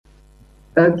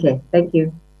Okay, thank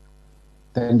you.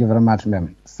 Thank you very much,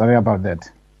 ma'am. Sorry about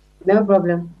that. No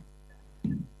problem.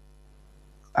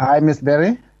 Hi, Miss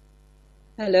Berry.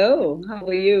 Hello, how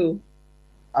are you?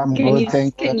 I'm good,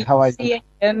 thank you. Can you How are you? see and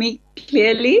hear me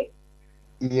clearly?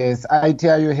 Yes, IT,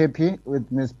 are you happy with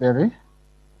Miss Berry?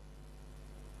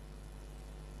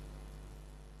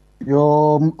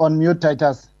 You're on mute,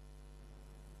 Titus.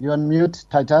 You're on mute,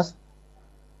 Titus.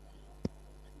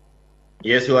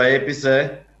 Yes, we are happy,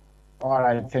 sir. All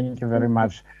right, thank you very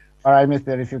much. All right, Miss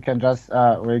Berry, if you can just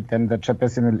wait, then the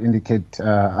chairperson will indicate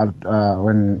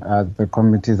when the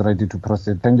committee is ready to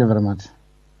proceed. Thank you very much.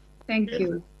 Thank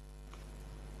you.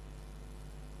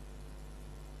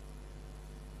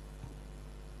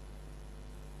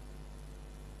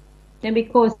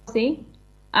 Thembinkosi,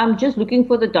 I'm just looking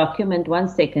for the document. 1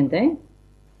 second, eh?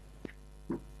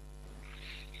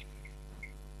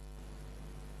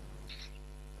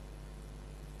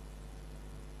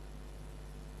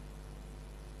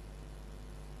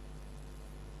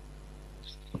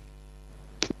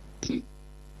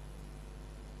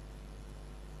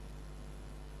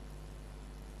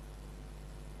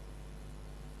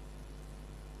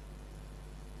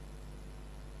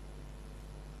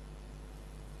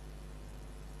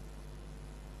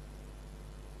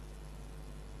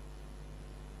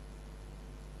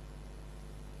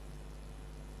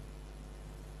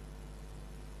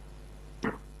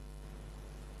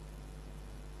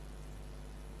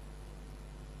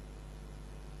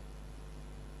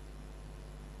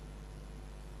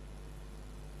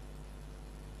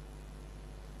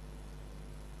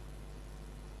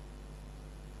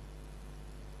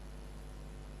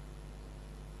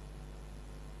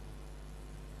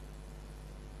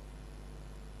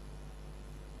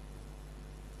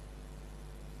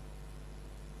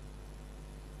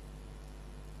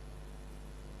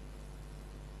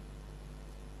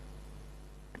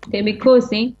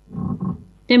 Thembinkosi.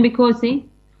 Thembinkosi.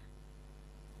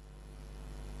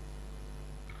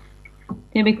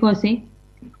 Thembinkosi.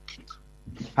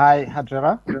 Hi,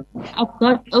 Hajira. I've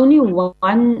got only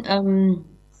one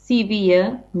CV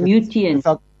here, Mutian.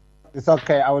 It's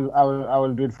okay. I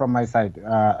will do it from my side.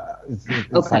 It's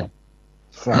Okay. fine.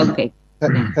 Sure. Okay.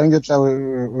 Thank you,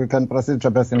 Chair. We can proceed,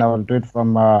 Chairperson. I will do it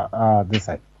from this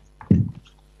side.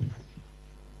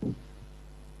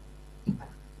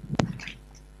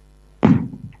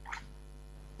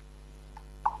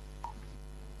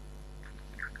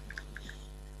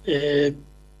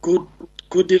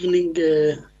 Good evening,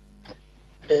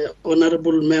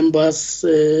 honorable members,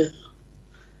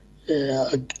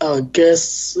 our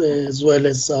guests, as well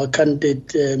as our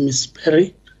candidate, Ms.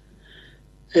 Perry.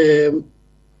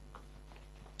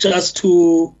 Just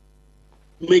to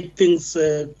make things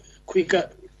quicker,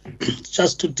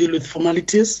 just to deal with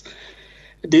formalities,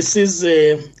 this is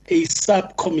a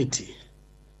subcommittee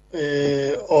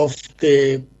of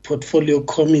the Portfolio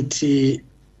Committee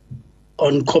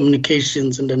on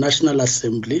Communications in the National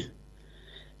Assembly.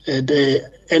 The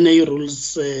NA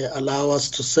rules allow us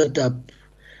to set up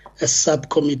a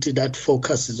subcommittee that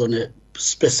focuses on a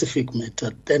specific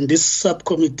matter. Then this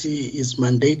subcommittee is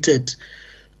mandated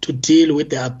to deal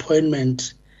with the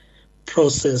appointment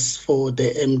process for the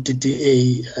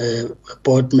MDDA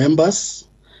board members,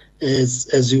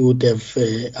 as you would have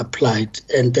applied,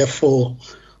 and therefore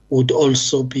would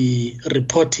also be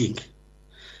reporting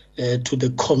to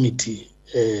the committee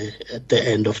at the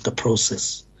end of the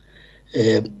process.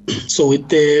 So with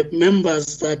the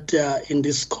members that are in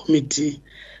this committee,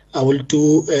 I will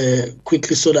do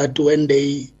quickly so that when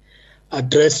they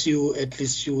address you, at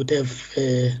least you would have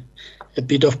a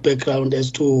bit of background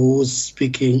as to who's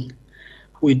speaking.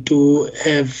 We do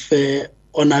have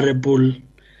Honorable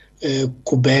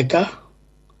Kubeka.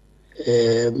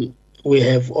 We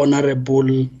have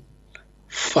Honorable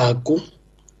Faku.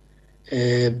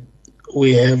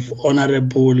 We have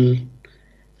Honorable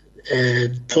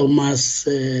Thomas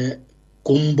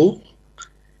Gumbo.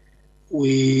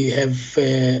 We have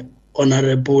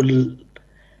Honorable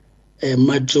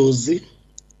Majosi.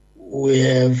 We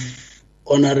have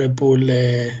Honorable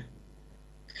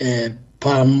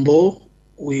Pambo.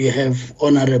 We have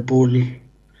Honorable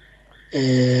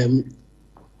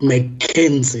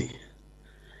Mackenzie.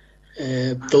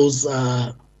 Those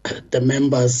are the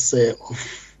members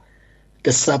of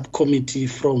the subcommittee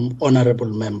from honorable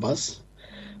members.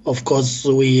 Of course,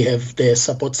 we have the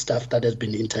support staff that has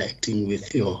been interacting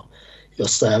with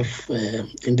yourself,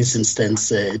 in this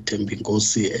instance,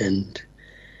 Thembinkosi and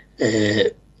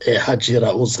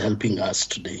Hajira, who's helping us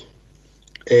today.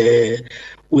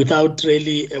 Without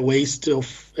really a waste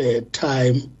of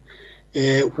time,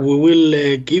 we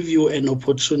will give you an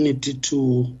opportunity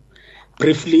to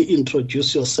briefly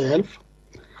introduce yourself,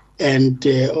 and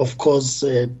of course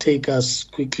take us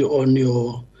quickly on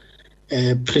your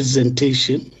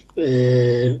presentation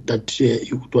that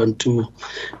you would want to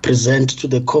present to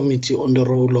the committee on the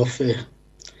role of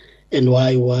and why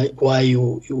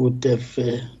you would have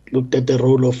looked at the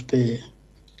role of the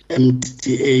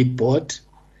MDDA board.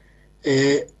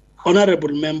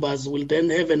 Honorable members will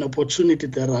then have an opportunity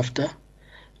thereafter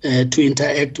to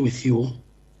interact with you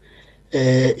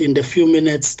in the few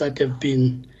minutes that have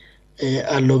been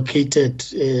allocated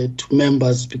to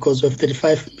members, because we have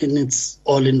 35 minutes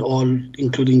all in all,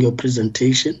 including your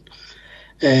presentation.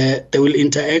 They will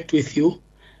interact with you,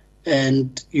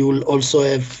 and you will also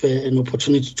have an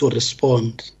opportunity to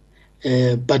respond.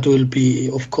 But we'll be,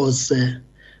 of course,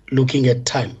 looking at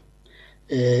time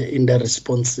in the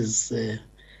responses.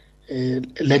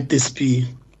 Let this be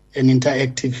an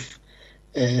interactive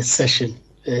session.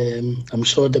 I'm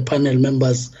sure the panel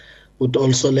members would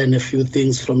also learn a few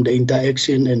things from the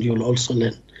interaction, and you'll also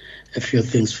learn a few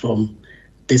things from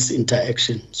this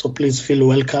interaction. So please feel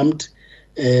welcomed,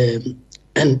 and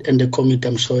the committee,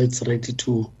 I'm sure it's ready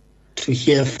to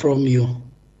hear from you.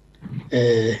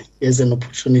 Here's an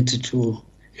opportunity to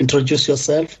introduce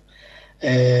yourself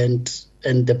and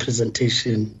the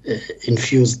presentation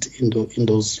infused in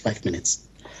those 5 minutes.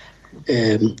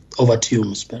 Over to you,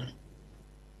 Ms. Perry.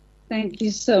 Thank you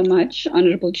so much,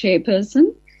 Honourable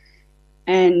Chairperson.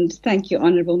 And thank you,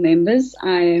 Honourable Members.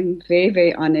 I am very,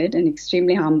 very honoured and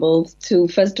extremely humbled to,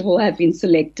 first of all, have been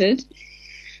selected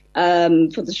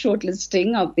for the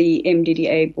shortlisting of the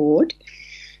MDDA board.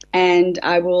 And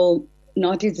I will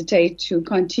not hesitate to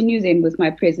continue then with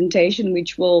my presentation,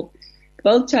 which will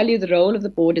both tell you the role of the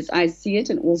board as I see it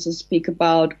and also speak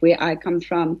about where I come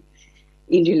from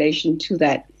in relation to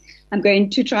that. I'm going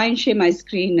to try and share my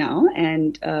screen now,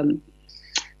 and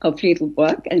hopefully it will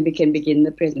work and we can begin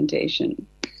the presentation.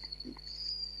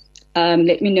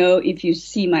 Let me know if you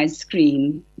see my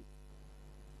screen.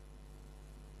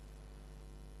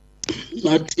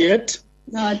 Not yet.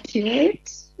 Not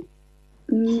yet.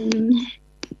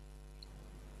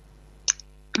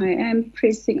 I am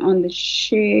pressing on the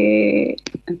share.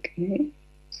 Okay.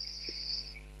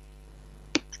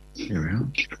 Here we are.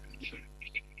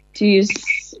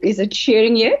 Is it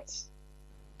sharing yet?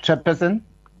 Chairperson?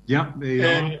 Yeah, there you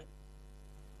are.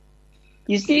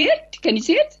 You see it? Can you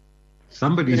see it?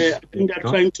 Somebody's I think they're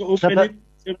trying to open it.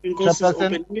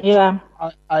 Chairperson? Yeah.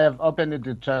 I have opened it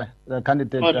to try. The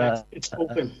candidate it's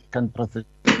open. can proceed.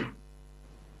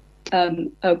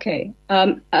 Okay.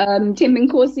 Tim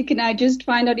Nkosi, can I just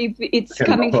find out if it's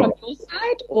coming from your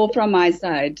side or from my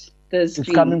side? The screen.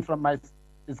 It's coming from my.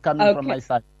 It's coming from my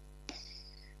side.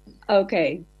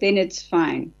 Okay, then it's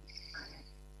fine.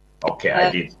 Okay,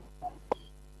 I did.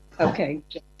 Okay,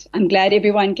 I'm glad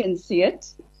everyone can see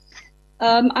it.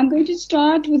 I'm going to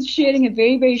start with sharing a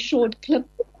very, very short clip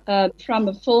from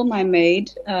a film I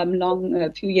made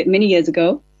many years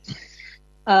ago.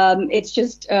 It's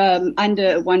just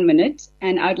under 1 minute,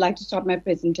 and I'd like to start my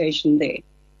presentation there.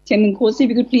 Tim Nkosi, if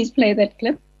you could please play that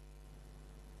clip.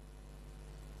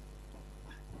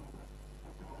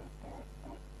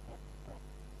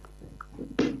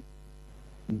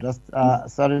 Just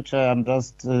sorry, Chair. I'm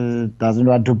just doesn't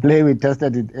want to play. We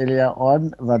tested it earlier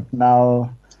on, but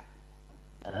now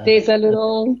there's a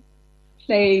little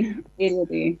play area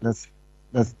there.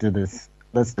 Let's do this.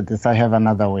 Let's do this. I have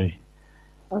another way.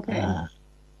 Okay.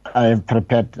 I have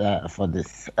prepared for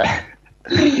this.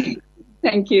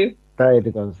 Thank you. There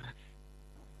it goes.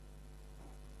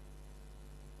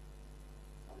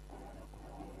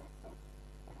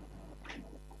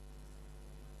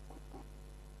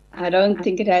 I don't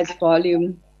think it has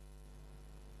volume.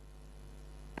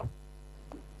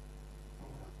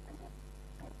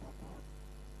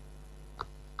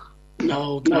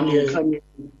 No,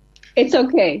 it's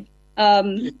okay.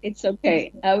 It's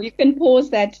okay. You can pause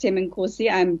that, Tim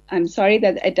Nkosi. I'm sorry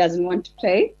that it doesn't want to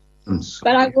play,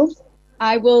 but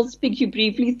I will speak you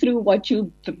briefly through what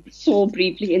you saw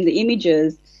briefly in the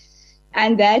images,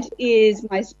 and that is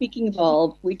my speaking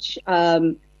valve, which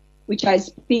I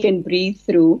speak and breathe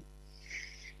through.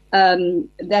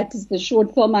 That is the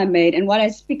short film I made, and what I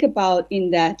speak about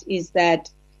in that is that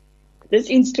this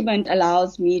instrument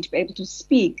allows me to be able to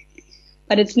speak.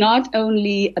 But it's not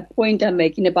only a point I'm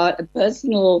making about a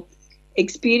personal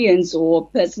experience or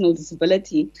personal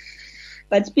disability,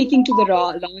 but speaking to the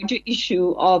larger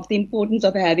issue of the importance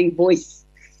of having voice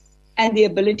and the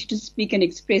ability to speak and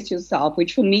express yourself,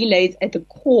 which for me lays at the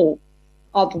core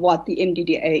of what the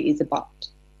MDDA is about.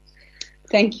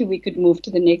 Thank you. We could move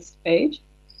to the next page.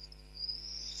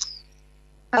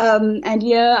 And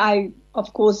here I've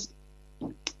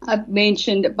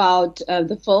mentioned about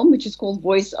the film, which is called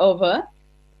Voiceover.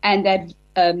 and that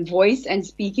voice and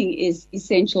speaking is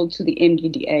essential to the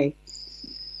MDDA.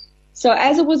 So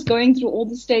as I was going through all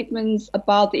the statements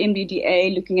about the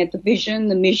MDDA, looking at the vision,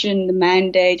 the mission, the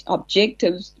mandate,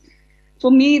 objectives, for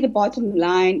me, the bottom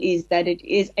line is that it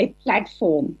is a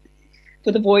platform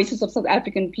for the voices of South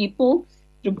African people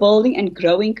through building and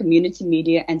growing community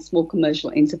media and small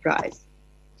commercial enterprise.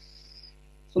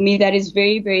 For me, that is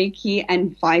very, very key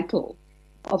and vital,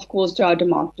 of course, to our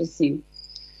democracy.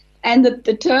 And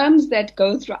the terms that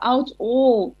go throughout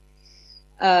all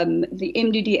the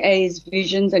MDDA's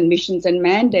visions and missions and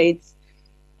mandates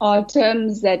are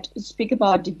terms that speak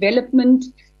about development,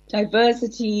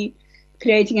 diversity,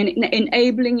 creating an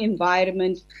enabling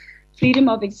environment, freedom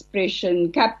of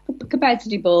expression,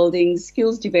 capacity building,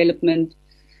 skills development,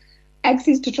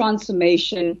 access to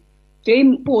transformation, very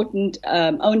important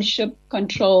ownership,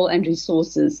 control, and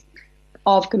resources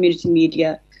of community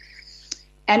media.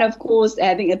 And of course,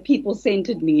 having a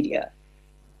people-centered media,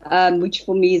 which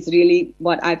for me is really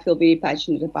what I feel very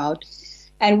passionate about.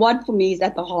 And what for me is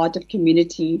at the heart of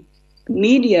community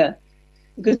media,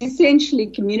 because essentially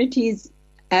communities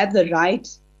have the right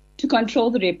to control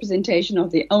the representation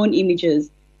of their own images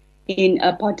in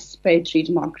a participatory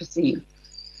democracy.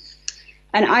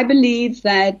 And I believe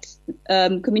that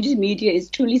community media is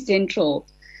truly central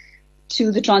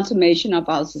to the transformation of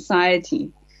our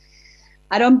society.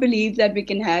 I don't believe that we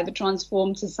can have a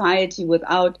transformed society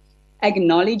without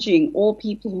acknowledging all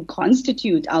people who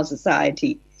constitute our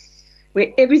society,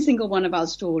 where every single one of our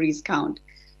stories count.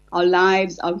 Our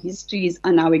lives, our histories,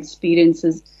 and our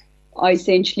experiences are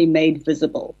essentially made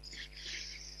visible.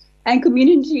 And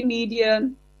community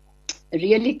media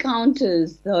really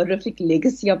counters the horrific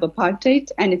legacy of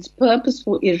apartheid and its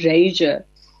purposeful erasure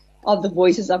of the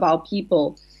voices of our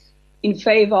people in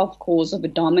favor, of course, of a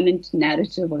dominant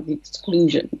narrative of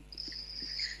exclusion.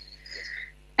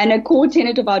 And a core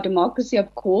tenet of our democracy,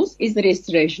 of course, is the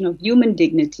restoration of human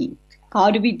dignity.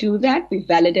 How do we do that? We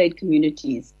validate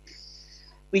communities.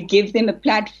 We give them a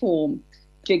platform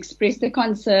to express their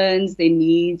concerns, their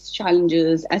needs,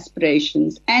 challenges,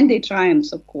 aspirations, and their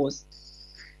triumphs, of course,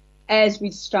 as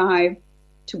we strive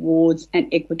towards an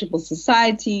equitable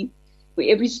society where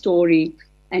every story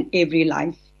and every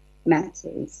life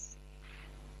matters.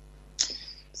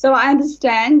 So I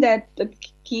understand that the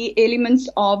key elements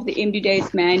of the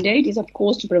MDDA's mandate is, of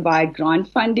course, to provide grant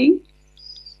funding.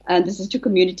 This is to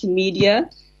community media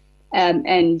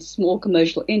and small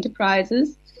commercial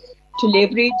enterprises to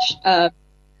leverage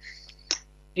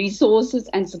resources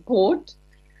and support,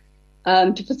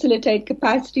 to facilitate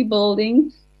capacity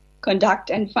building,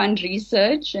 conduct and fund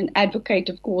research, and advocate,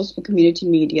 of course, for community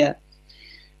media.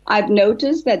 I've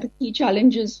noticed that the key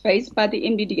challenges faced by the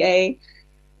MDDA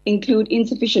include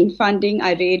insufficient funding.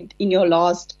 I read in your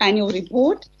last annual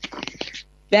report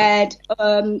that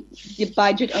the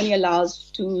budget only allows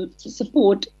to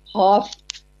support half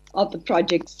of the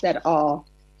projects that are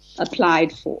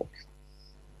applied for.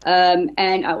 And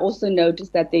I also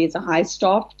noticed that there is a high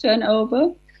staff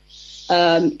turnover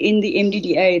in the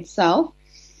MDDA itself,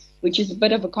 which is a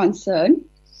bit of a concern.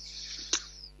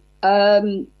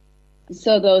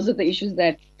 So those are the issues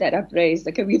that I've raised.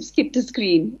 Okay, we've skipped the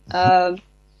screen.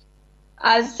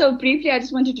 So briefly, I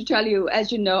just wanted to tell you,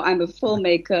 as you know, I'm a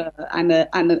filmmaker. I'm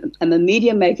a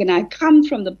media maker, and I come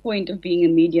from the point of being a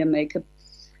media maker.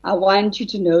 I want you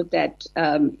to note that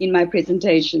in my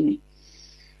presentation.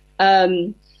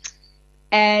 The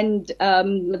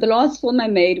last film I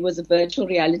made was a virtual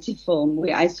reality film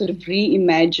where I sort of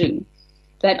reimagine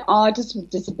that artists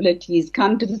with disabilities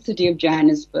come to the city of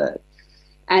Johannesburg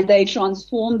and they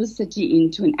transform the city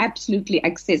into an absolutely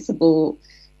accessible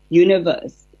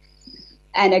universe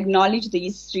and acknowledge the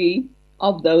history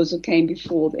of those who came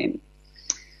before them.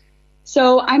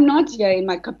 So I'm not here in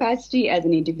my capacity as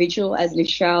an individual, as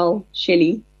Lichelle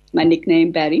Shelley, my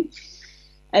nickname Barry.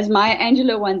 As Maya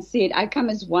Angelou once said, I come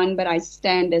as one, but I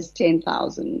stand as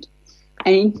 10,000.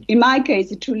 And in my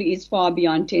case, it truly is far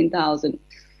beyond 10,000,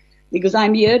 because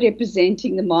I'm here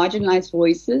representing the marginalized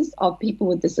voices of people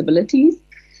with disabilities.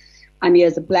 I'm here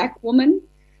as a Black woman.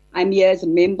 I'm here as a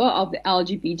member of the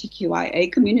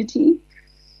LGBTQIA community.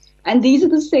 And these are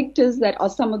the sectors that are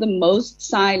some of the most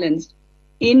silenced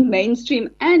in mainstream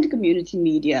and community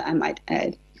media, I might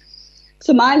add.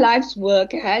 So my life's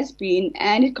work has been,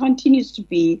 and it continues to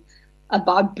be,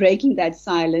 about breaking that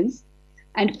silence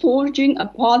and forging a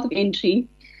path of entry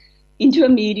into a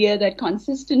media that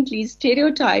consistently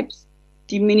stereotypes,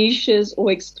 diminishes,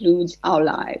 or excludes our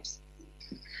lives.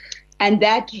 And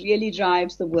that really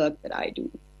drives the work that I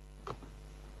do.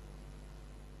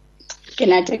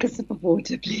 Can I take a sip of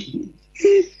water, please?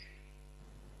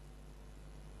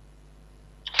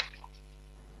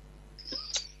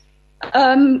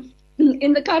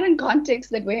 In the current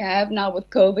context that we have now with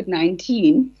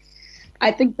COVID-19,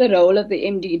 I think the role of the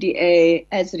MDDA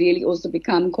has really also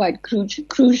become quite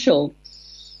crucial,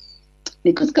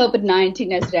 because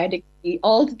COVID-19 has radically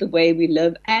altered the way we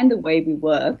live and the way we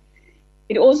work.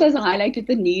 It also has highlighted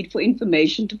the need for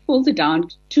information to filter down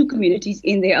to communities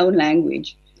in their own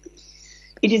language.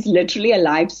 It is literally a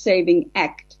life-saving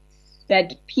act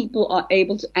that people are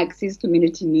able to access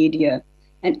community media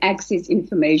and access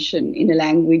information in a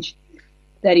language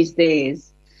that is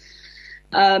theirs.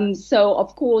 So,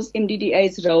 of course,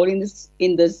 MDDA's role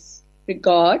in this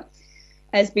regard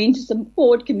has been to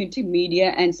support community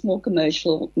media and small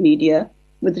commercial media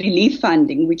with relief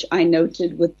funding, which I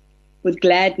noted with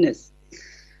gladness,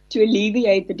 to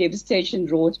alleviate the devastation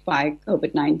wrought by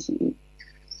COVID-19.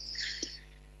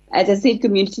 As I said,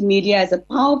 community media has a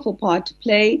powerful part to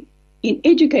play in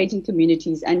educating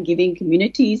communities and giving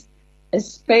communities a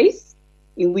space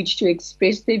in which to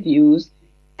express their views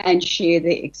and share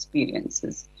their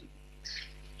experiences.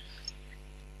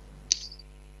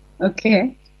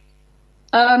 Okay.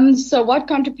 So what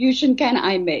contribution can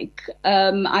I make?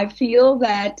 I feel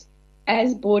that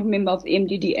as board member of the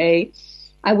MDDA,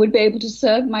 I would be able to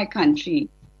serve my country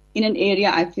in an area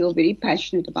I feel very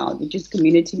passionate about, which is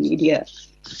community media.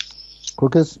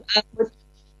 Cookies?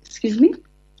 Excuse me?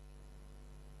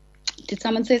 Did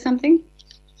someone say something?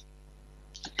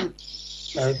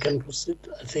 I can proceed.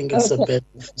 I think it's okay. a bad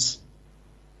difference.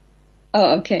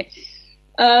 Oh, okay.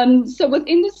 So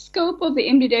within the scope of the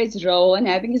MDDA's role and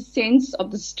having a sense of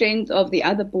the strength of the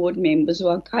other board members who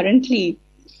are currently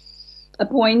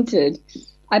appointed,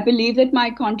 I believe that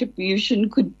my contribution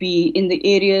could be in the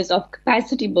areas of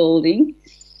capacity building,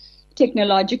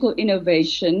 technological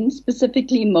innovation,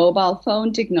 specifically mobile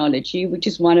phone technology, which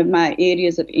is one of my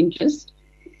areas of interest,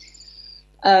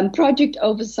 project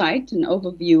oversight and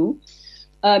overview,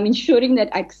 ensuring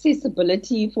that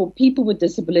accessibility for people with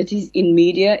disabilities in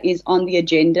media is on the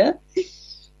agenda,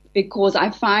 because I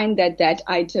find that that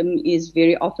item is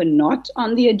very often not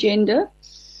on the agenda,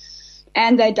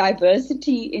 and that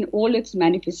diversity in all its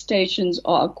manifestations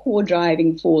are a core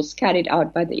driving force carried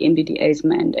out by the MDDA's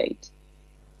mandate.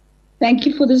 Thank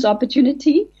you for this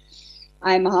opportunity.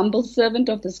 I am a humble servant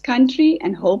of this country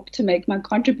and hope to make my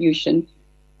contribution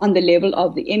on the level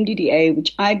of the MDDA,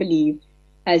 which I believe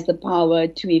has the power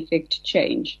to effect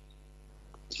change.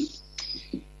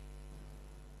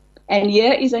 And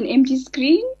here is an empty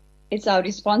screen. It's our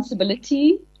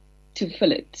responsibility to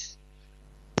fill it.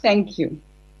 Thank you.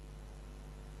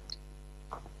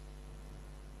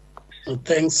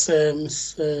 Thanks,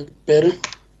 Ms. Berry.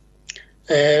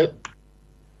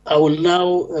 I will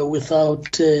now,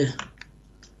 without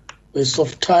waste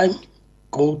of time,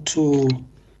 go to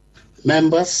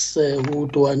members who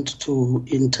would want to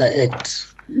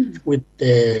interact with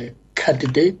the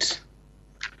candidate.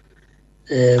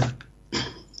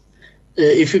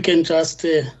 If you can just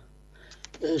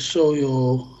show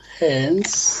your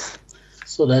hands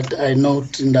so that I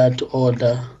note in that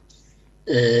order.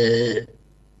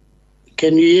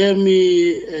 Can you hear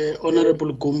me,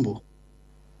 Honorable Gumbo?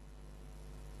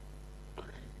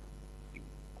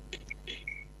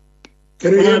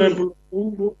 Honorable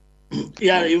Gumbo.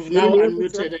 Yeah, you've now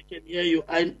unmuted. I can hear you.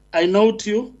 I note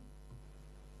you.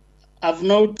 I've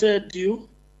noted you.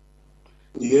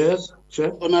 Yes,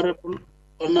 sir. Honorable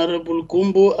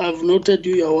Kumbu, I've noted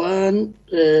you. You're one.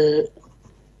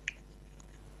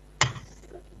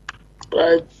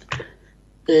 Right.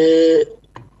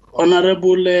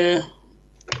 Honorable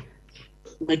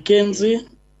Mackenzie.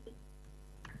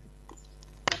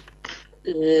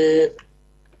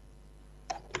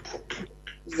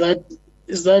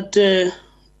 Is that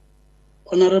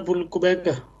Honorable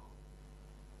Kubeka?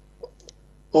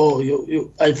 Oh,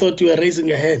 I thought you were raising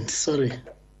a hand. Sorry.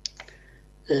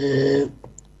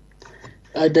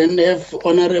 I then have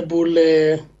Honorable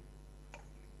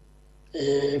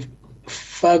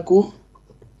Faku.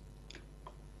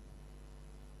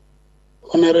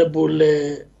 Honorable,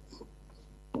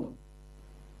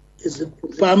 is it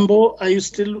Pambo? Are you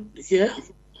still here?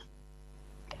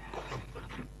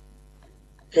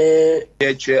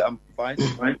 Yeah, Chair, I'm fine.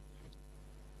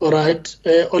 All right.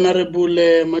 Honorable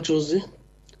Machozi,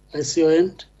 I see your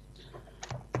hand.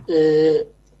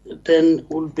 Then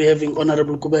we'll be having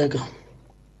Honorable Kubeka.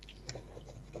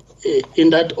 In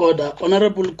that order,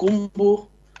 Honorable Kumbu,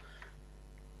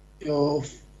 your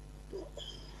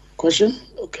question,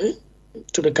 okay,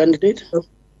 to the candidate.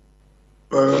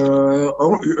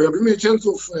 Give me a chance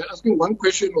of asking one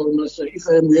question, or if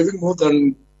I am having more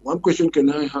than one question,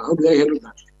 how do I handle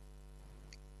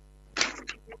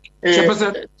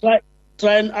that?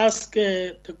 Try and ask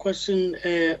the question,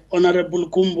 Honorable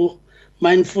Kumbu,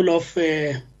 mindful of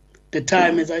the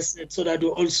time, as I said, so that we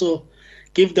also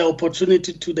give the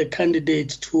opportunity to the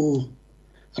candidate to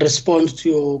respond to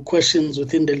your questions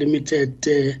within the limited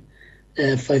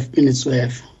 5 minutes we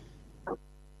have.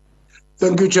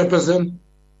 Thank you, Chairperson.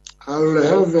 I'll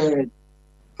have,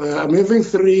 I'm having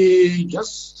three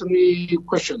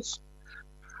questions.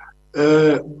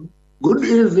 Good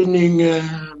evening,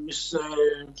 Miss,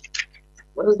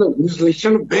 what is that, Miss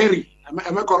Lachelle Berry?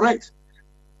 Am I correct?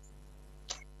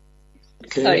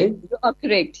 Okay. Sorry, you are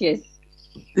correct, yes.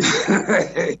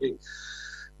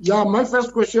 Yeah, my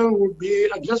first question would be,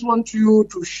 I just want you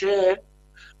to share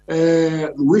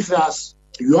with us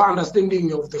your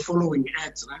understanding of the following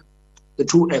acts, right? The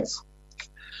two acts.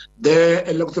 The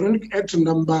Electronic Act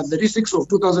number 36 of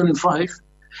 2005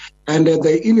 and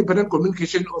the Independent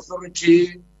Communication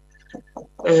Authority,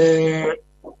 the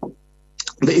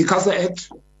ICASA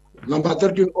Act number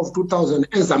 13 of 2000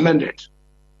 as amended.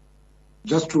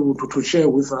 Just to share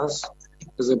with us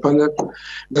as a panel.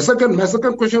 My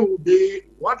second question would be,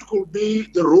 what could be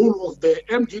the role of the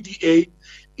MDDA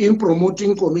in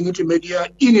promoting community media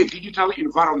in a digital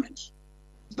environment?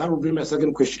 That would be my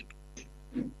second question.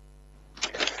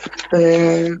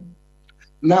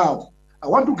 Now, I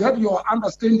want to get your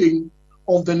understanding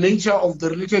of the nature of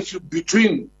the relationship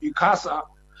between ICASA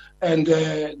and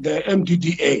the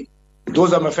MDDA.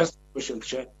 Those are my first questions,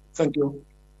 Chair. Thank you.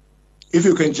 If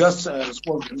you can just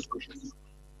respond to this question.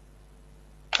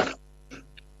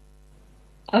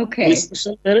 Okay.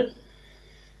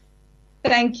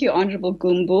 Thank you, Honorable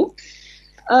Gumbu.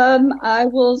 I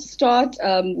will start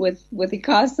with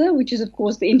ICASA, which is, of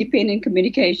course, the Independent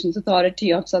Communications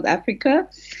Authority of South Africa.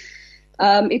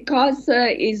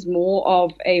 ICASA is more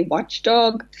of a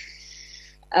watchdog,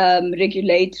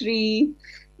 regulatory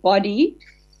body,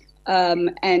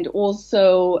 and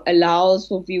also allows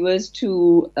for viewers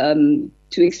to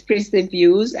express their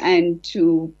views and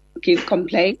to give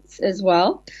complaints as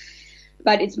well.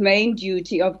 But its main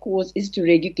duty, of course, is to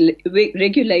regulate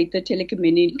the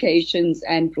telecommunications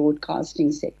and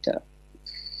broadcasting sector.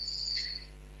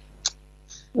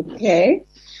 Okay.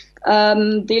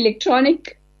 The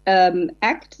Electronic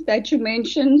Act that you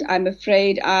mentioned, I'm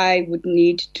afraid I would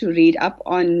need to read up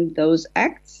on those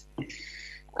acts.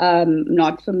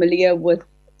 Not familiar with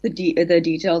the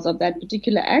details of that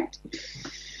particular act.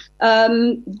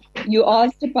 You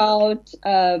asked about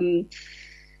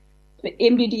the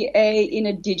MDDA in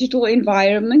a digital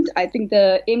environment. I think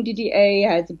the MDDA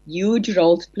has a huge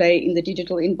role to play in the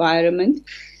digital environment,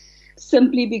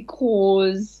 simply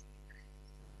because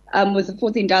with the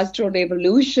fourth industrial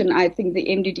revolution, I think the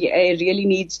MDDA really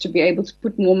needs to be able to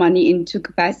put more money into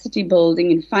capacity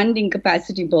building and funding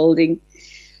capacity building,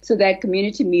 so that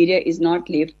community media is not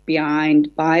left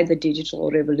behind by the digital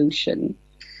revolution.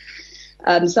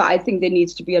 So I think there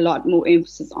needs to be a lot more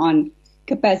emphasis on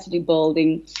capacity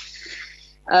building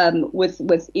within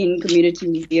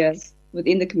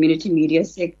the community media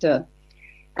sector.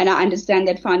 And I understand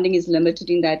that funding is limited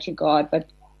in that regard,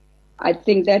 but I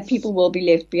think that people will be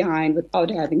left behind without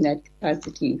having that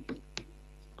capacity.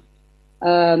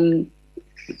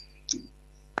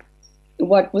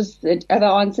 What was it? Have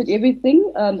I answered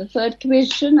everything? The third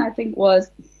question, I think, was,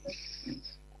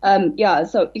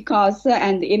 so ICASA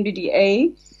and the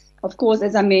MDDA. Of course,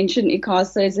 as I mentioned,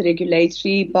 ICASA is a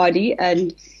regulatory body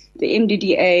and the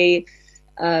MDDA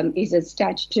is a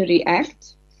statutory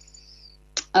act,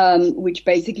 which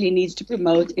basically needs to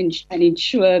promote and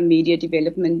ensure media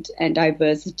development and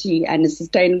diversity and a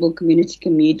sustainable community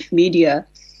media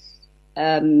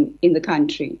in the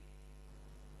country.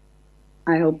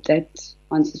 I hope that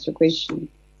answers your question,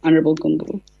 Honorable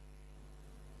Gumbu.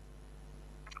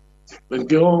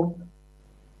 Thank you.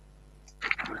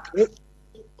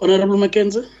 Honorable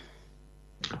Mackenzie.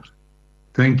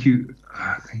 Thank you.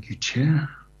 Thank you, Chair.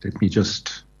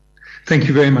 Thank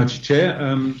you very much, Chair.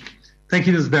 Thank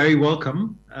you, Ms. Barry.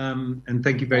 Welcome. And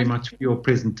thank you very much for your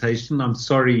presentation. I'm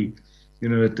sorry,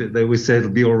 they always say it'll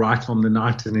be all right on the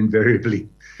night, and invariably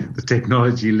the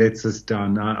technology lets us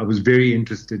down. I was very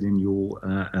interested in your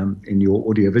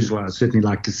audiovisual. I'd certainly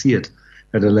like to see it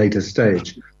at a later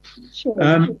stage.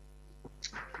 Sure.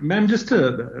 Ma'am, just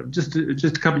a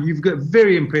couple. You've got a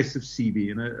very impressive CV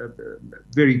and a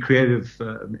very creative,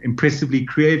 impressively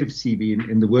creative CV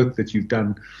in the work that you've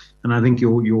done, and I think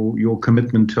your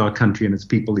commitment to our country and its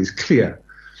people is clear.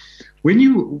 When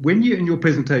you in your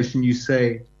presentation you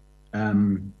say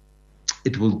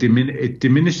it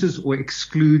diminishes or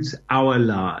excludes our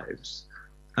lives,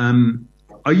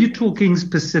 are you talking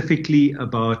specifically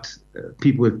about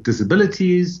people with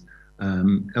disabilities?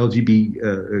 LGBTQIA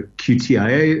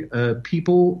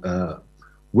people,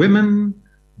 women,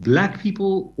 black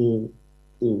people, or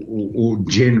or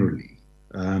generally,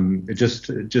 just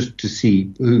to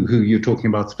see who you're talking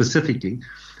about specifically.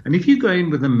 And if you go in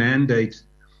with a mandate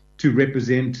to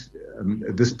represent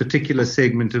this particular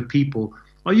segment of people,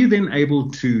 are you then able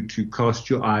to cast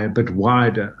your eye a bit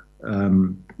wider,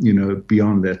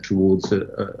 beyond that towards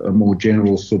a more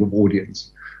general sort of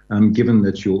audience, given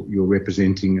that you're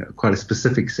representing quite a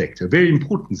specific sector, a very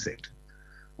important sector?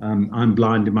 I'm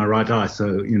blind in my right eye,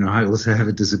 so, I also have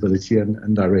a disability,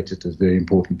 and I rate it as very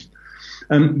important.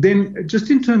 Then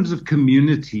just in terms of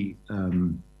community,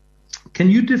 can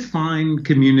you define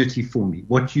community for me?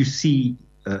 What you see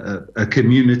a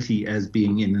community as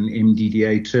being in an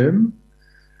MDDA term?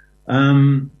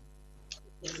 And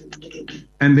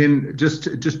then just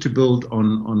to build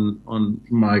on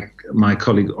my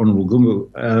colleague, Honourable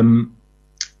Gungu,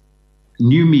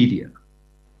 new media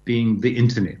being the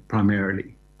internet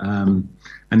primarily. And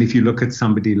if you look at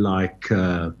somebody like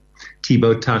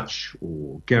Thibaut Touch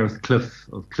or Gareth Cliff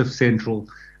of Cliff Central,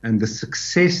 and the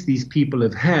success these people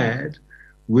have had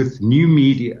with new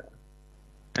media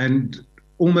and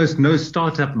almost no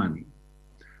startup money,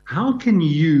 how can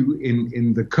you,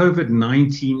 in the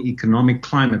COVID-19 economic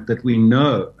climate that we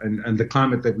know, and the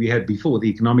climate that we had before, the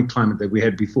economic climate that we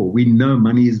had before, we know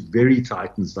money is very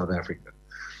tight in South Africa.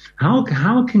 How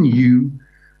can you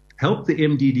help the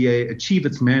MDDA achieve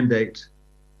its mandate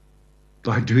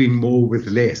by doing more with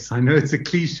less? I know it's a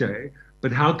cliche,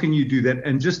 but how can you do that?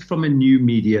 And just from a new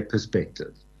media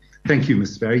perspective. Thank you,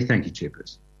 Ms. Barry. Thank you,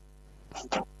 Chairperson.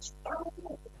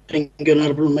 Thank you,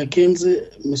 Honourable Mackenzie.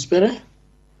 Ms. Barry?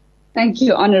 Thank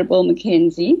you, Honourable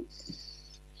Mackenzie.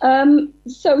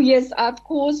 So yes, of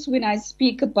course, when I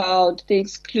speak about the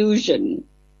exclusion,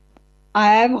 I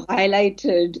have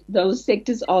highlighted those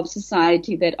sectors of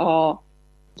society that are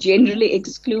generally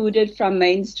excluded from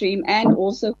mainstream and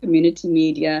also community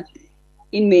media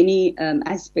in many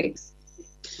aspects.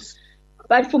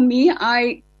 But for me,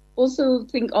 I also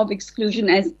think of exclusion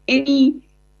as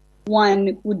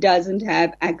anyone who doesn't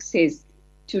have access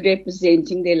to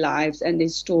representing their lives and their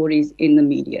stories in the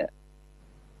media.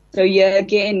 So here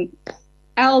again,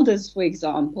 elders, for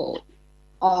example,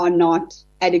 are not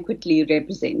adequately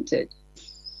represented.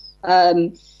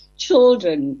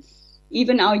 Children,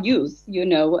 even our youth,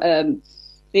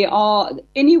 there are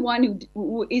anyone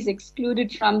who is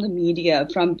excluded from the media,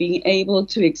 from being able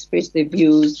to express their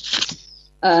views,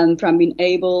 from being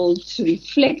able to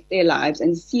reflect their lives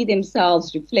and see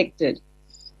themselves reflected,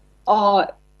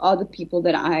 are the people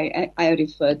that I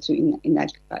refer to in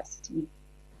that capacity.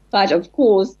 But of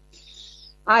course,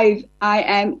 I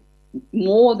am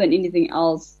more than anything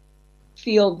else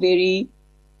feel very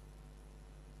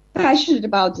passionate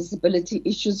about disability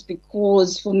issues,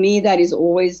 because for me that is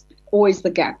always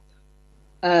the gap,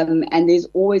 and there's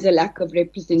always a lack of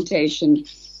representation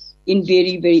in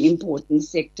very, very important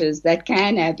sectors that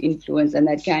can have influence and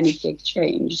that can effect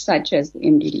change, such as the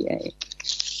MDDA.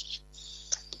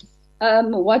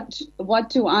 What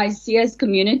do I see as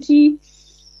community?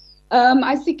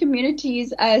 I see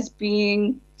communities as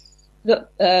being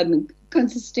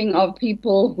consisting of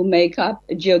people who make up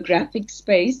a geographic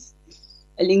space,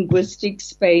 a linguistic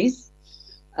space,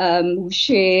 who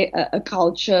share a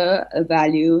culture,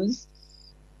 values,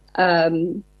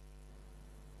 and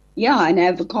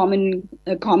have a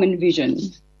common vision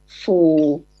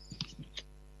for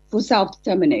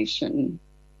self-determination.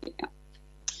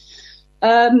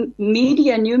 Yeah.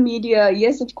 New media,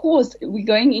 yes, of course, we're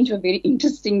going into a very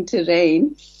interesting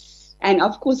terrain, and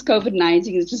of course,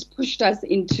 COVID-19 has just pushed us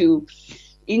into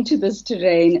this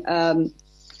terrain.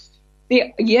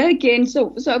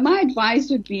 So my advice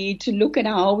would be to look at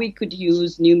how we could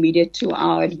use new media to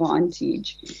our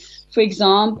advantage. For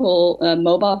example,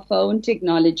 mobile phone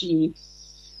technology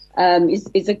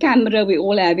is a camera we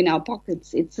all have in our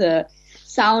pockets. It's a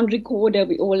sound recorder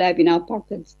we all have in our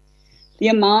pockets. The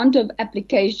amount of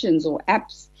applications or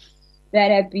apps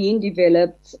that have been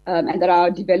developed and that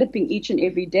are developing each and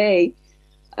every day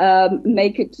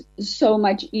make it so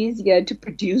much easier to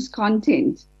produce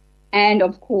content, and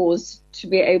of course to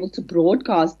be able to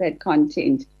broadcast that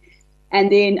content.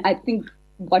 And then I think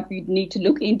what we need to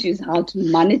look into is how to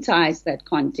monetize that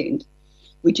content,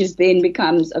 which is then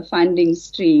becomes a funding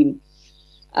stream.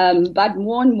 But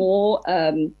more and more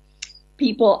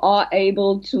people are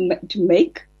able to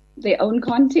make their own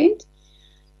content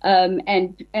and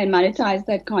monetize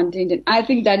that content. And I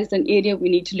think that is an area we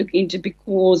need to look into,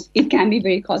 because it can be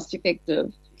very cost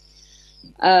effective.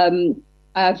 I'm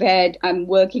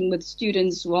working with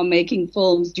students who are making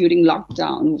films during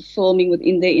lockdown, filming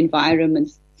within their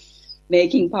environments,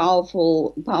 making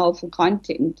powerful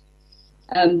content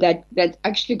that's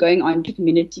actually going on to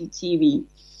community TV.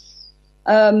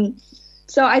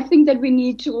 So I think that we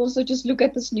need to also just look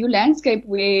at this new landscape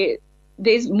where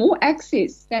there's more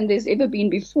access than there's ever been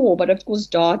before. But of course,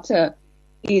 data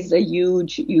is a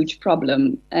huge, huge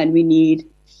problem, and we need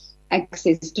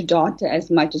access to data as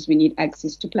much as we need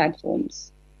access to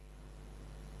platforms.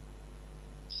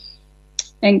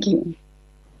 Thank you.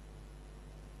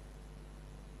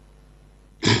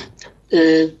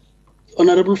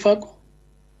 Honorable Faku.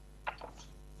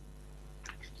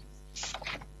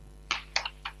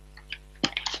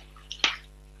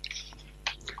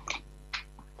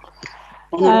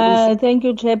 Thank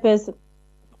you, Chairperson.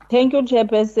 Thank you,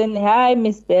 Chairperson. Hi,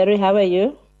 Miss Berry. How are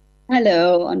you?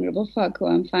 Hello, Honorable Faku.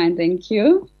 I'm fine, thank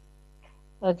you.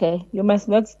 Okay, you must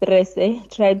not stress, eh?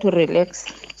 Try to relax.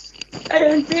 I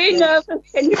don't think nervous,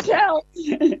 can you tell?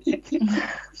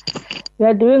 You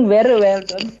are doing very well,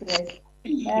 don't stress.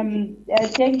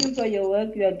 Thank you for your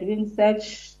work. You are doing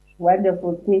such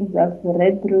wonderful things. I've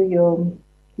read through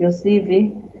your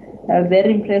CV.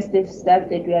 Very impressive stuff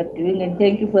that you are doing, and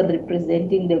thank you for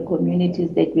representing the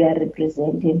communities that we are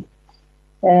representing.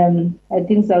 I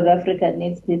think South Africa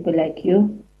needs people like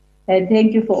you. And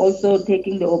thank you for also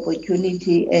taking the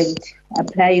opportunity and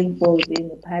applying for being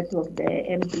a part of the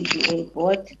MDDA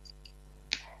board.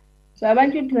 So I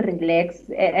want you to relax.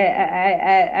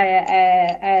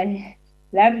 I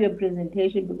love your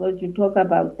presentation because you talk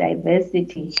about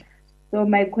diversity. So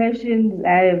my questions,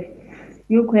 I have a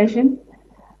few questions.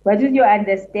 What is your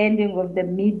understanding of the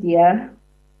media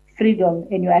freedom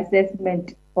and your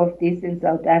assessment of this in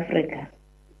South Africa?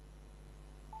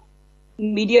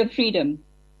 Media freedom.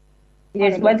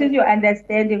 Yes, what is your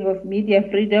understanding of media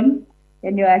freedom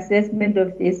and your assessment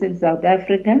of this in South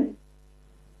Africa?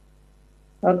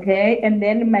 Okay, and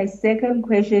then my second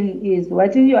question is,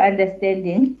 what is your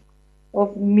understanding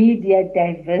of media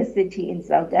diversity in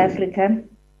South Africa?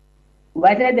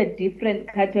 What are the different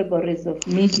categories of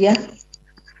media?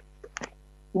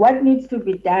 What needs to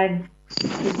be done to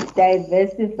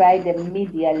diversify the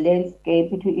media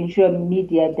landscape to ensure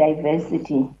media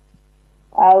diversity?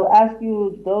 I'll ask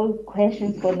you those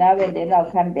questions for now and then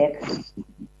I'll come back.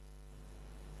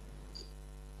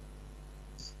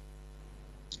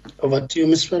 Over to you,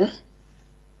 Ms. Farah.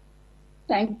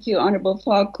 Thank you, Honorable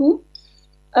Faku.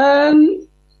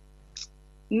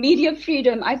 Media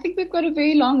freedom. I think we've got a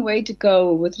very long way to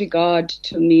go with regard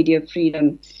to media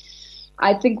freedom.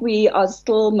 I think we are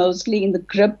still mostly in the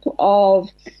grip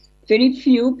of very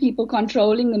few people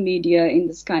controlling the media in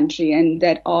this country, and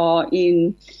that are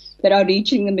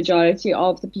reaching the majority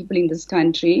of the people in this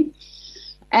country.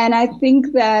 And I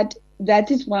think that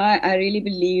is why I really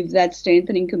believe that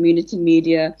strengthening community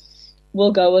media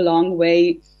will go a long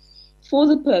way for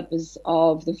the purpose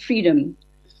of the freedom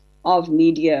of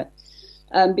media.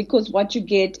 Because what you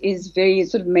get is very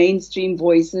sort of mainstream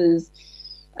voices,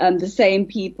 the same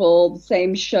people, the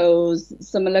same shows,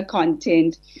 similar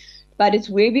content. But it's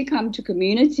where we come to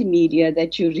community media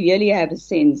that you really have a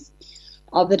sense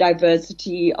of the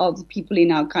diversity of the people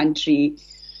in our country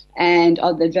and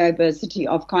of the diversity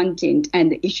of content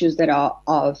and the issues that are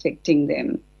affecting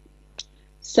them.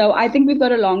 So I think we've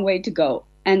got a long way to go.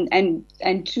 And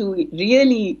to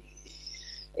really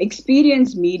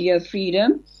experience media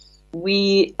freedom,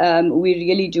 we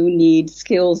really do need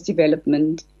skills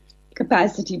development,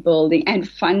 capacity building, and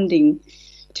funding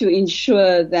to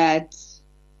ensure that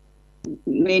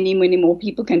many, many more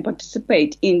people can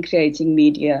participate in creating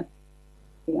media.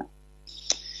 Yeah.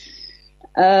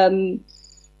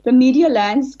 The media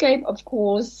landscape, of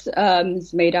course,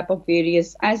 is made up of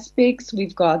various aspects.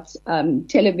 We've got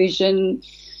television,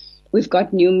 we've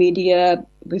got new media,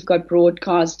 we've got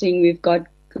broadcasting, we've got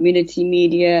community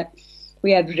media,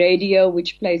 we have radio,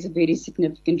 which plays a very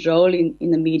significant role in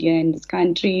the media in this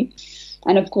country.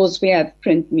 And of course, we have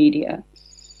print media,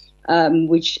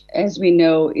 which, as we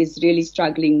know, is really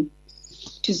struggling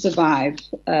to survive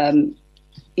in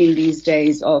these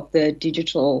days of the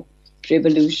digital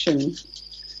revolution.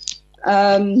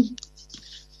 And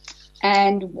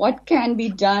what can be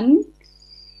done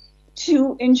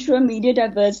to ensure media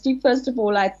diversity? First of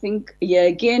all, I think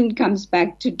again comes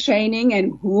back to training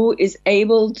and who is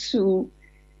able to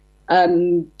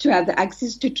have the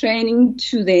access to training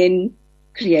to then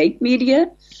create media,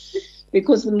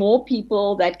 because the more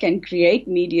people that can create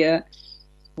media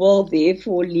will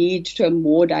therefore lead to a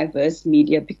more diverse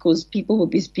media, because people will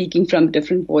be speaking from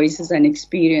different voices and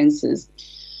experiences.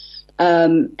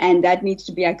 And that needs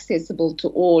to be accessible to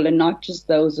all and not just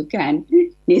those who can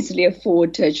necessarily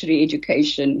afford tertiary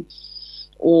education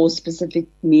or specific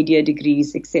media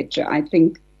degrees, etc. I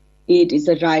think it is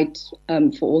a right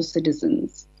for all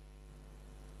citizens.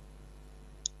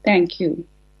 Thank you,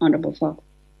 Honorable Faku.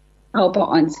 I hope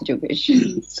I answered your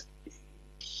questions.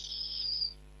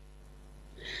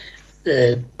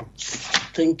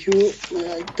 Thank you.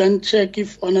 I can check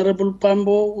if Honorable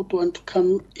Pambo would want to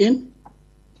come in.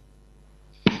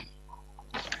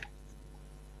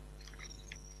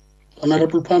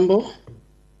 Honorable Pambo.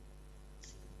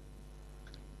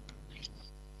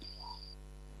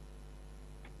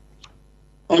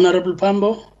 Honorable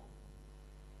Pambo.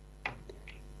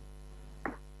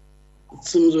 It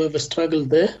seems we have a struggle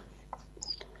there.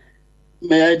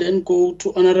 May I then go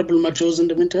to Honorable Majosi in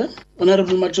the meantime?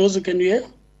 Honorable Majosi, can you hear?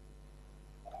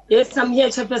 Yes, I'm here,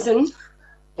 Chairperson.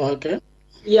 Okay.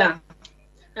 Yeah.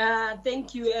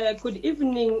 Thank you. Good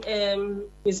evening,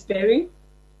 Ms. Berry.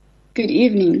 Good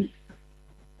evening.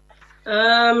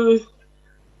 My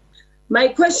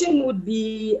question would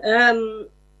be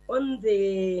on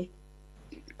the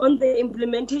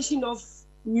implementation of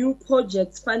new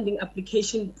projects funding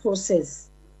application process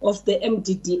of the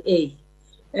MDDA.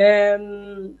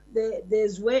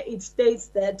 There's where it states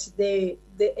that the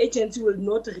agency will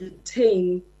not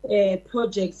retain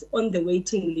projects on the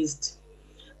waiting list.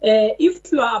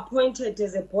 If you are appointed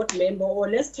as a board member, or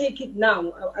let's take it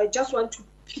now, I just want to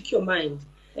pick your mind.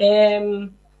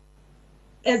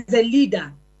 As a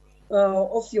leader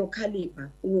of your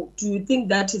caliber, do you think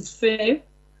that is fair?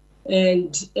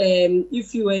 And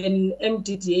if you were an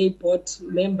MDDA board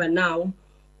member now,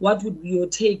 what would be your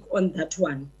take on that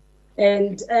one?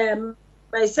 And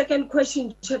my second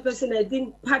question, Chairperson, I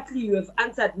think partly you have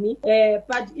answered me,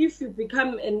 but if you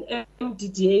become an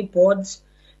MDDA board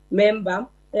member,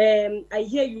 I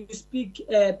hear you speak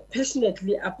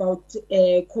passionately about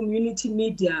community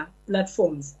media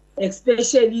platforms,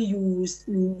 especially you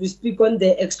speak on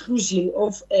the exclusion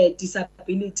of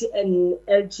disability and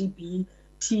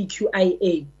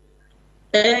LGBTQIA.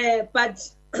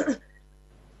 But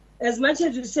as much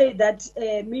as you say that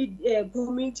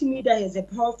community media has a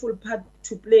powerful part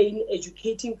to play in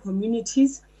educating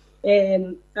communities,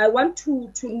 I want to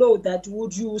know that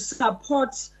would you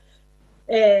support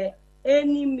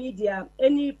any media,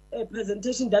 any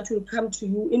presentation that will come to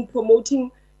you in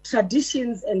promoting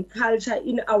traditions and culture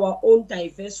in our own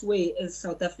diverse way as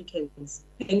South Africans?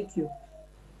 Thank you.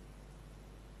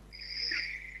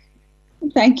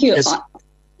 Thank you. Yes.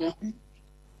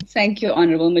 Thank you,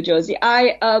 Honorable Majosi.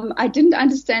 I didn't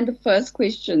understand the first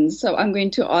question, so I'm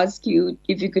going to ask you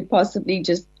if you could possibly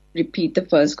just repeat the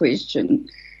first question.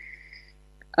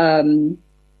 Are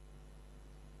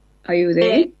you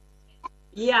there?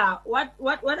 Yeah. What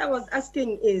I was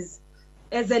asking is,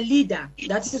 as a leader,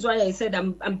 that is why I said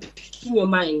I'm picking your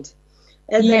mind.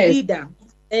 As a leader,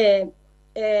 do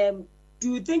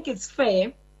you think it's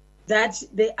fair that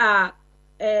there are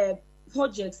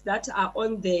projects that are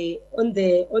on the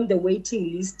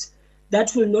waiting list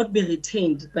that will not be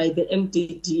retained by the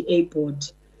MDDA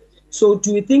board? So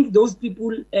do you think those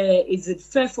people, is it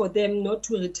fair for them not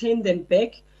to retain them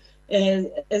back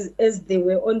as they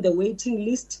were on the waiting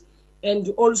list? And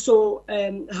also,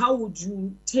 how would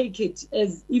you take it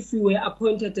as if you were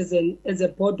appointed as a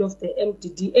board of the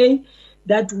MDDA?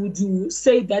 That would you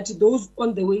say that those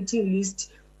on the waiting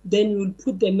list, then you will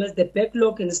put them as the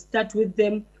backlog and start with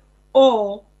them?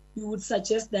 Or you would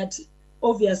suggest that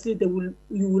obviously you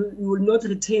will not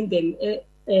retain them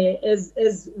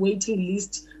as waiting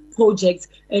list projects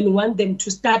and want them to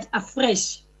start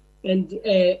afresh and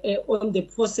on the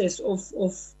process of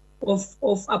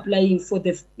applying for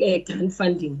the grant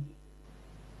funding?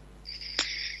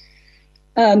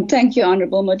 Thank you,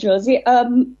 Honorable Majosi.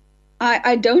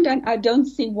 I don't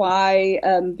see why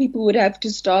people would have to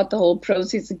start the whole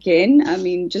process again. I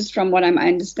mean, just from what I'm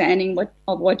understanding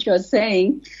of what you're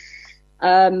saying,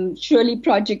 surely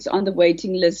projects on the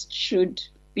waiting list should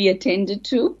be attended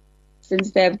to,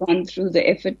 since they've gone through the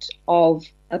effort of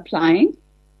applying.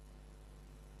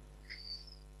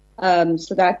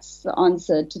 So that's the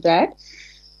answer to that.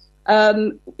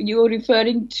 You were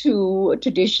referring to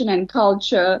tradition and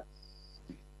culture.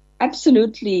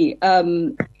 Absolutely. For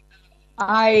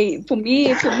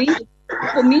me,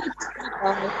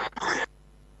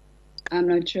 I'm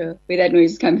not sure where that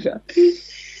noise is coming from.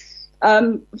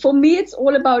 For me, it's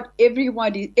all about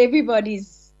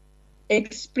everybody's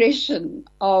expression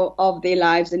of their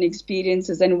lives and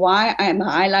experiences, and why I'm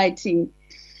highlighting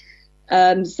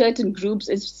certain groups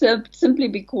is simply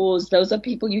because those are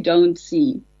people you don't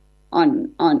see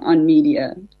on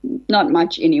media, not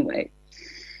much anyway.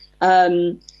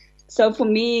 So for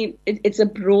me, it's a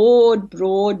broad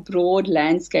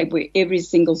landscape where every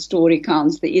single story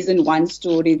counts. There isn't one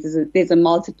story. There's a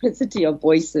multiplicity of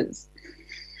voices.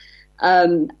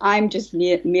 I'm just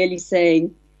merely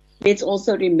saying, let's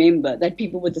also remember that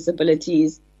people with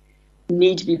disabilities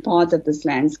need to be part of this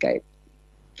landscape,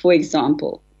 for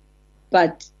example.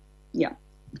 But, yeah.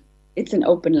 it's an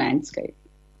open landscape.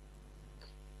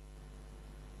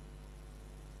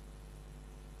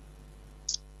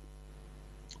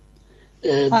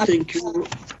 Thank you,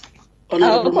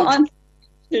 Honorable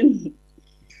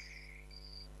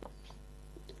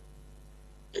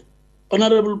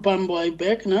Honorable Pambo, are you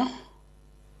back now?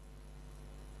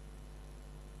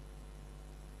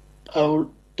 I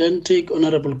will then take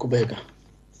Honorable Kubeka.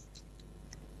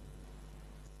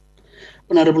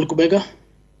 Honorable Kubeka.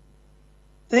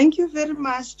 Thank you very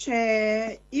much,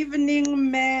 Chair. Evening,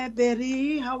 Mayor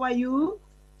Berry. How are you?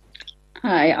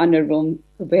 Hi, Honorable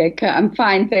Kubeka. I'm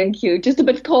fine, thank you. Just a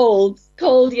bit cold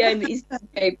here in the Eastern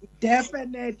Cape.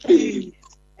 Definitely.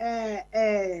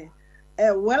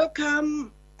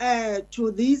 Welcome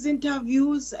to these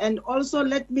interviews, and also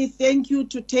let me thank you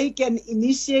to take an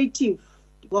initiative,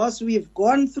 because we've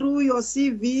gone through your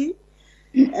CV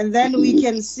and then we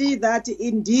can see that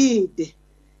indeed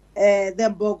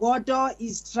the Bogoto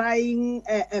is trying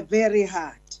very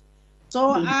hard.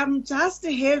 So I'm just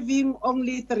having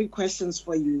only 3 questions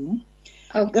for you.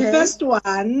 Okay. The first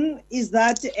one is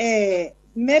that,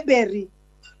 Meberi,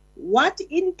 what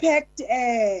impact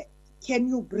can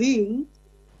you bring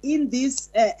in this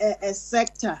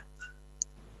sector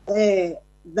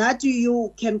that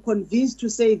you can convince to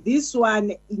say this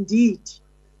one indeed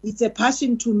it's a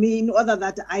passion to me, in order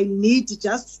that I need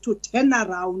just to turn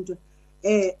around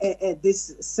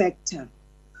this sector?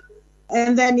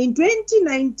 And then in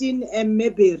 2019,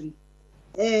 Meberi,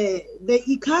 the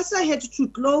ICASA had to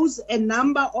close a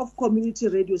number of community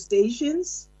radio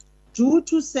stations due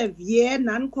to severe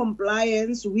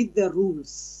non-compliance with the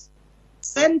rules.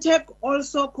 Centec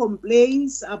also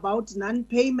complains about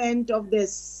non-payment of the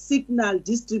signal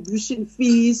distribution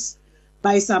fees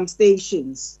by some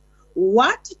stations.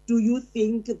 What do you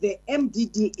think the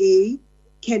MDDA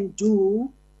can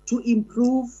do to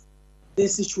improve the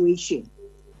situation?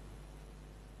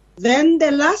 Then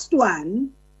the last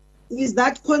one is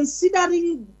that,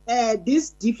 considering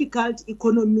these difficult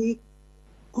economic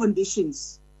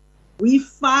conditions we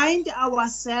find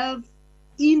ourselves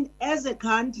in as a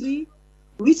country,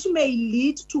 which may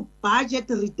lead to budget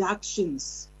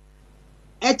reductions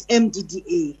at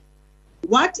MDDA,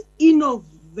 what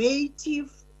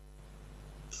innovative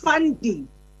funding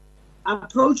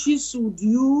approaches would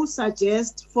you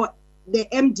suggest for the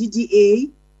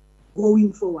MDDA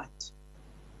going forward?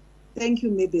 Thank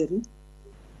you, Meberi.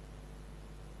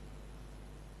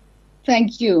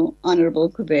 Thank you, Honorable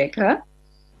Kubeka.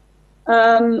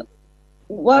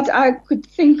 What I could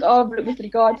think of with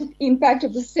regard to the impact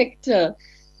of the sector,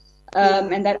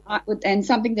 and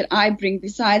something that I bring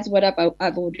besides what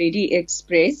I've already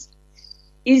expressed,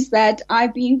 is that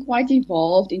I've been quite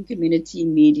involved in community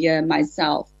media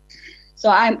myself. So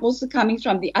I'm also coming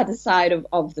from the other side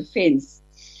of the fence.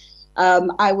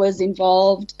 I was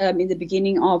involved in the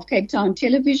beginning of Cape Town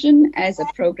Television as a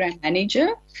program manager.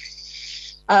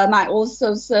 I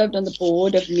also served on the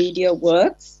board of Media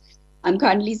Works. I'm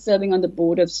currently serving on the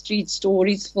board of Street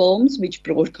Stories Films, which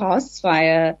broadcasts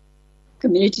via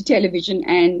community television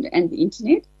and the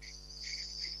internet.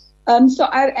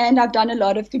 I've done a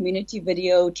lot of community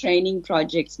video training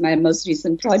projects. My most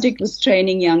recent project was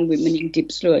training young women in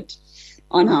Diepsloot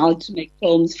on how to make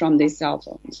films from their cell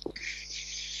phones.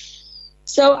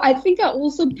 So I think I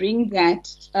also bring that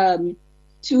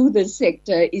to the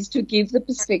sector, is to give the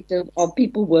perspective of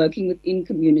people working within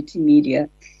community media,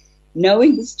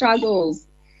 knowing the struggles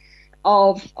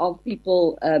of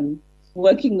people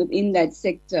working within that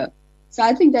sector. So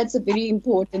I think that's a very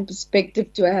important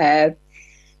perspective to have,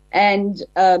 and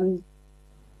to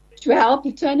help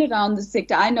to turn around the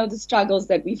sector. I know the struggles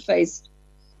that we faced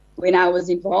when I was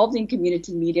involved in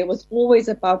community media was always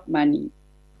about money.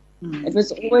 It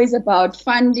was always about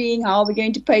funding. How are we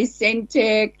going to pay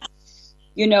Centec?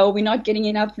 You know, we're not getting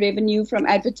enough revenue from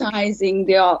advertising.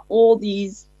 There are all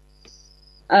these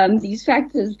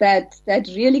factors that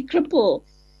really cripple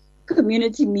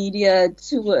community media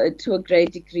to a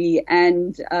great degree,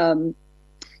 and the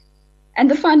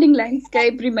funding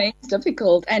landscape remains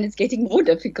difficult, and it's getting more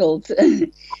difficult.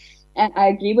 And I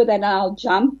agree with that. And I'll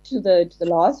jump to the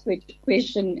last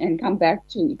question and come back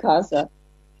to ICASA.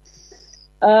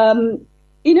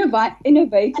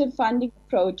 Innovative funding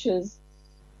approaches.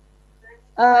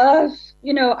 I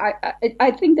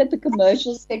think that the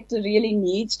commercial sector really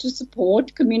needs to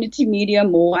support community media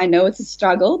more. I know it's a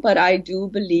struggle, but I do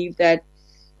believe that,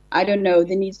 there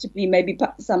needs to be maybe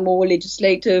some more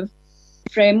legislative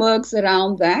frameworks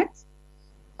around that,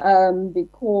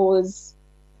 because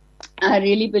I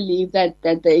really believe that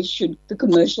the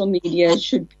commercial media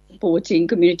should be supporting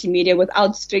community media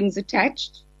without strings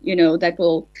attached, that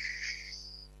will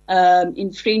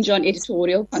infringe on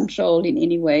editorial control in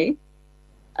any way.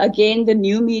 Again, the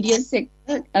new media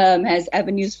sector has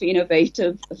avenues for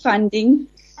innovative funding,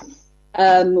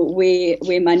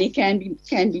 where money can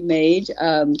be made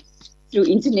through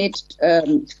internet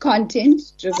content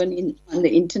driven on the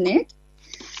internet.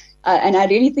 And I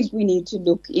really think we need to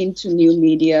look into new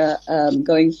media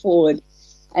going forward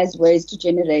as ways to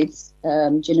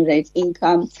generate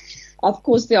income. Of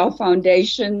course, there are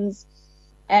foundations,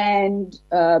 and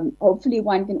hopefully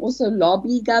one can also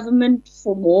lobby government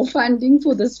for more funding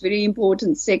for this very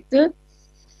important sector.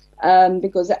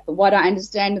 Because what I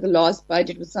understand, the last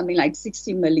budget was something like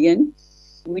 60 million,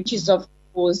 which is of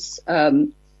course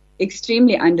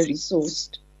extremely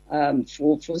under-resourced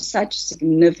for such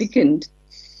significant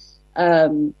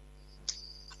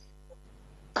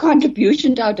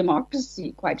contribution to our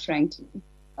democracy, quite frankly.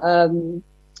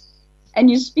 And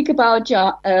you speak about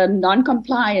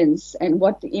non-compliance and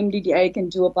what the MDDA can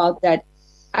do about that.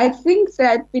 I think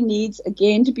that there needs,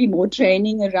 again, to be more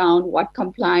training around what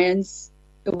compliance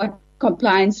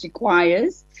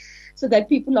requires, so that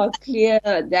people are clear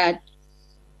that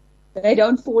they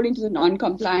don't fall into the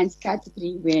non-compliance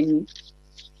category when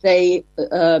they,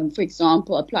 for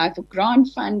example, apply for grant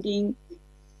funding.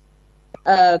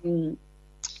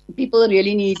 People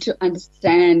really need to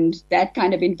understand that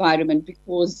kind of environment,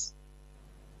 because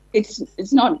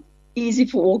it's not easy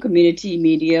for all community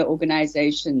media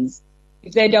organizations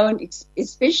if they don't,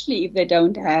 especially if they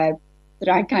don't have the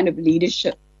right kind of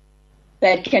leadership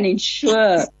that can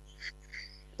ensure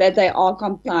that they are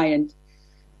compliant.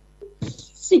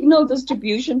 Signal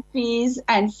distribution fees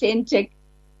and Centec,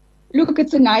 look,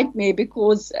 it's a nightmare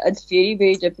because it's very,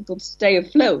 very difficult to stay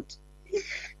afloat.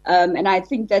 And I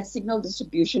think that signal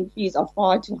distribution fees are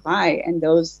far too high, and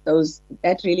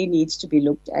that really needs to be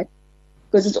looked at,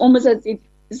 because it's almost as if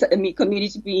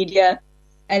community media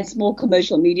and small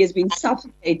commercial media is being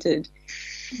suffocated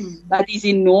by these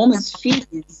enormous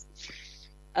fees.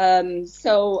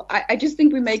 So I just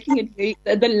think we're making it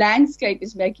the landscape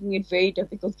is making it very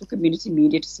difficult for community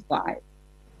media to survive.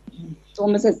 It's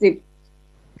almost as if,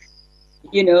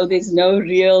 there's no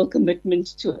real commitment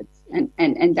to it.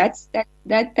 And that's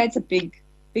a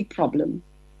big problem.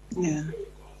 Yeah.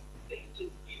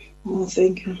 Well,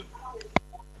 thank you.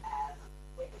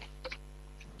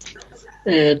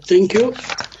 Thank you.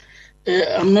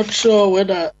 I'm not sure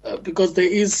whether, because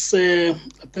there is a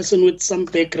person with some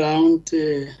background,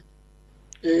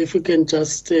 if you can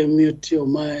just mute your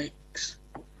mics.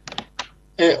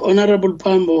 Honorable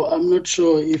Pambo, I'm not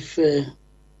sure if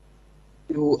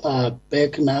you are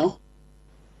back now,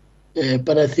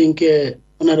 but I think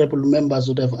honorable members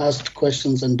would have asked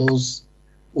questions and those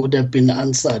would have been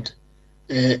answered.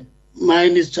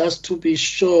 Mine is just to be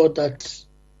sure that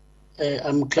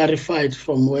I'm clarified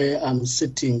from where I'm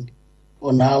sitting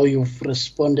on how you've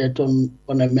responded on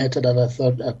a matter that I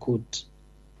thought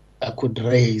I could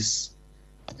raise.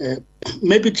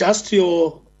 Maybe just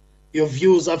your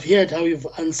views. I've heard how you've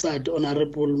answered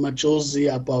Honorable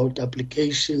Majosi about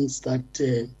applications that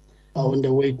are on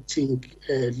the waiting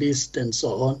list and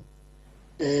so on.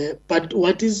 But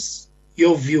what is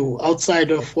your view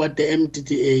outside of what the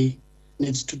MDDA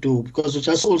needs to do? Because we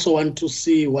just also want to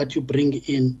see what you bring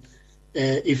in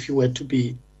if you were to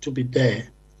be there.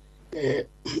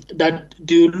 That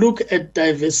do you look at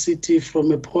diversity from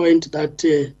a point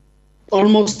that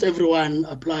almost everyone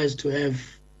applies to have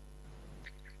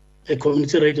a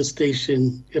community radio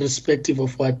station, irrespective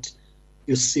of what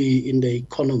you see in the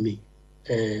economy?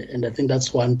 And I think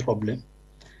that's one problem.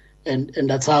 And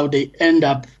that's how they end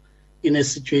up in a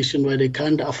situation where they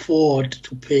can't afford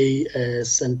to pay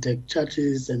Centec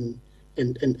charges and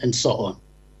so on,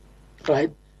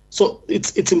 right? So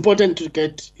it's important to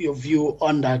get your view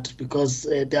on that, because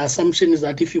the assumption is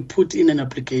that if you put in an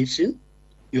application,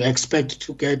 you expect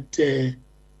to get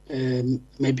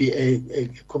maybe a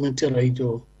community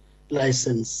radio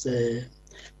license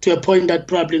to a point that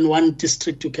probably in one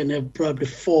district you can have probably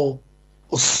 4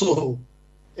 or so,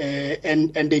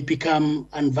 and they become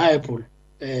unviable,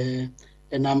 a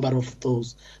number of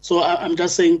those. So I'm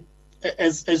just saying,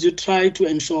 as you try to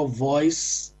ensure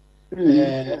voice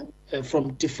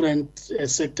from different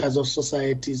sectors of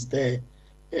societies there,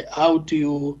 how do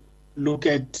you look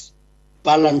at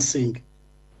balancing,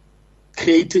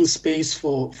 creating space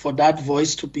for that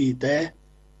voice to be there,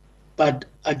 but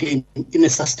again, in a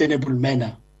sustainable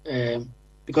manner?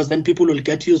 Because then people will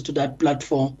get used to that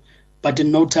platform, but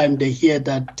in no time they hear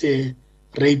that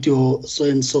radio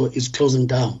so-and-so is closing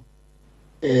down.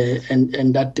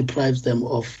 And that deprives them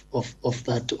of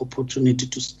that opportunity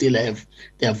to still have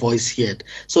their voice heard.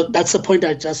 So that's a point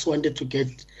I just wanted to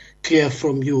get clear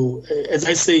from you. As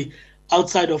I say,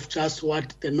 outside of just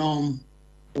what the norm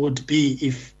would be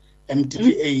if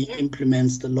MDDA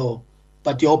implements the law,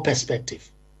 but your perspective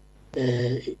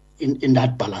in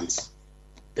that balance.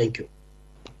 Thank you.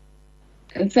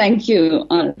 Thank you,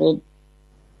 Honorable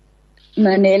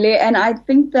Manele. And I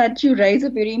think that you raise a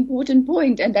very important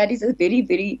point, and that is a very,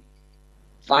 very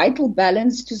vital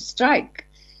balance to strike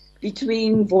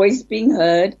between voice being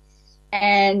heard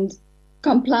and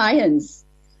compliance.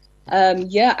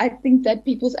 I think that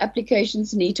people's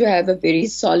applications need to have a very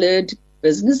solid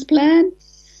business plan,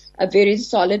 a very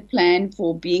solid plan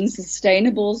for being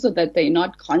sustainable so that they're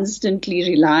not constantly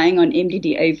relying on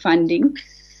MDDA funding.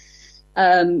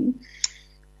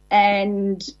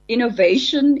 And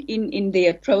innovation in the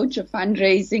approach of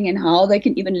fundraising and how they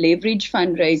can even leverage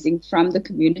fundraising from the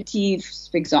community,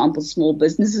 for example, small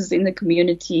businesses in the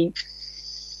community,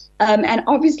 and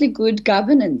obviously good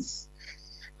governance.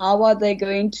 How are they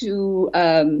going to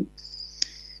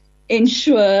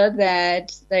ensure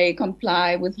that they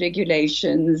comply with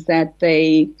regulations, that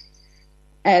they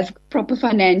have proper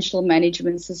financial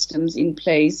management systems in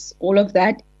place? All of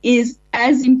that is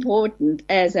as important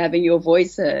as having your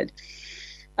voice heard,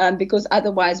 because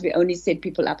otherwise we only set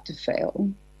people up to fail.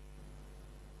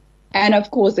 And of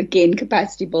course, again,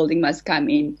 capacity building must come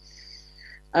in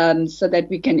so that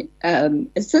we can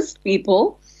assist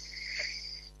people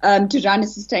to run a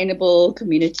sustainable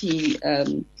community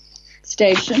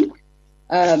station.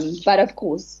 But of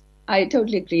course, I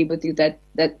totally agree with you that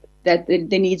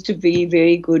there needs to be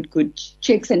very good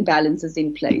checks and balances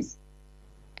in place.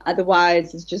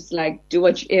 Otherwise, it's just like do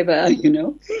whatever,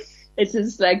 It's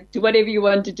just like do whatever you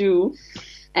want to do,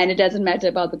 and it doesn't matter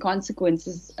about the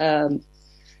consequences and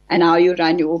how you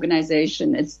run your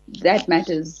organization. That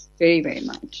matters very, very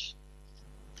much.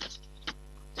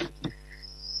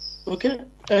 Okay.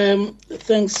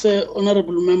 Thanks,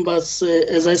 honorable members.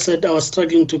 As I said, I was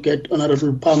struggling to get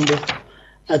Honorable Pambo.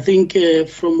 I think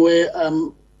from where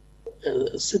I'm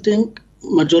sitting,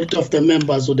 majority of the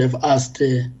members would have asked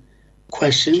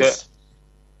questions. Chair.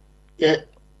 Yeah,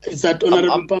 is that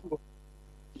Honorable Pambo?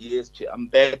 Yes, Chair. I'm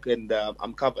back and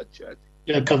I'm covered, Chair.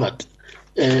 You're covered.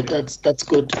 That's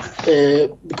good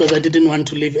because I didn't want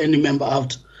to leave any member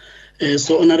out.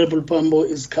 So Honorable Pambo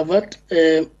is covered.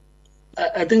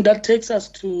 I think that takes us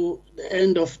to the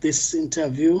end of this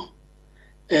interview.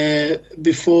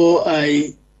 Before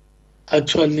I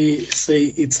actually say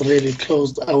it's really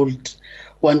closed, I would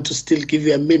want to still give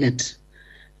you a minute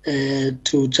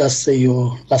to just say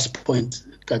your last point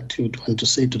that you'd want to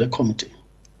say to the committee.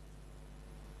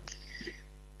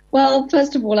 Well,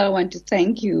 first of all, I want to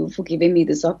thank you for giving me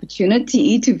this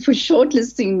opportunity for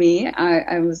shortlisting me.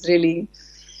 I was really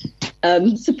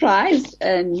surprised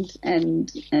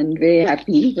and very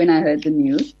happy when I heard the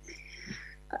news.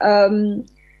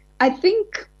 I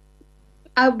think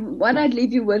what I'd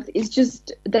leave you with is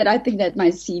just that I think that my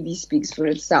CV speaks for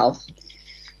itself.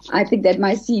 I think that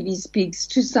my CV speaks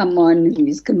to someone who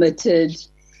is committed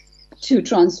to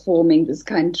transforming this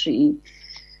country,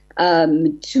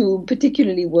 to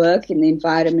particularly work in the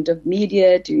environment of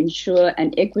media, to ensure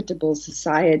an equitable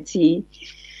society,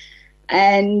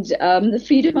 and the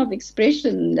freedom of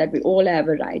expression that we all have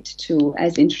a right to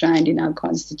as enshrined in our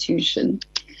Constitution.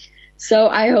 So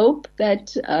I hope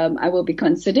that I will be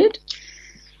considered.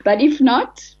 But if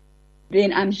not,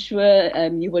 then I'm sure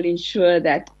you will ensure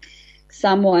that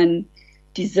someone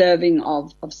deserving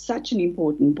of such an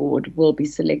important board will be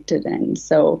selected. And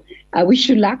so I wish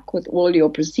you luck with all your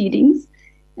proceedings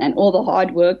and all the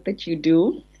hard work that you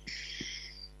do.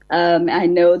 I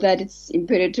know that it's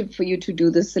imperative for you to do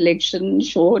the selection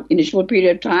in a short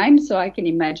period of time, so I can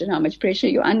imagine how much pressure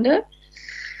you're under.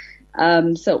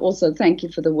 So also thank you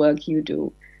for the work you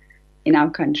do in our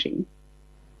country.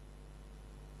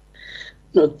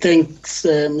 No, thanks,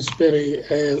 Ms. Perry.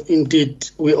 Indeed,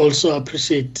 we also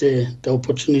appreciate the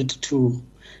opportunity to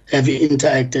have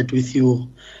interacted with you.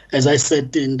 As I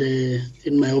said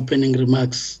in my opening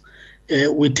remarks,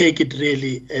 we take it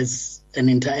really as an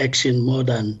interaction more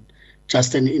than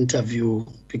just an interview,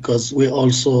 because we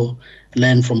also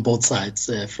learn from both sides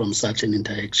from such an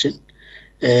interaction.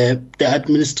 The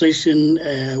administration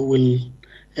will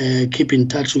keep in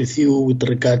touch with you with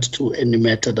regard to any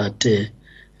matter that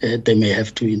they may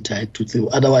have to interact with you.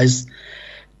 Otherwise,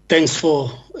 thanks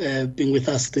for being with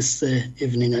us this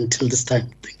evening until this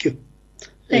time. Thank you.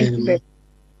 Thank you.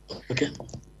 Okay.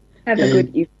 Have a good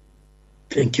evening.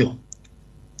 Thank you.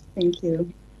 Thank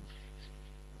you.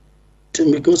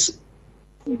 Timikos.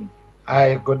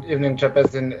 Hi, good evening,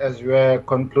 Chairperson. As we are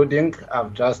concluding,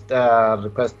 I've just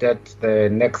requested the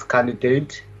next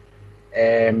candidate,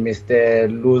 Mr.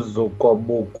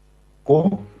 Luzukobuku.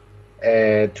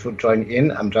 to join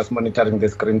in. I'm just monitoring the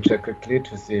screen check quickly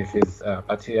to see if his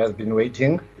party has been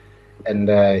waiting and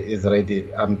is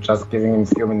ready. I'm just giving him a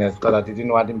few minutes because I didn't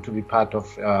want him to be part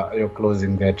of your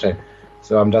closing there, Chair.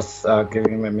 So I'm just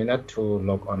giving him a minute to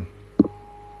log on.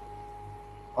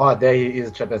 Oh, there he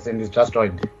is, Chairperson. He's just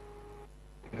joined.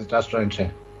 He's just joined,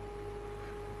 Chair.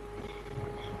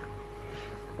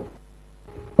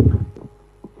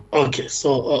 Okay,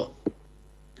 so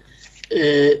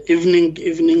evening,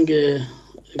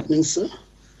 sir.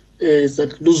 Is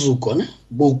that Luzuko, ne?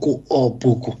 Buku or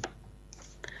Buku?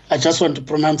 I just want to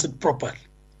pronounce it properly.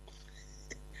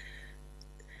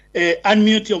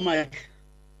 Unmute your mic.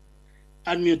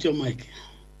 Unmute your mic.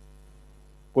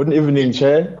 Good evening,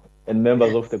 Chair and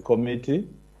members of the committee.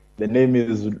 The name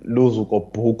is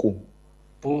Luzuko Buku.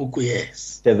 Buku,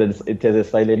 yes. It has a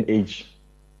silent H.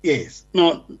 Yes.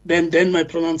 No, then my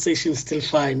pronunciation is still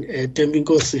fine.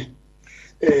 Tembinkosi.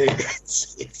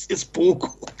 It's Buku.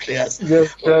 Yes.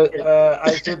 Yes,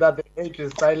 I said that the H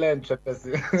is silent.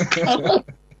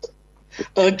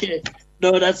 Okay.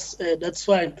 No, that's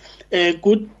fine.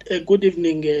 Good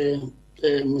evening,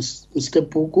 Mr.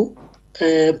 Buku.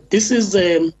 This is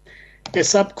a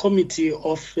subcommittee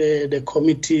of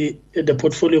the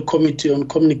Portfolio Committee on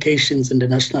Communications in the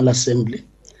National Assembly.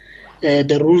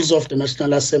 The rules of the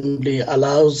National Assembly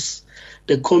allows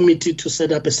the committee to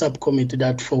set up a subcommittee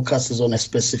that focuses on a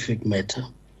specific matter.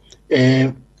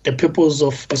 The purpose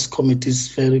of this committee is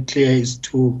very clear, is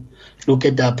to look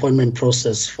at the appointment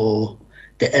process for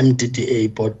the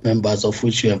MDDA board members, of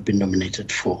which you have been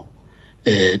nominated for,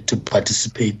 to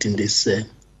participate in this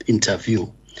interview.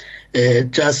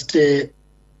 Just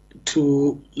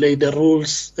to lay the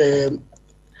rules,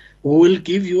 we will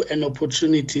give you an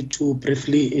opportunity to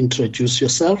briefly introduce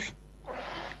yourself,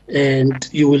 and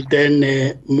you will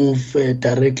then move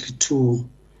directly to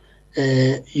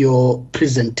your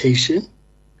presentation,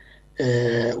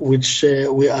 which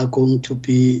we are going to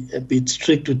be a bit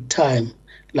strict with time,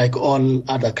 like all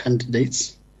other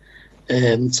candidates,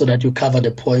 so that you cover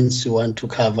the points you want to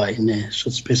cover in a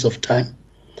short space of time.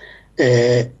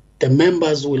 The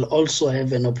members will also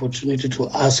have an opportunity to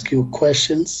ask you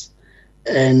questions,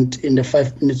 and in the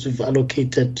 5 minutes we've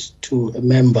allocated to a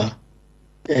member,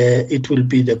 it will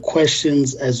be the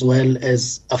questions as well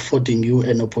as affording you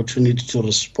an opportunity to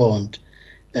respond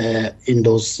in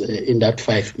that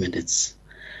 5 minutes.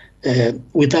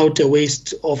 Without a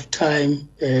waste of time,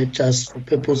 just for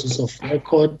purposes of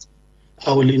record,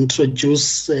 I will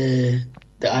introduce the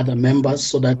other members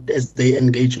so that as they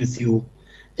engage with you,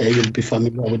 you'll be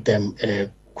familiar with them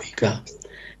quicker.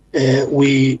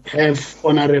 We have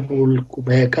Honorable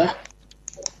Kubeka,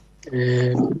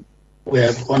 we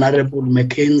have Honorable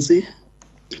Mackenzie,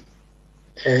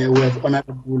 we have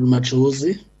Honorable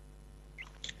Machozi,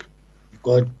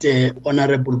 got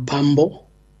Honorable Pambo,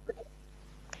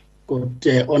 got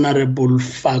Honorable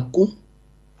Faku.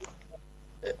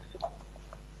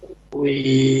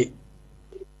 We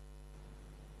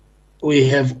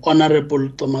have Honorable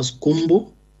Thomas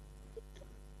Kumbu.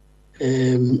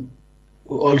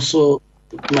 Also,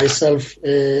 myself,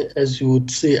 as you would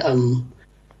see, I'm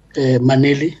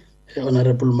Maneli,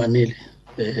 Honorable Maneli,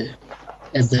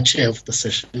 as the chair of the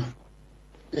session.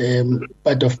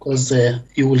 But of course,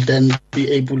 you will then be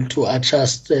able to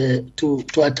adjust, to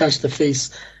attach the face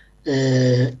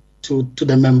to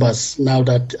the members now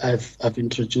that I've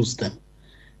introduced them.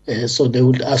 So they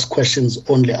would ask questions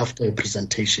only after a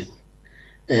presentation.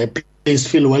 Please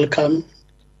feel welcome,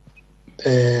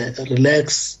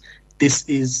 relax. This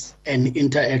is an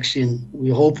interaction.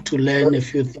 We hope to learn a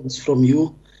few things from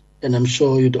you, and I'm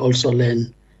sure you'd also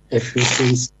learn a few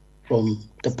things from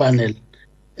the panel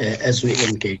as we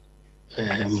engage.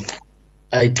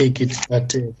 I take it that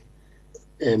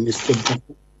Mr.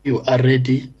 Buku, you are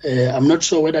ready. I'm not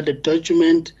sure whether the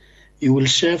document you will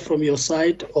share from your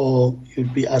side or you'll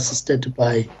be assisted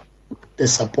by the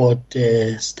support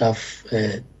staff,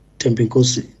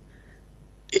 Tembinkosi.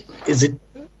 Is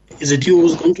it you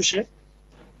who's going to share?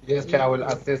 Yes, Chair, I will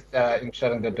assist in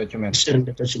sharing the document. Sharing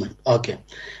the document, okay.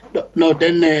 No,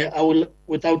 then I will,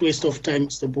 without waste of time,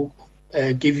 Mr.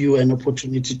 Buku, give you an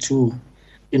opportunity to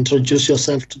introduce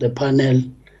yourself to the panel,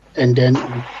 and then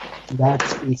that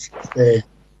is the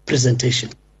presentation.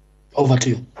 Over to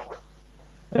you.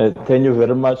 Thank you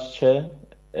very much, Chair,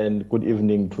 and good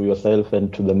evening to yourself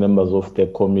and to the members of the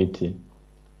committee.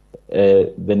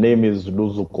 The name is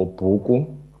Luzuko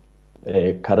Buku.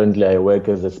 Currently, I work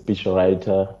as a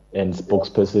speechwriter and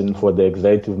spokesperson for the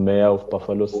executive mayor of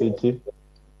Buffalo City.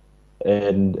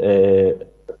 And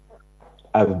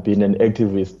I've been an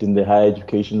activist in the higher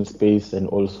education space and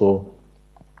also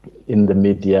in the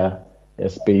media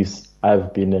space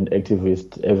I've been an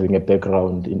activist having a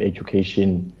background in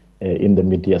education in the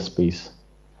media space.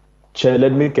 Chair,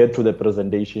 let me get to the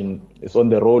presentation. It's on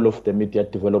the role of the Media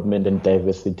Development and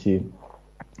Diversity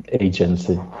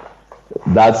Agency.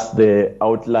 That's the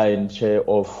outline, Chair,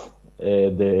 of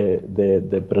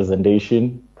the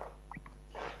presentation.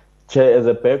 Chair, as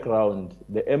a background,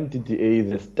 the MDDA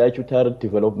is a statutory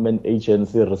development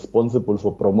agency responsible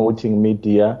for promoting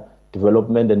media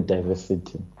development and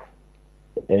diversity.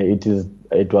 It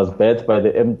was birthed by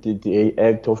the MDDA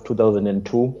Act of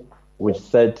 2002, which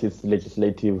set its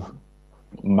legislative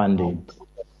mandate.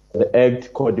 The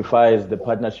Act codifies the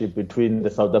partnership between the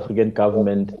South African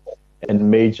government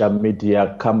and major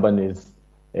media companies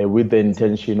with the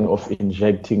intention of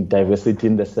injecting diversity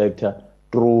in the sector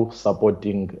through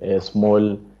supporting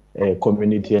small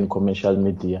community and commercial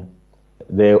media.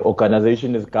 The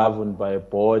organization is governed by a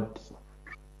board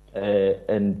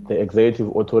and the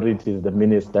executive authority is the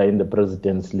minister in the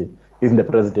presidency.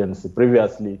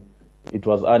 Previously, it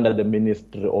was under the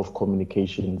Ministry of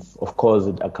Communications. Of course,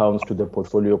 it accounts to the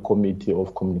Portfolio Committee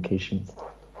of Communications.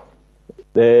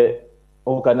 The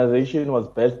organization was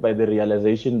based by the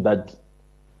realization that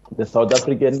the South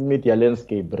African media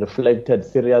landscape reflected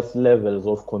serious levels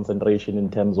of concentration in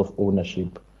terms of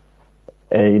ownership.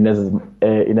 In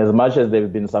as much as there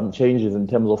have been some changes in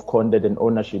terms of content and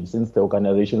ownership since the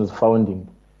organization's founding,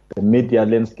 the media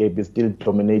landscape is still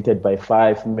dominated by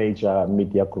 5 major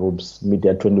media groups: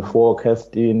 Media 24,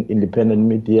 Casting, Independent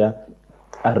Media,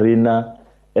 Arena,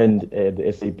 and the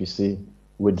SABC,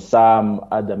 with some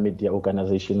other media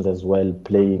organizations as well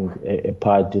playing a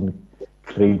part in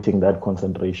creating that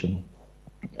concentration.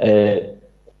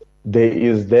 There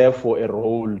is therefore a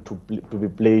role to be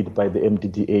played by the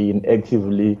MDDA in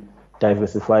actively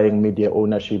diversifying media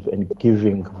ownership and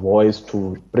giving voice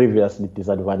to previously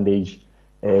disadvantaged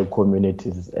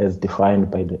communities as defined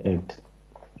by the Act.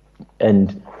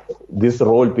 And this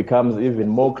role becomes even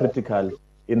more critical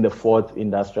in the 4th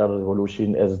Industrial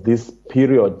Revolution, as this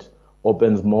period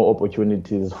opens more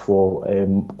opportunities for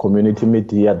community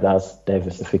media, thus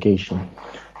diversification.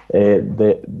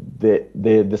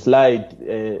 The slide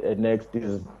next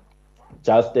is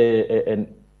just a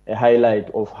highlight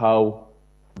of how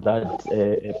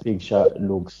that picture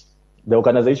looks. The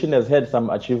organization has had some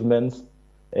achievements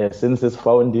since its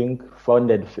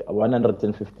founded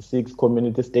 156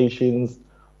 community stations,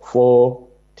 4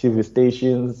 TV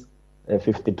stations,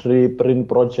 53 print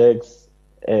projects,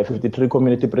 53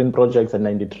 community print projects, and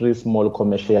 93 small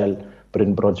commercial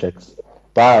print projects.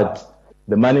 But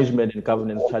the management and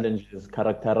governance challenges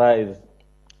characterize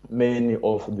many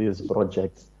of these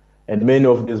projects, and many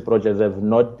of these projects have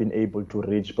not been able to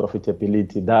reach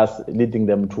profitability, thus leading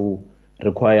them to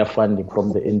require funding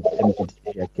from the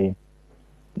MDDA again.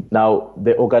 Now,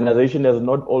 the organization has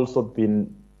not also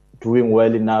been doing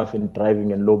well enough in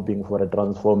driving and lobbying for a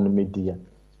transformed media,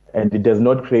 and it has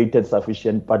not created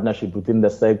sufficient partnership within the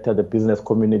sector, the business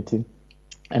community,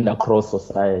 and across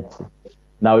society.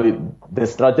 Now, the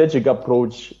strategic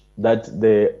approach that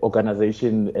the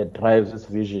organization drives its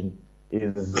vision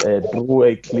is through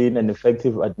a clean and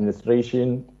effective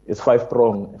administration, is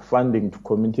 5-pronged: funding to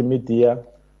community media,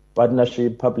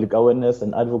 partnership, public awareness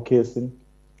and advocacy,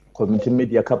 community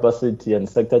media capacity and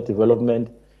sector development,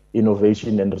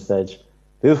 innovation and research.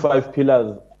 These 5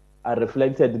 pillars are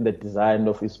reflected in the design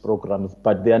of its programs,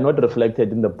 but they are not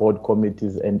reflected in the board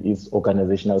committees and its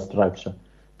organizational structure.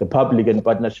 The public and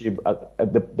partnership,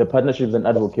 the partnerships and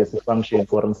advocacy function,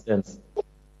 for instance,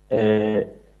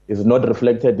 is not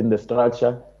reflected in the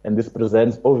structure, and this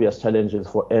presents obvious challenges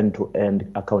for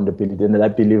end-to-end accountability. And I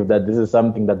believe that this is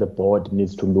something that the board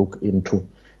needs to look into,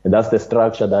 and that's the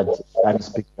structure that I'm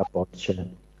speaking about, Chair.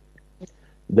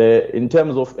 In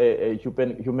terms of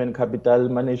human capital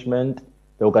management,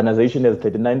 the organization has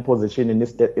 39 positions in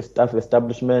its staff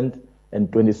establishment,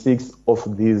 and 26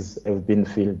 of these have been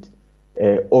filled.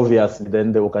 Obviously,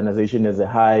 then the organization has a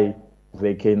high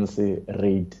vacancy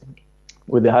rate,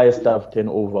 with the highest staff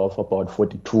turnover of about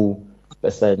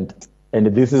 42%. And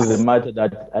this is a matter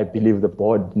that I believe the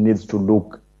board needs to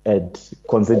look at,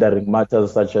 considering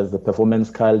matters such as the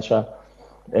performance culture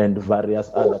and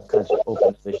various other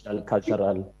organizational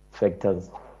cultural factors.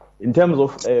 In terms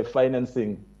of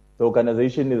financing, the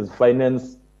organization is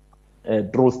financed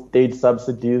through state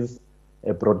subsidies,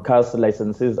 broadcast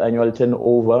licenses, annual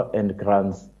turnover, and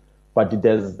grants. But it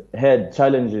has had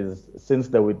challenges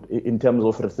in terms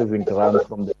of receiving grants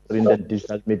from the print and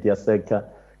digital media sector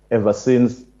ever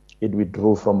since it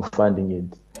withdrew from funding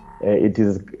it. It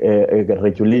is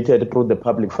regulated through the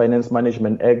Public Finance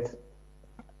Management Act,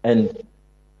 and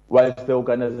whilst the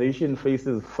organization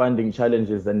faces funding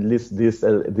challenges and lists this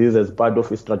as part of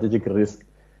its strategic risk,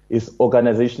 its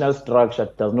organizational structure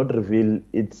does not reveal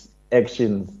its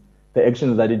actions, the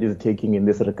actions that it is taking in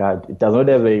this regard. It does not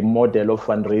have a model of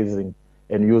fundraising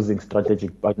and using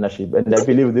strategic partnership. And I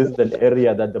believe this is an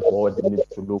area that the board needs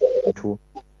to look into.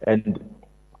 And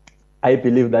I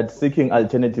believe that seeking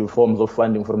alternative forms of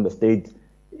funding from the state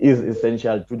is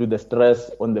essential due to the stress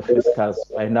on the fiscus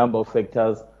by a number of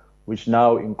factors, which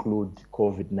now include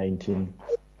COVID-19.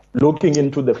 Looking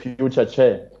into the future,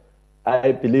 Chair,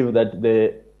 I believe that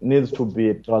there needs to be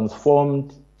a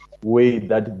transformed way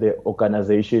that the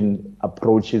organization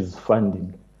approaches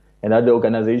funding, and that the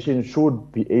organization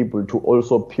should be able to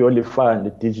also purely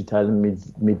fund digital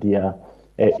media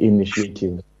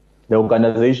initiatives. The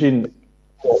organization,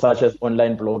 such as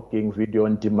online blogging, video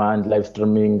on demand, live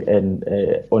streaming, and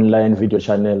online video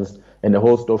channels, and a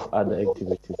host of other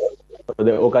activities. So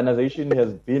the organization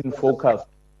has been focused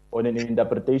on an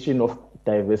interpretation of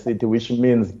diversity, which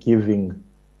means giving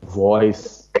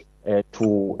voice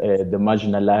to the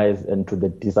marginalized and to the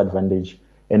disadvantaged.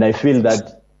 And I feel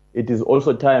that it is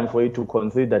also time for it to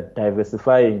consider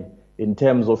diversifying in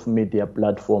terms of media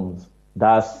platforms,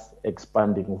 thus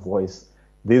expanding voice.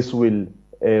 This will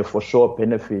for sure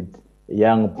benefit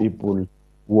young people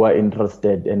who are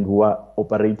interested and who are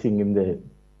operating in the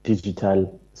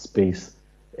digital space.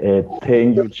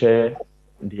 Thank you, Chair.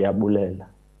 Ndiyabulela.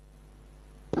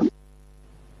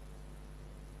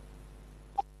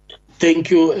 Thank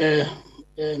you,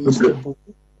 Mr. Buku.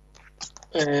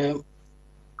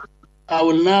 I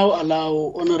will now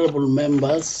allow honorable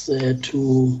members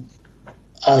to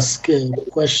ask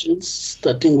questions,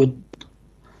 starting with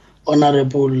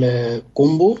Honorable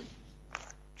Kumbu,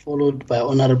 followed by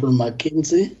Honorable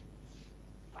Mackenzie,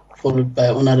 followed by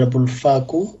Honorable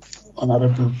Faku,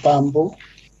 Honorable Pambo,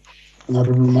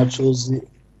 Honorable Machozi,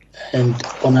 and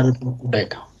Honorable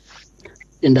Kubeka,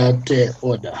 in that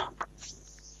order.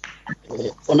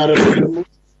 Honorable Kumbu.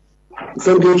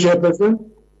 Thank you, Chairperson.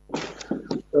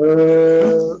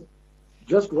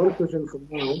 Just one question from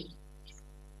now.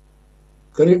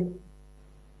 Can you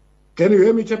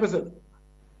hear me, Chairperson?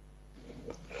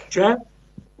 Chair?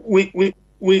 We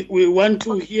want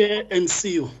to hear and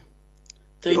see you.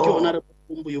 Thank you, Honorable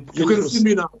Kumbu. You can see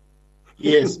me now?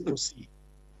 Yes, proceed.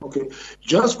 Okay.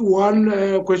 Just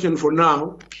one question for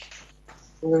now.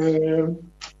 Good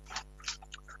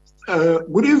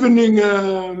evening,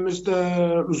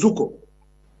 Mr. Zuko.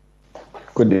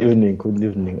 Good evening,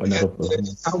 Honorable.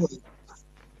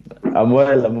 I'm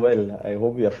well. I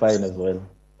hope you're fine as well.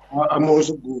 I'm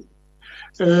also good.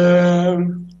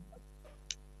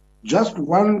 Just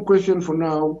one question for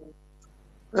now.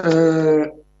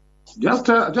 Just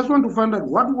want to find out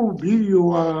what will be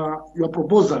your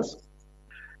proposals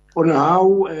on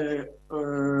how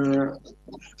the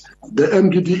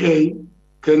MDDA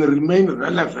can remain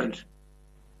relevant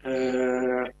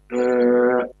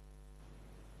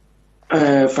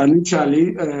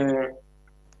financially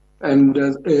and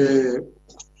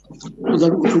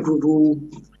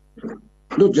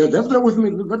look, just bear with me.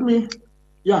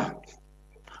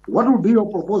 What will be your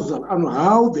proposal on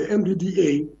how the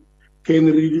MDDA can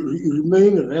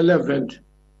remain relevant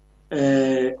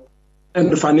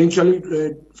and financially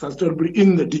sustainable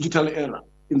in the digital era,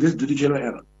 in this digital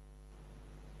era?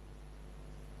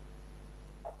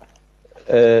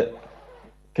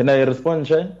 Can I respond,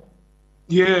 Chair?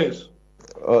 Yes.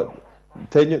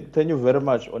 Thank you very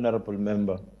much, Honorable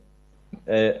Member.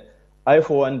 I,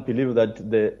 for one, believe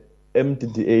that the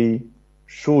MDDA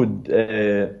should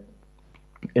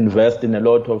invest in a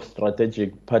lot of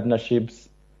strategic partnerships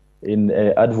in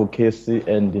advocacy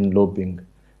and in lobbying.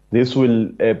 This will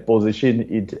position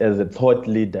it as a thought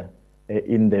leader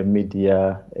in the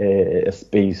media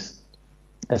space,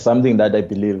 something that I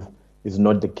believe is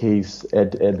not the case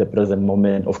at the present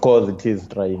moment. Of course, it is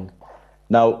trying.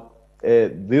 Now,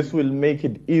 this will make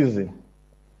it easy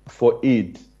for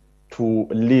it to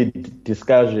lead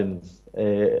discussions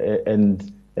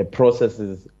and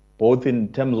processes, both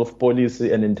in terms of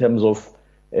policy and in terms of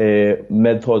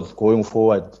methods going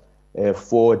forward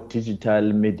for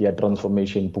digital media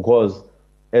transformation. Because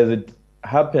as it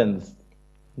happens,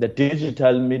 the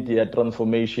digital media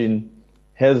transformation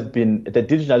has been, the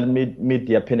digital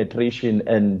media penetration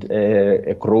and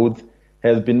growth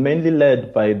has been mainly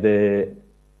led by the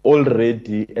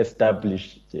already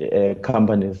established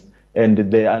companies.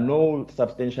 And there are no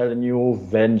substantial new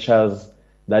ventures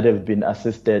that have been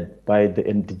assisted by the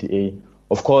MDDA.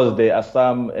 Of course, there are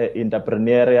some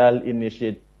entrepreneurial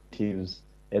initiatives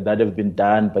that have been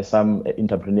done by some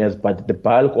entrepreneurs, but the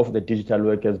bulk of the digital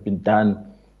work has been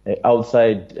done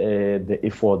outside the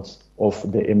efforts of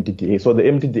the MDDA. So the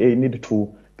MDDA need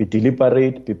to be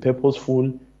deliberate, be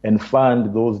purposeful, and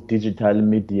fund those digital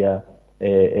media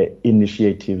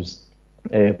initiatives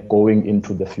going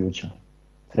into the future.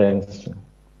 Thanks.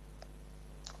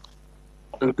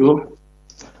 Thank you.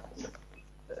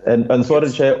 And sorry,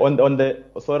 Chair, on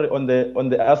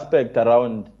the aspect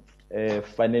around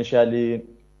financially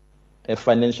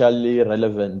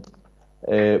relevant.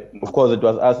 Of course, it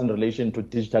was asked in relation to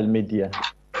digital media.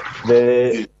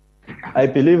 I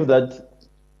believe that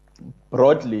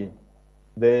broadly,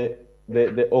 the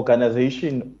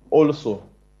organization also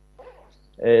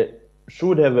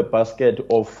should have a basket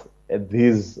of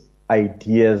these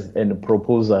ideas and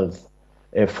proposals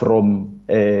from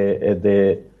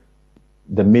the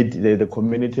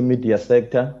community media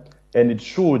sector, and it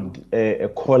should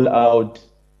call out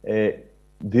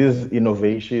these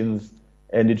innovations,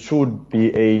 and it should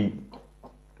be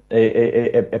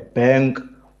a bank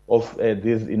of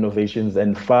these innovations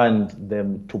and fund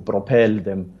them to propel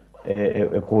them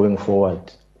going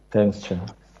forward. Thanks, Chair.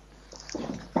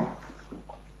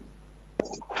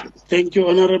 Thank you,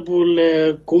 Honorable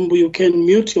Kumbu. You can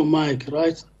mute your mic,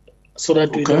 right? So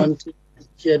that we don't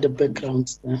hear the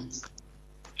background there.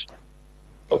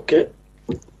 Okay.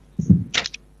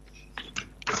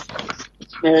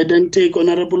 May I then take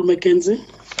Honorable Mackenzie?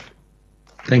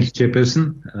 Thank you,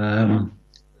 Chairperson.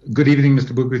 Good evening,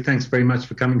 Mr. Buku. Thanks very much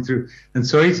for coming through. And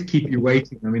sorry to keep you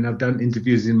waiting. I mean, I've done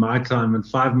interviews in my time, and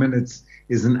 5 minutes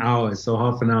is an hour, so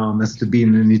half an hour must have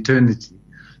been an eternity.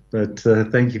 But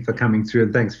thank you for coming through,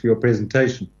 and thanks for your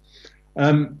presentation.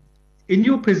 In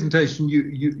your presentation,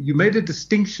 you made a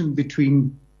distinction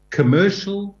between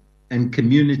commercial and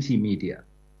community media.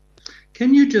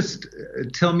 Can you just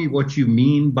tell me what you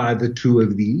mean by the two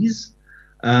of these?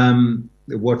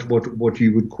 What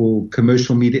you would call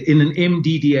commercial media in an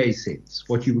MDDA sense,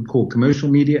 what you would call commercial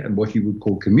media and what you would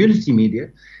call community media,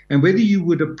 and whether you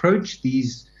would approach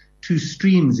these two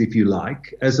streams, if you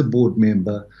like, as a board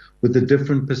member with a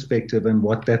different perspective, and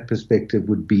what that perspective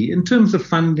would be in terms of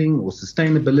funding or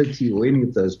sustainability or any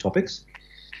of those topics.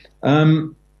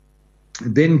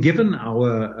 Then, given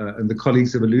our, and the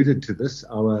colleagues have alluded to this,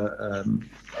 our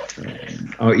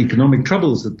economic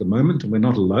troubles at the moment, and we're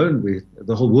not alone,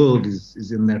 the whole world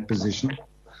is in that position.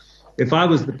 If I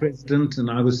was the president and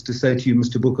I was to say to you,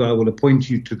 Mr. Buku, I will appoint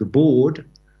you to the board,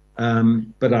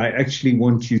 but I actually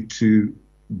want you to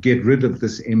get rid of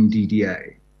this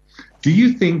MDDA. Do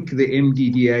you think the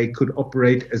MDDA could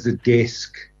operate as a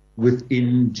desk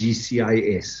within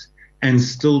GCIS and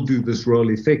still do this role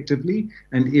effectively?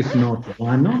 And if not,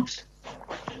 why not?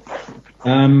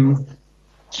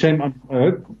 Shame, I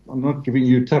hope I'm not giving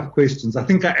you tough questions. I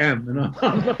think I am, and I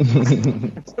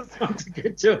just want to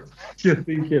get your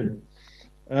thinking.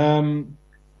 And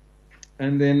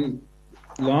then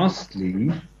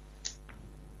lastly,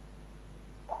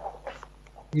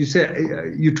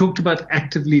 you talked about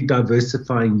actively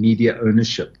diversifying media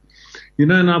ownership. You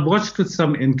know, and I've watched with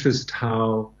some interest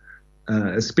how,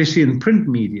 especially in print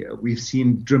media, we've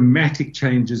seen dramatic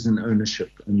changes in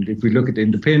ownership. And if we look at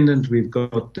independent, we've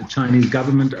got the Chinese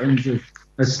government owns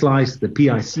a slice, the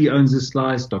PIC owns a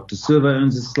slice, Dr. Silva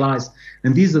owns a slice,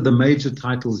 and these are the major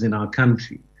titles in our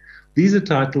country. These are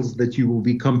titles that you will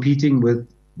be competing with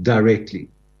directly.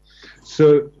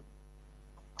 So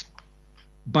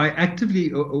by actively,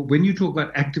 when you talk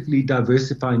about actively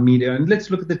diversifying media, and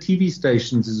let's look at the TV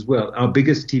stations as well. Our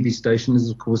biggest TV station is,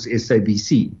 of course,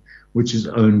 SABC, which is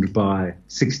owned by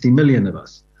 60 million of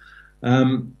us.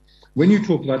 When you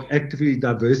talk about actively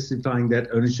diversifying that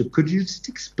ownership, could you just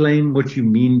explain what you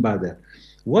mean by that?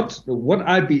 What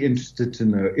I'd be interested to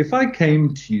know, if I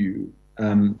came to you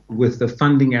with a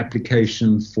funding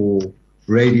application for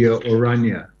Radio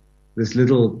Orania, this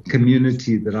little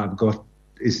community that I've got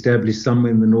established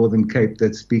somewhere in the Northern Cape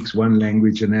that speaks one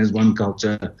language and has one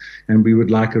culture, and we would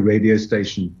like a radio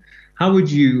station. How would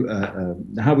you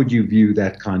view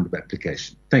that kind of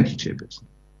application? Thank you, Chairperson.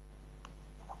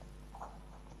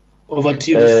 Over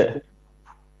to you.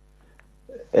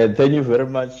 Thank you very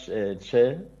much,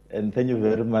 Chair, and thank you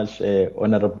very much,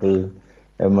 Honorable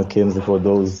Mackenzie, for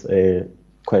those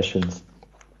questions.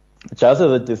 Just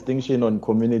as a distinction on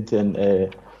community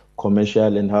and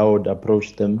commercial and how I would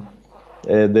approach them,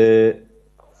 the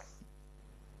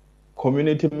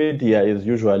community media is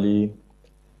usually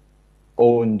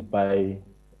owned by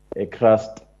a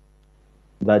trust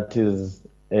that is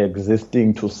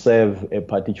existing to serve a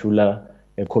particular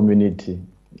community.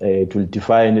 It will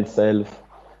define itself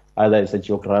either it's a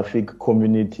geographic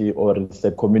community or it's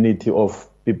a community of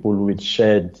people with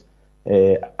shared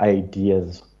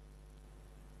ideas.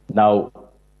 Now,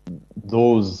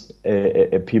 those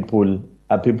people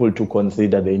are people to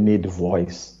consider they need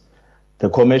voice.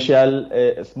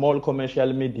 The small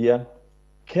commercial media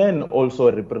can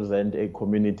also represent a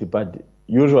community, but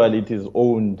usually it is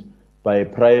owned by a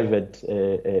private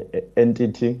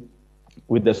entity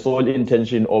with the sole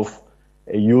intention of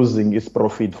using its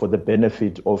profit for the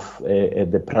benefit of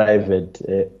the private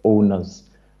owners.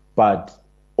 But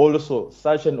also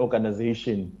such an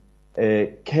organization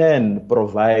can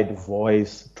provide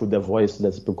voice to the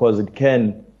voiceless, because it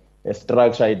can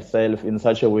structure itself in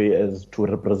such a way as to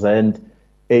represent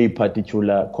a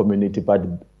particular community, but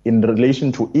in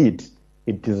relation to it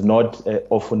is not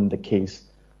often the case.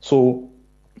 So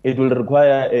it will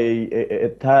require a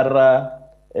thorough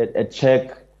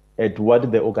check at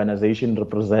what the organization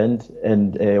represents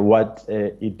and what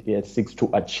it seeks to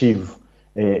achieve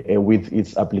with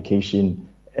its application.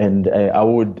 And I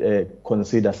would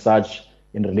consider such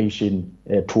in relation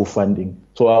to funding.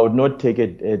 So I would not take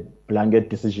a blanket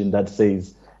decision that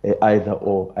says either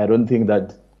or. I don't think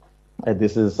that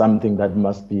this is something that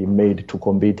must be made to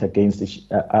compete against each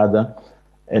other.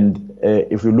 And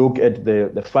if you look at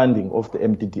the funding of the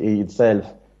MDDA itself,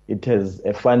 it has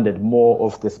funded more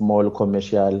of the small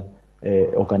commercial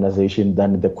organization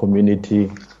than the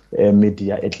community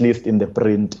media, at least in the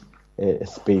print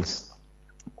space.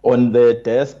 On the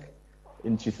desk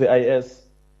in GCIS,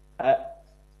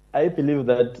 I believe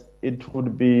that it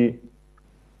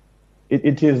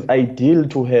is ideal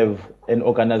to have an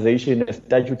organization, a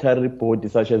statutory body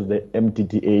such as the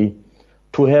MDDA,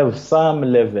 to have some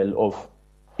level of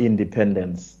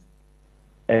independence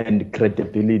and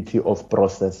credibility of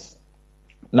process.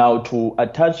 Now, to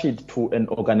attach it to an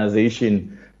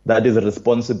organization that is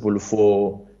responsible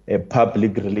for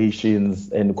public relations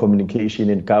and communication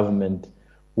in government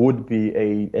would be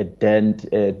a dent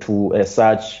to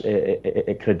such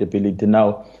a credibility.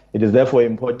 Now, it is therefore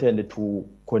important to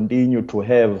continue to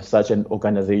have such an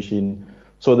organization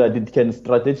so that it can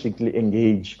strategically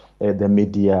engage the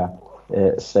media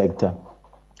sector.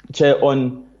 Chair,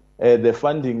 on the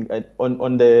funding,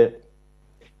 on the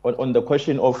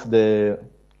question of the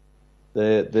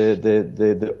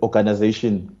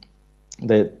organization,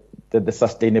 the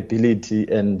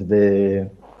sustainability, and the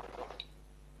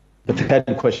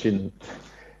third question,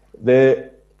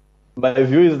 my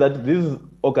view is that these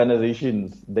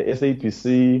organizations, the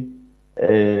SAPC,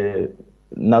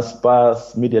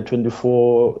 NASPAS, Media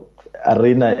 24,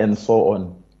 Arena, and so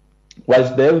on,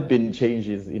 whilst there have been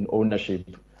changes in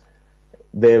ownership,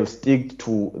 they've stuck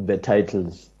to the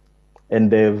titles and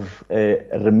they've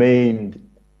remained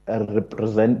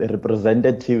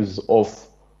representatives of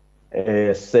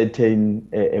certain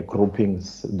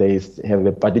groupings. They have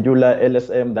a particular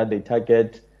LSM that they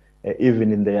target,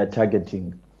 even in their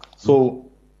targeting. So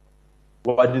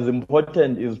what is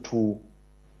important is to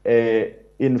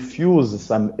infuse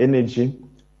some energy,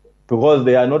 because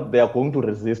they are going to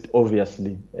resist,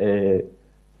 obviously,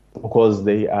 because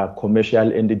they are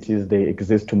commercial entities, they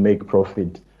exist to make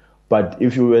profit. But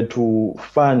if you were to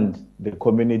fund the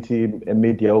community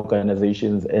media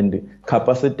organizations and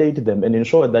capacitate them and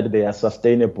ensure that they are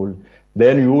sustainable,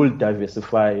 then you will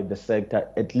diversify the sector,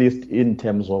 at least in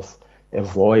terms of a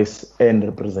voice and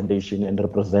representation and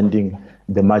representing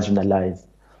the marginalized.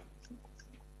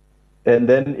 And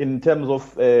then in terms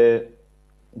of the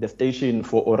station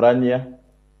for Orania,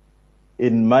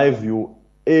 in my view,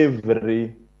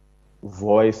 every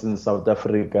voice in South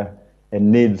Africa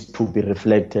needs to be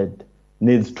reflected,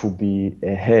 needs to be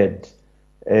heard,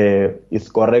 its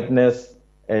correctness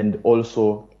and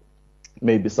also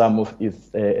maybe some of its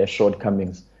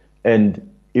shortcomings.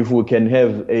 And if we can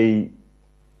have a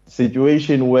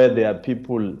situation where there are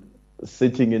people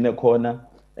sitting in a corner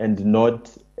and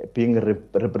not being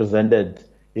represented,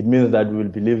 it means that we will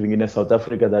be living in a South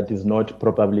Africa that is not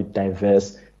properly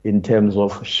diverse in terms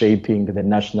of shaping the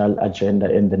national agenda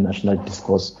and the national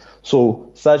discourse.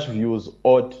 So such views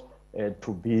ought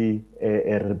to be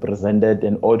represented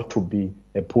and ought to be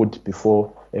put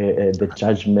before the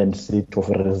judgment seat of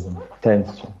reason. Thanks.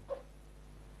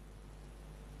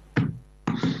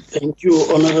 Thank you,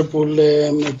 Honorable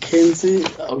Mackenzie.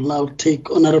 I will now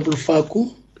take Honorable Faku.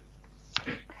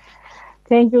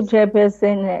 Thank you,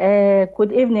 Chairperson.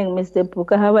 Good evening, Mr.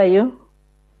 Puka. How are you?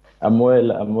 I'm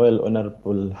well,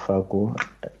 Honorable Faku.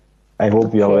 I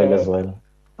hope you are well as well.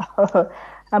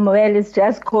 I'm well. It's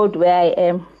just cold where I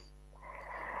am.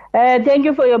 Thank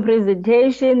you for your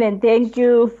presentation and thank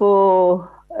you for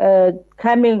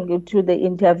coming to the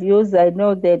interviews. I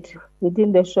know that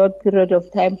within the short period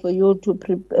of time for you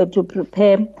to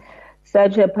prepare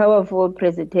such a powerful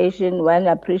presentation, one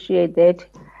appreciate that.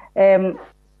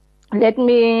 Let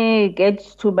me get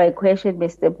to my question,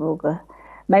 Mr. Buga.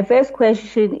 My first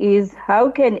question is, how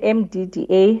can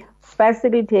MDDA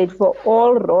facilitate for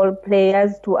all role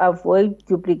players to avoid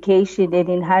duplication and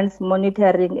enhance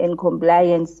monitoring and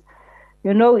compliance?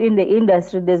 You know, in the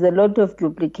industry, there's a lot of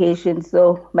duplication.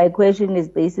 So my question is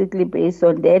basically based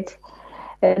on that.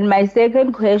 And my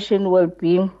second question will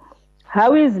be,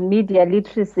 how is media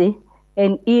literacy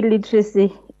and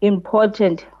illiteracy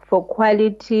important for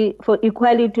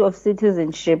equality of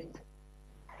citizenship?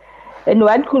 And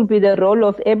what could be the role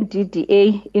of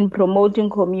MDDA in promoting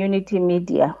community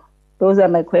media? Those are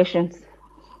my questions.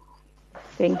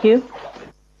 Thank you.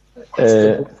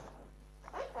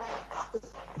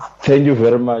 Thank you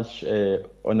very much,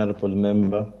 Honorable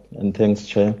Member, and thanks,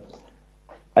 Chair.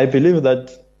 I believe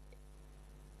that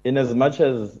in as much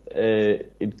as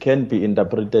it can be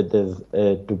interpreted as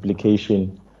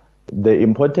duplication, the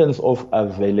importance of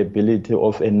availability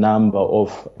of a number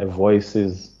of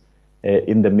voices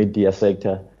in the media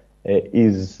sector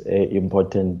is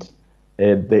important.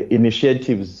 The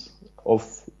initiatives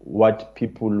of what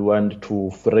people want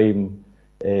to frame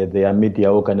their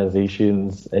media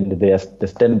organizations and the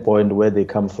standpoint where they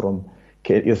come from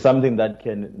is something that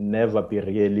can never be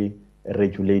really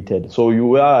regulated. So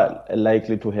you are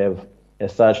likely to have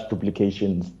such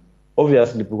duplications.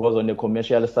 Obviously, because on the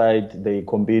commercial side, they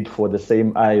compete for the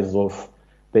same eyes of,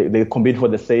 they compete for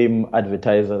the same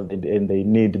advertisers and they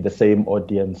need the same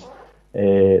audience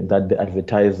that the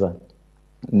advertiser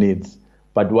needs.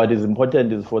 But what is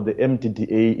important is for the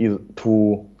MDDA is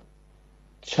to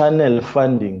channel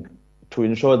funding to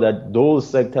ensure that those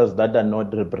sectors that are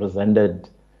not represented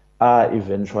are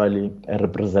eventually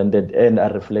represented and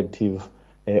are reflective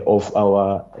of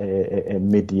our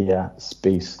media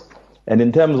space. And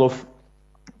in terms of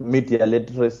media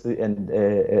literacy and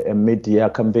a media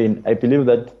campaign, I believe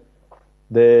that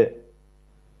the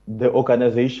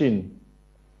organization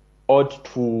ought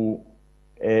to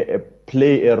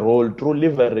play a role through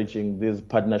leveraging these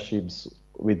partnerships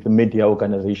with the media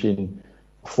organization,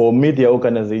 for media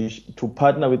organization to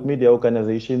partner with media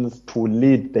organizations to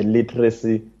lead the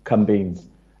literacy campaigns.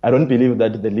 I don't believe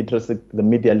that the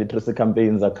media literacy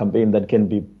campaigns are campaigns that can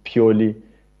be purely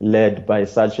led by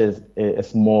such as a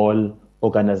small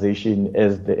organization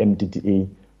as the MDDA,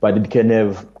 but it can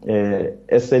have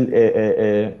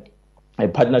a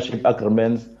partnership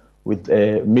agreements with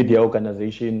a media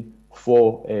organization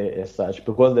for such,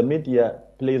 because the media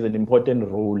plays an important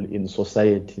role in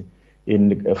society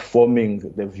in forming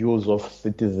the views of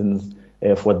citizens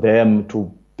for them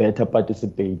to better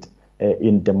participate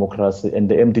in democracy, and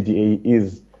the MDDA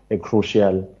is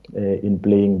crucial in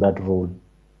playing that role.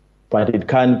 But it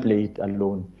can't play it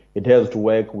alone. It has to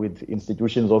work with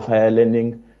institutions of higher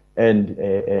learning and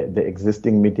the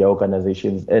existing media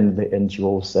organizations and the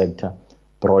NGO sector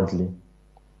broadly.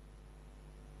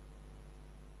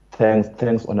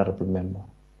 Thanks, Honorable Member.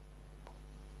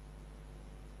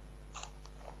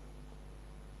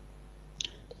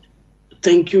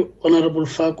 Thank you, Honorable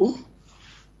Faku.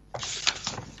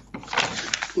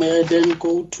 May I then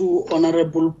go to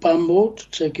Honorable Pambo to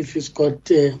check if he's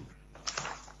got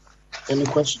any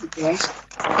question to ask?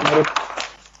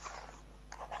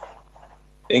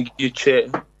 Thank you, Chair.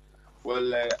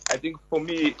 Well, I think for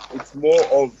me, it's more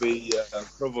of a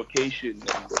provocation,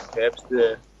 and perhaps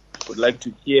would like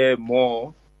to hear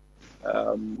more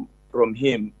from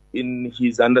him in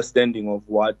his understanding of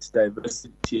what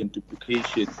diversity and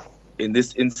duplication, in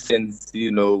this instance,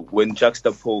 when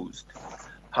juxtaposed,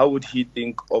 how would he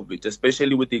think of it,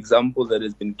 especially with the example that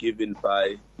has been given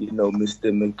by,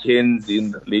 Mr. McKenzie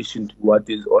in relation to what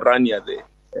is Orania there.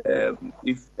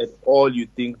 If at all you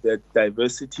think that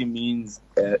diversity means,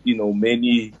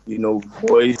 many,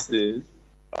 voices,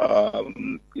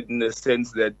 in the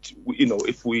sense that,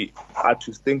 if we are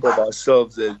to think of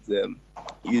ourselves as,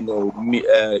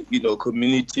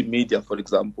 community media, for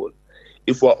example,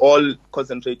 if we're all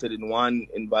concentrated in one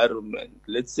environment,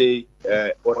 let's say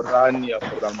Orania,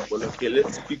 for example, okay,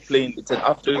 let's speak plain. It's an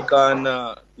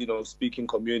Afrikaner, speaking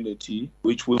community,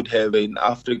 which would have an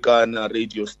Afrikaner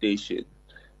radio station.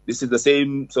 This is the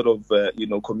same sort of,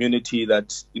 community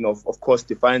that, of course,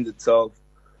 defines itself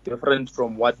different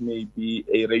from what may be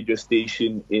a radio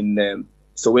station in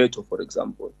Soweto, for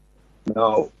example.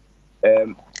 Now,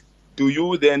 do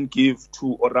you then give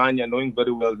to Orania, knowing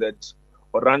very well that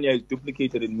Orania is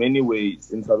duplicated in many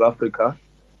ways in South Africa,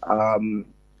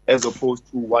 as opposed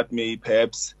to what may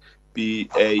perhaps be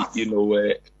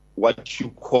what you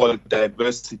call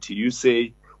diversity? You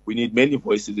say we need many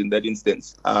voices in that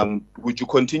instance. Would you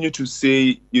continue to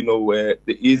say, where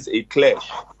there is a clash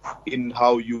in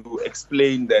how you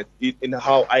explain that, in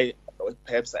how I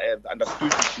perhaps I have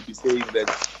understood you to be saying that,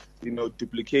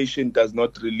 duplication does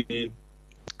not really,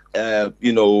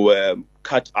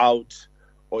 cut out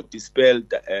or dispel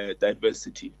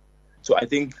diversity. So I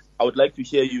think I would like to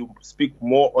hear you speak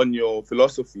more on your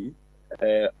philosophy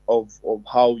of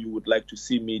how you would like to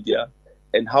see media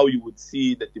and how you would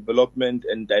see the development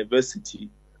and diversity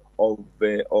of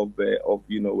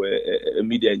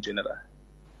media in general.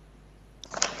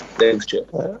 Thanks, Chair.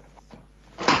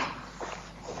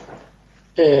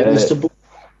 Mr. Book.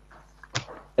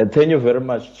 Thank you very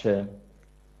much, Chair.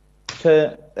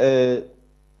 Chair,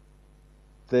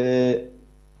 there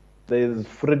is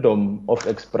freedom of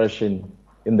expression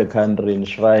in the country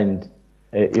enshrined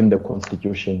in the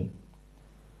Constitution.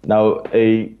 Now,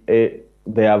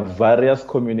 there are various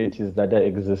communities that are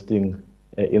existing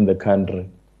in the country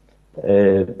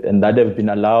and that have been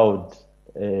allowed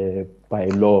by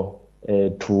law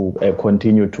to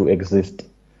continue to exist.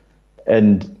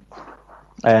 And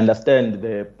I understand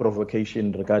the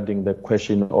provocation regarding the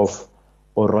question of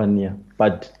Orania,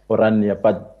 but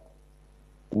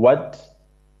what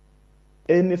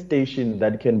any station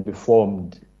that can be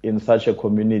formed in such a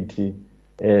community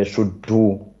should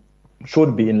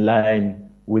be in line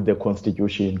with the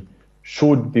Constitution,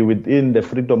 should be within the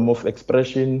freedom of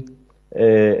expression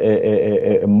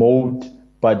mode,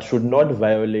 but should not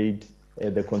violate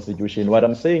the Constitution. What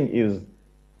I'm saying is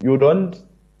you don't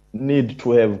need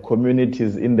to have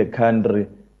communities in the country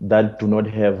that do not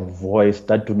have voice,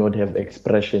 that do not have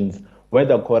expressions.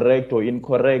 Whether correct or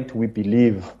incorrect, we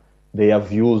believe their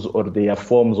views or their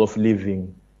forms of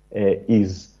living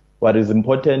is. What is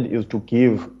important is to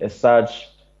give such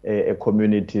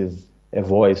communities a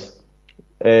voice.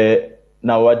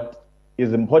 Now, what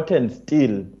is important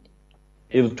still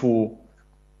is to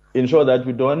ensure that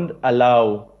we don't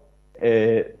allow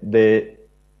the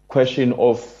question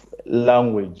of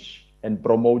language and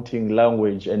promoting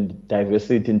language and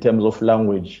diversity in terms of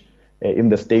language in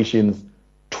the stations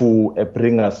to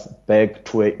bring us back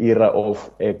to an era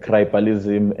of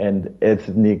tribalism and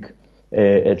ethnic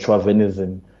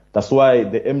chauvinism. That's why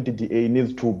the MDDA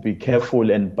needs to be careful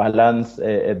and balance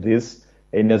this,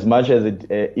 in as much as it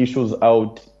issues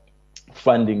out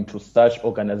funding to such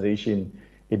organization,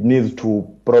 it needs to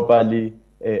properly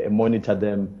monitor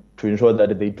them to ensure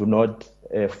that they do not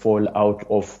fall out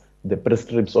of the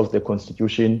prescripts of the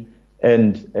Constitution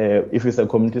and, if it's a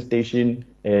community station,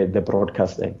 the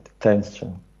Broadcast Act. Thanks,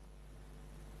 Chair.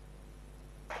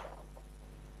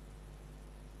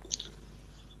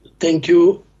 Thank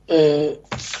you. We'll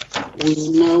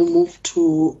now move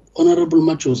to Honorable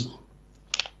Machosa.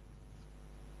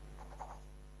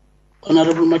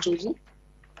 Honorable Machosa?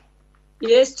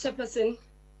 Yes, Chairperson.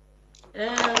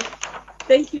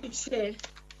 Thank you, Chair.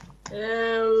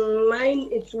 Mine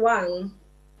is one.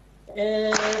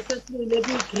 Firstly, let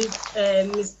me greet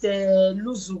Mr.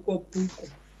 Luzuko Puku.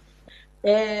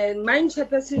 Mine,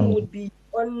 Chairperson, would be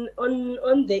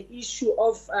on the issue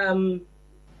of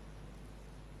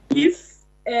if,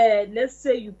 let's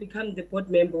say, you become the board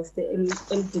member of the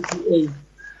MDDA,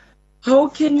 how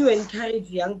can you encourage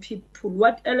young people?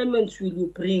 What elements will you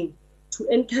bring to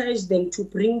encourage them to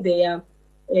bring their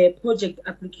project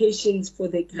applications for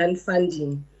the grant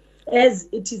funding? As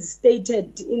it is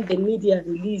stated in the media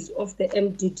release of the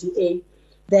MDDA,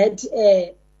 that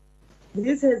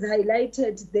this has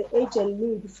highlighted the urgent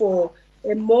need for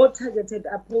a more targeted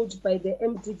approach by the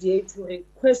MDDA to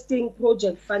requesting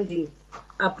project funding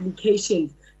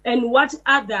applications. And what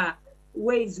other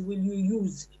ways will you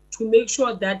use to make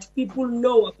sure that people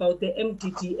know about the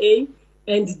MDDA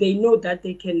and they know that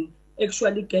they can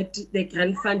actually get the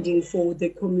grant funding for the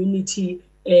community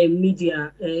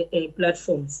media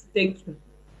platforms? Thank you.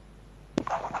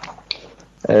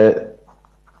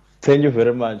 Thank you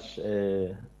very much,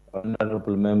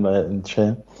 Honorable Member and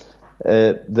Chair.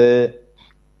 The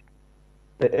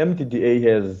MDDA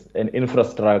has an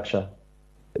infrastructure,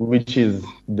 which is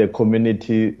the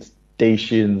community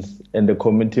stations and the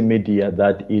community media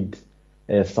that it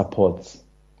supports.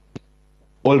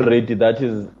 Already that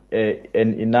is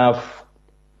an enough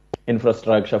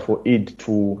infrastructure for it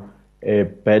to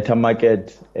better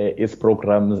market its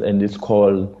programs and its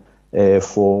call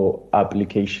for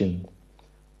application.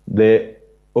 The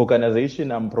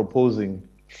organization I'm proposing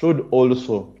should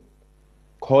also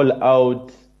call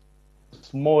out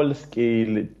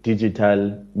small-scale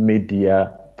digital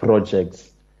media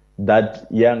projects that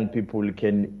young people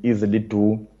can easily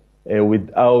do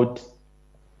without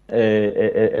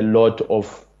a lot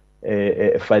of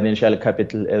financial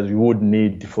capital as you would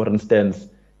need, for instance,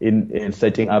 in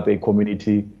setting up a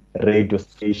community radio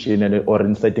station or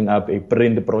in setting up a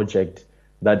print project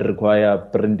that require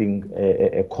printing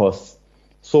costs.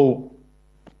 So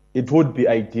it would be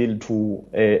ideal to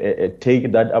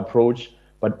take that approach,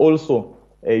 but also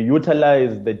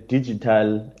utilize the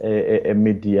digital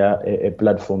media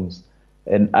platforms.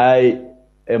 And I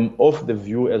am of the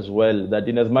view as well that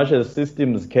in as much as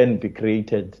systems can be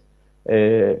created,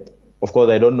 of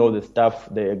course, I don't know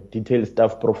the detailed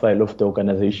staff profile of the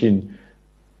organization.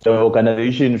 The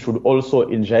organization should also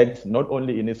inject, not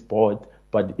only in its board,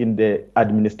 but in the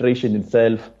administration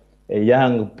itself,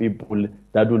 young people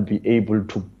that will be able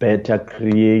to better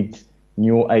create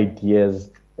new ideas,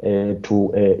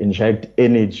 to inject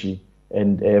energy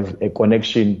and have a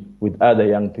connection with other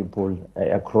young people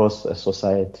across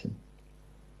society.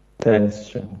 Thanks,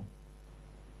 Chairman.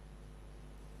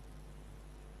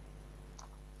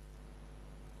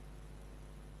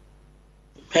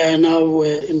 I now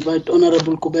invite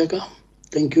Honorable Kubeka.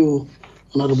 Thank you,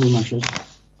 Honorable Mashos.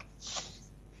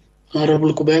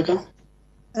 Honorable Kubeka.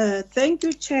 Thank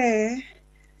you, Chair.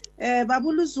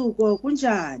 Babuluzuko,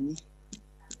 kunjani?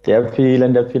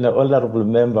 Ndiyaphila, Honorable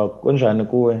Member. Kunjani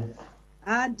kuwe?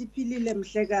 Ndiphilile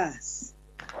mhlekazi.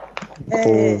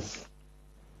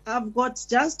 I've got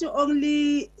just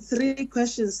only 3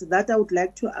 questions that I would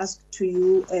like to ask to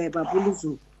you,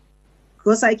 Babuluzuko.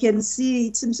 Because I can see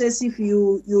it seems as if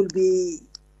you'll be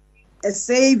a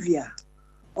savior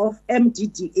of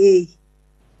MDDA.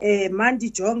 Mandi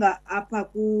jonga apa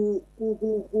ku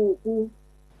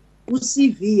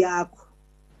CV yakho.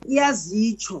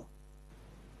 Iyazicho.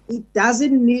 It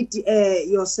doesn't need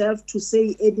yourself to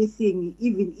say anything,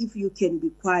 even if you can be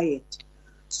quiet.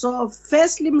 So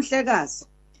firstly, Mhlekazi,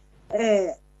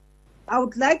 I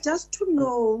would like just to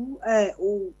know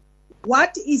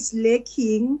what is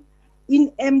lacking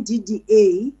in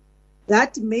MDDA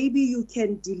that maybe you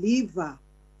can deliver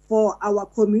for our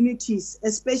communities,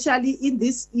 especially in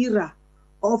this era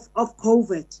of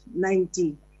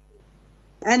COVID-19.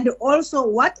 And also,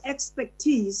 what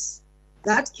expertise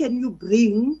that can you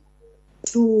bring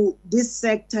to this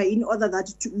sector in order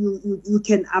that you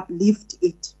can uplift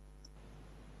it?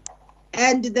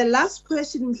 And the last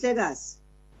question, Mhlekazi,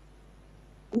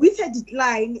 with a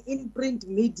decline in print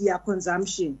media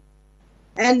consumption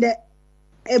and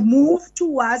a move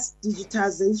towards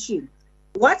digitization,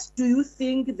 what do you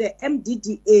think the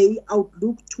MDDA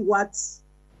outlook towards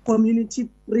community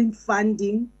print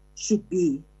funding should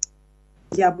be?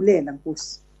 Diabulela,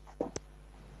 Nkosi.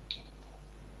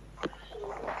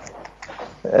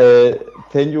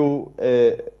 Thank you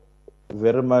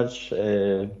very much,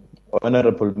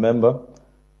 Honorable Member.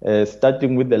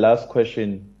 Starting with the last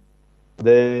question,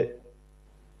 the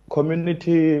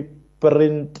community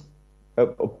print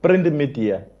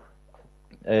media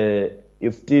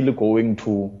is still going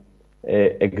to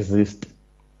exist.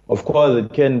 Of course,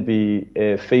 it can be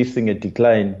facing a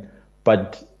decline,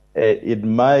 but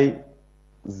in my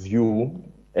view,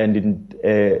 and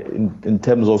in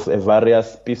terms of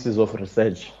various pieces of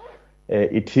research,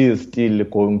 it is still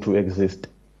going to exist.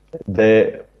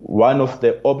 One of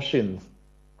the options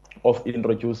of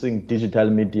introducing digital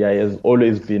media has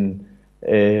always been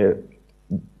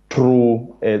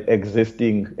through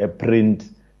existing print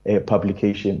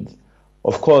publications.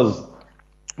 Of course,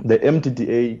 the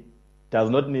MDDA does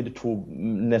not need to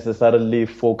necessarily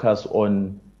focus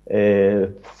on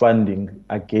funding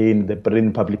again the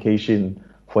print publication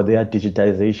for their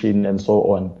digitization and so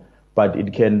on, but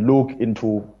it can look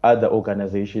into other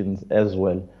organizations as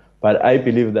well. But I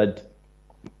believe that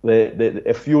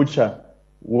a future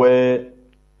where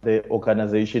the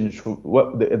organization should,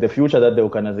 the future that the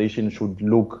organization should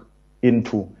look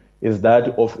into is that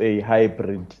of a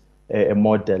hybrid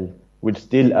model, which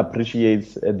still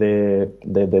appreciates the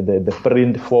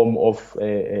print form of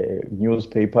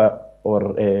newspaper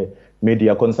or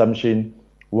media consumption,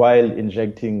 while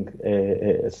injecting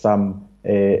some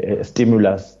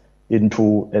stimulus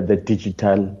into the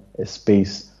digital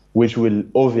space, which will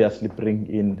obviously bring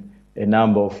in a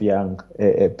number of young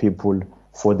people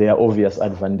for their obvious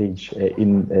advantage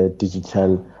in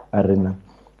digital arena.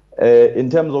 In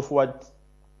terms of what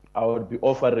I would be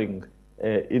offering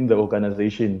in the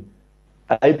organization,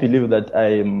 I believe that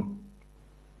I am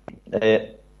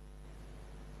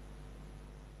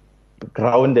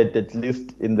grounded at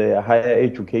least in the higher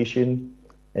education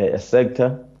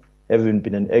sector, having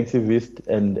been an activist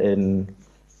and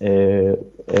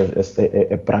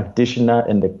a practitioner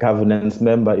and a governance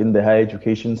member in the higher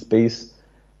education space.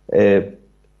 I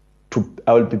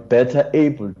will be better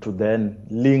able to then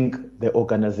link the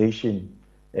organization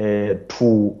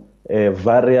to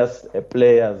various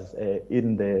players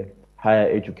in the higher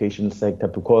education sector,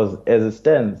 because as it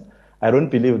stands, I don't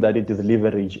believe that it is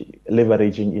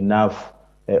leveraging enough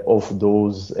of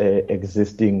those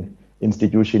existing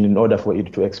institution in order for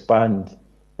it to expand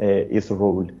its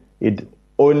role. It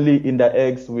only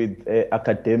interacts with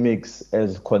academics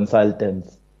as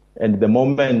consultants. And the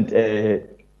moment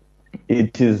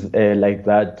it is like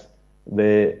that,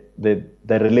 the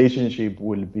relationship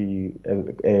will be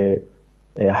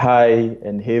high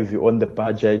and heavy on the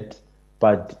budget,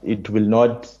 but it will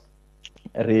not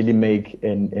really make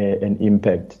an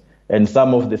impact. And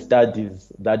some of the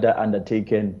studies that are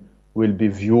undertaken will be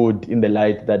viewed in the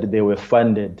light that they were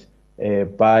funded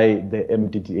by the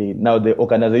MDDA. Now, the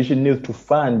organization needs to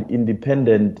fund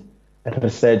independent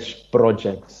research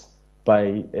projects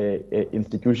by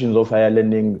institutions of higher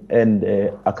learning and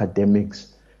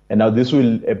academics. And now this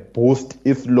will boost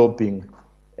its lobbying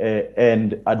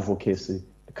and advocacy.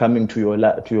 Coming to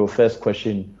your first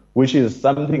question, which is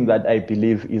something that I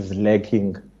believe is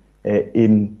lacking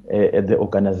in the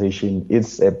organization.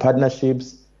 It's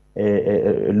partnerships,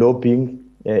 lobbying,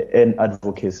 and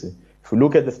advocacy. If you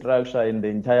look at the structure in the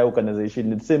entire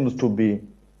organization, it seems to be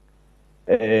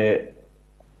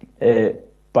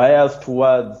biased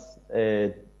towards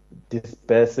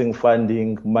dispersing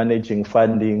funding, managing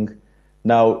funding.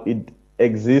 Now it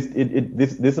exists.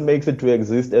 This makes it to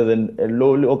exist as a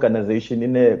lowly organization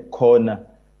in a corner,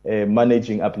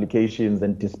 managing applications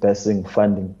and dispersing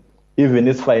funding. Even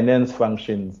its finance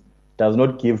functions does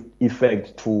not give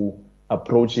effect to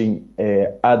approaching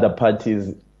other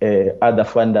parties, other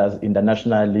funders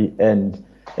internationally and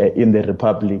in the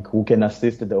Republic who can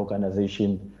assist the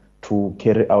organization to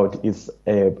carry out its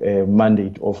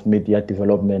mandate of media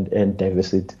development and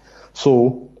diversity.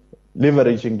 So,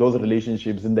 leveraging those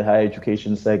relationships in the higher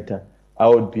education sector, I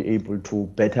would be able to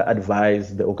better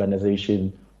advise the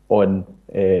organization on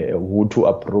who to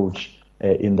approach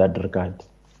in that regard.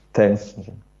 Thanks.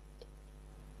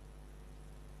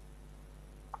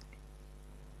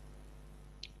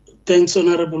 Thanks,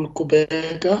 Honorable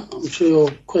Kubeka. I'm sure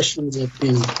your questions have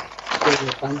been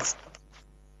answered.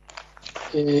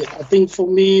 I think for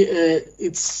me,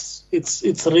 it's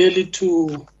really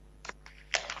to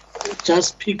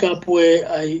just pick up where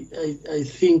I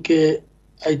think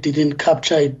I didn't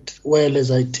capture it well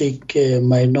as I take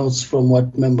my notes from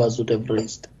what members would have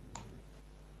raised.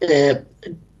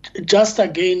 Just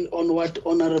again on what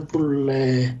Honorable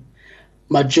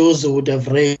Majozo would have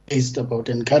raised about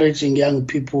encouraging young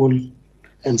people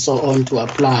and so on to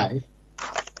apply.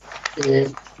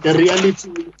 The reality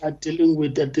we are dealing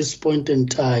with at this point in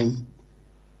time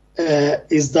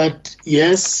is that,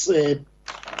 yes,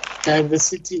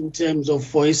 diversity in terms of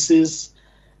voices,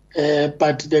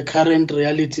 but the current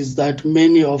reality is that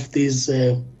many of these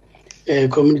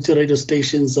community radio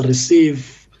stations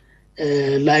receive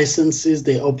licenses,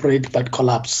 they operate but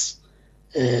collapse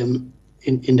in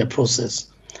the process.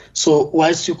 So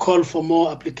whilst you call for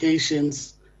more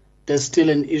applications, there's still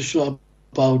an issue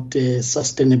about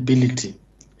sustainability.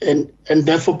 And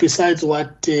therefore, besides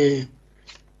what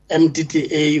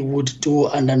MDDA would do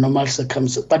under normal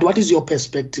circumstances, but what is your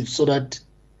perspective so that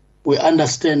we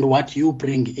understand what you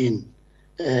bring in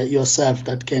yourself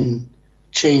that can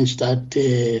change that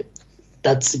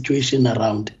that situation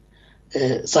around?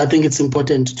 So I think it's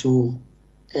important to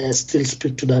still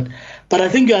speak to that. But I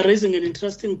think you are raising an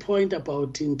interesting point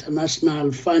about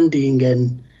international funding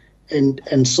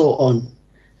and so on.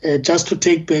 Just to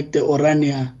take back the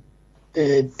Orania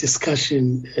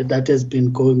discussion that has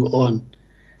been going on,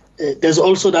 there's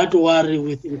also that worry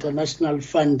with international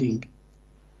funding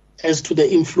as to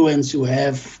the influence you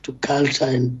have to culture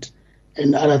and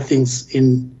other things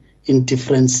in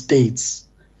different states.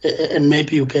 And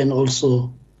maybe you can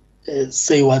also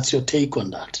say what's your take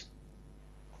on that.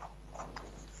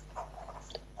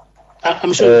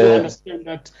 I'm sure you understand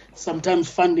that sometimes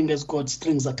funding has got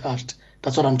strings attached.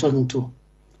 That's what I'm talking to,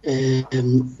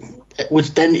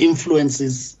 which then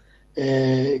influences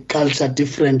culture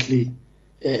differently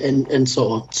and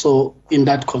so on. So in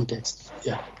that context,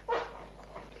 yeah.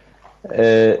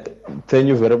 Thank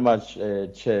you very much,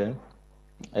 Chair.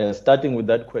 Starting with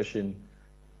that question,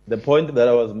 the point that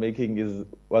I was making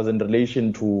was in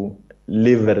relation to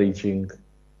leveraging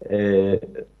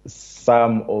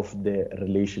some of the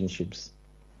relationships.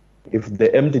 If the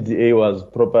MDDA was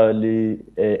properly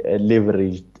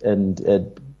leveraged and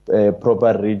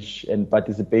proper reach and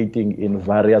participating in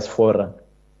various fora,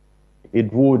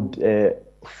 it would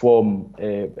form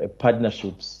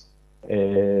partnerships,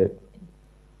 even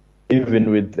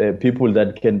with people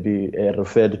that can be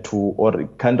referred to, or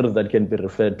countries that can be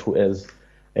referred to as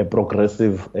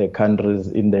progressive countries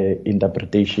in the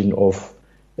interpretation of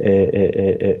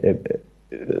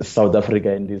South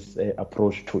Africa in this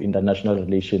approach to international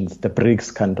relations, the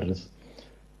BRICS countries.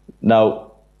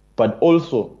 Now, but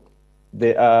also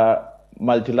there are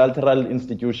multilateral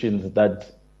institutions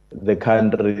that the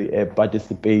country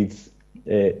participates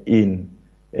in,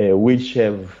 which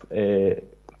have,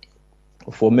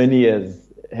 for many years,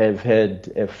 have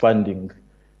had funding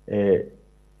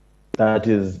that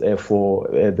is for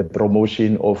the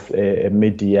promotion of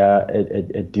media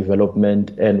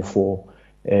development and for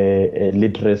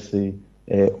literacy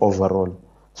overall.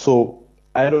 So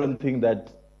I don't think that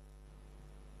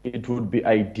it would be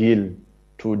ideal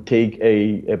to take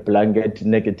a blanket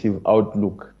negative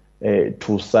outlook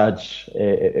to such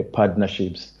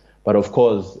partnerships. But of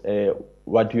course,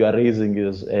 what you are raising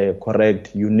is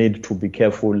correct. You need to be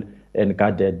careful and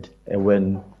guarded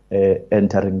when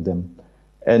entering them.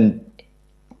 And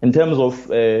in terms of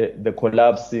the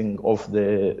collapsing of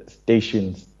the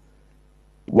stations,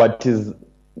 what is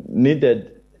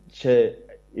needed, Chair,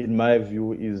 in my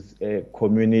view, is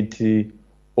community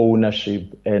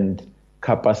ownership and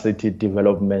capacity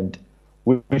development,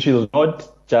 which is not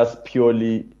just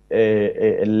purely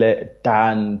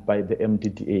done by the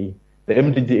MDDA. The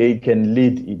MDDA can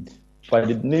lead it, but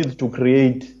it needs to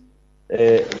create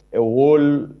a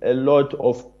lot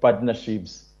of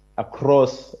partnerships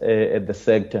across the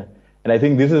sector. And I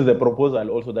think this is the proposal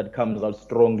also that comes out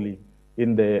strongly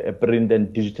in the print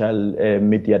and digital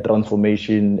media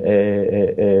transformation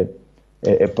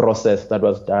process that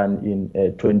was done in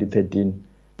 2013,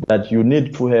 that you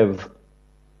need to have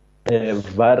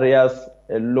various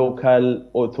local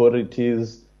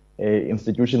authorities,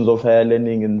 institutions of higher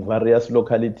learning in various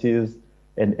localities,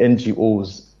 and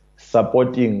NGOs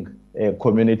supporting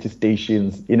community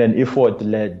stations in an effort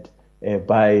led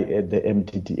by the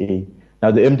MDDA.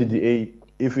 Now, the MDDA,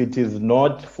 if it is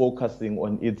not focusing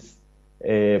on its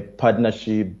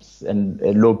partnerships and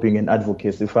lobbying and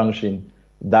advocacy function,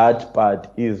 that part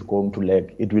is going to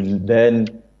lag. It will then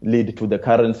lead to the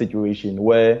current situation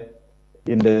where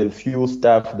in the few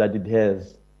staff that it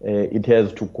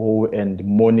has to go and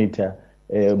monitor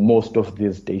most of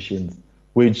these stations,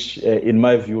 which in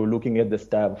my view, looking at the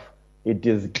staff, it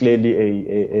is clearly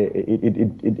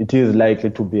it is likely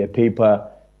to be a paper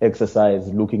exercise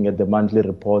looking at the monthly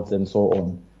reports and so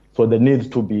on. So there needs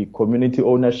to be community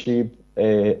ownership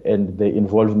and the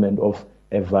involvement of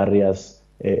various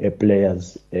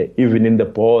players, even in the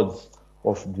boards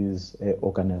of these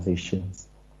organizations.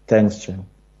 Thanks, Chair.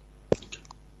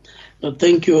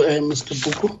 Thank you, Mr.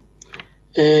 Buku.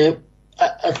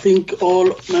 I think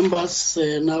all members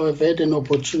now have had an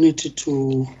opportunity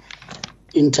to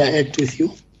interact with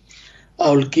you.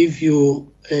 I'll give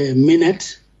you a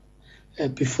minute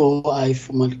before I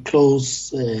formally close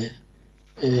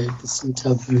this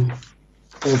interview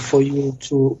for you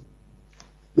to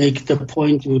make the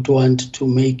point you would want to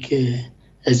make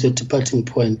as your departing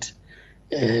point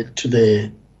to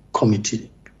the committee.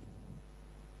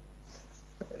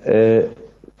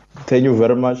 Thank you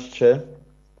very much, Chair.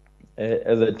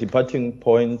 As a departing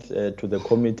point to the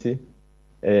committee,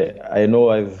 I know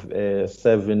I've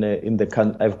served in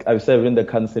the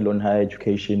Council on Higher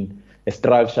Education, a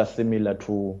structure similar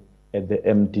to the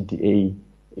MDDA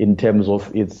in terms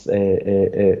of its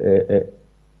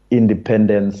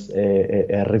independence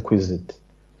requisite.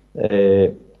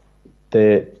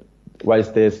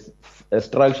 Whilst there's a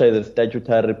structure is a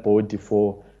statutory body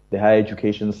for the higher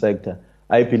education sector,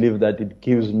 I believe that it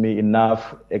gives me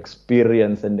enough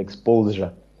experience and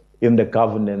exposure in the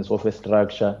governance of a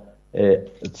structure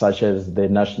such as the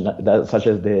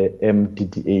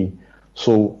MDDA.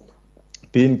 So,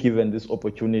 being given this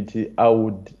opportunity, I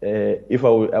would, if I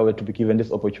were to be given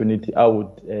this opportunity, I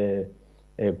would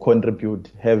contribute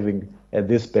having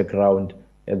this background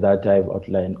that I've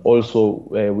outlined. Also,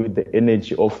 with the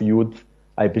energy of youth,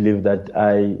 I believe that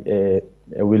I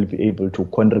will be able to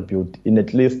contribute in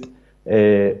at least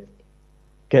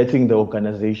getting the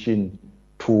organization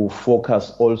to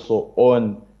focus also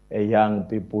on young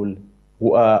people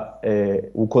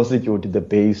who constitute the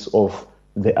base of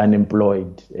the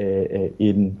unemployed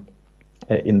in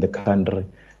the country.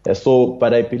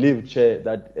 But I believe, Chair,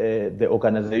 that the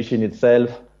organization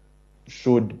itself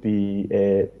should be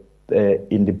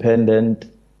independent,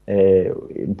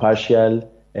 impartial,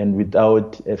 and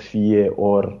without a fear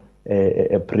or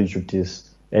a prejudice.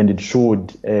 And it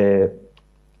should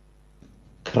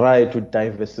try to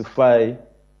diversify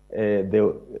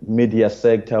the media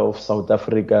sector of South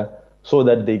Africa so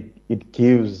that it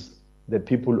gives the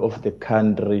people of the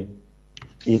country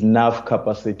enough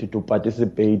capacity to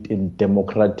participate in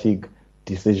democratic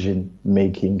decision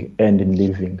making and in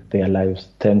living their lives.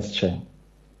 Thanks, Chair.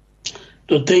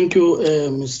 So thank you,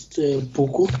 Mr.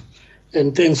 Buku,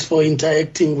 and thanks for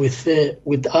interacting with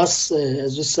us.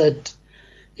 As you said,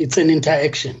 it's an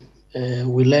interaction.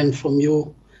 We learn from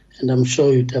you, and I'm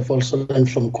sure you'd have also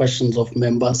learned from questions of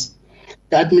members.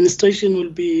 The administration will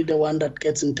be the one that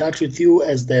gets in touch with you,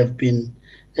 as they have been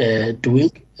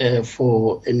doing,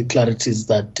 for any clarities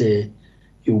that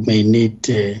you may need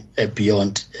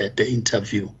beyond the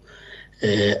interview.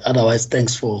 Otherwise,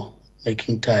 thanks for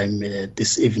making time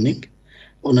this evening.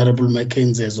 Honorable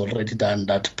Mackenzie has already done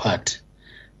that part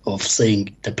of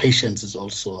saying the patience is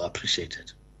also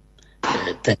appreciated.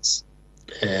 Thanks.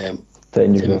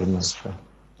 Thank you very much.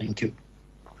 Thank you.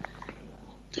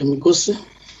 Temikosi.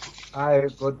 Hi,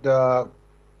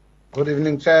 good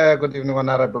evening, Chair. Good evening,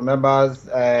 honorable members.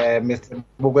 Mr.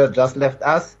 Mbugwe just left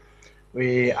us.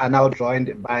 We are now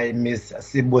joined by Ms.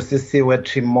 Sibusisiwe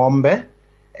Chimombe.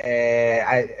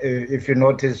 If you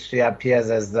notice, she appears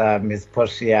as Ms.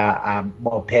 Portia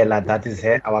Bopela. That is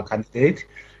her, our candidate.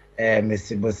 Ms.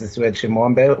 Sibusisiwe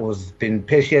Chimombe, who's been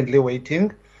patiently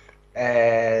waiting.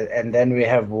 And then we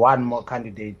have one more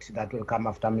candidate that will come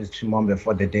after Ms. Chimombe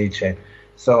for the day, Chair.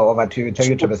 So over to you. Thank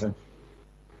you, Chairperson.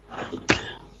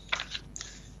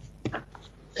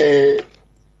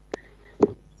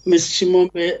 Ms.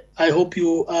 Chimombe, I hope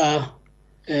you are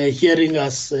hearing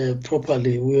us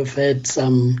properly. We have had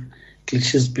some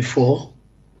glitches before.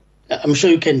 I'm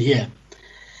sure you can hear.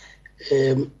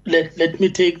 Let me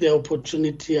take the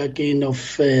opportunity again of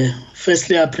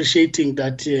firstly appreciating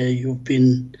that you've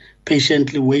been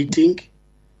patiently waiting.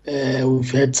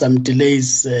 We've had some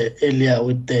delays earlier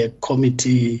with the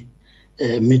committee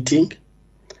meeting,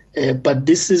 but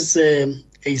this is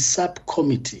a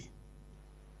subcommittee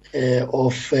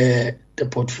of the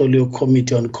Portfolio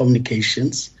Committee on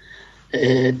Communications.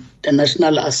 The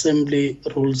National Assembly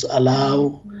rules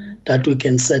allow that we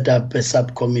can set up a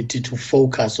subcommittee to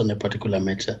focus on a particular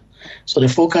matter. So the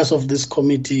focus of this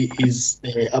committee is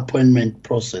the appointment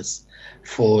process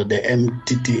for the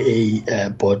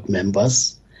MDDA board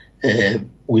members,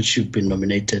 which you've been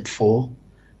nominated for,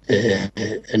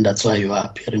 and that's why you are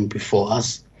appearing before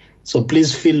us. So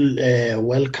please feel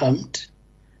welcomed,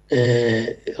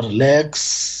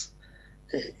 relax.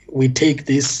 We take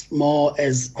this more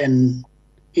as an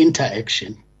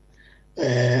interaction.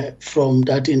 From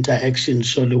that interaction,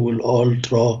 surely we'll all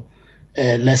draw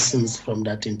lessons from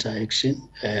that interaction.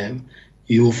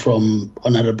 You from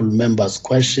honorable members'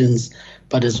 questions,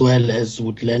 but as well as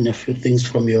would learn a few things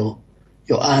from your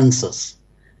answers.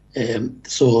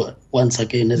 So once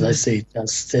again, as I say,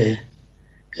 just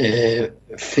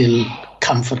feel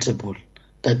comfortable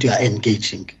that you are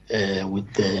engaging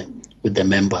with the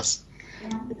members.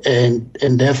 And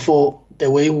therefore,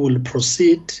 the way we will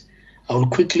proceed, I will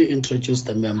quickly introduce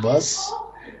the members.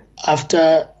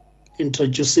 After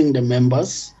introducing the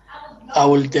members, I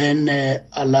will then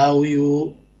allow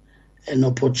you an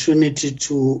opportunity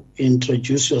to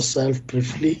introduce yourself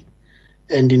briefly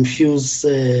and infuse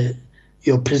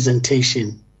your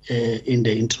presentation in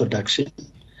the introduction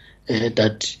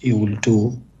that you will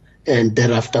do. And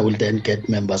thereafter, we'll then get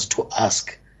members to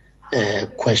ask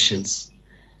questions.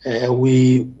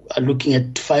 We are looking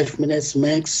at 5 minutes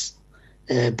max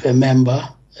per member,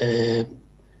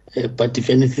 but if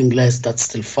anything less, that's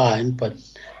still fine, but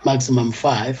maximum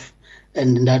 5.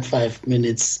 And in that 5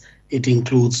 minutes, it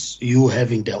includes you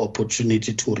having the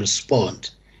opportunity to respond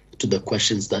to the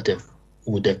questions that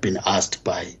would have been asked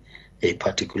by a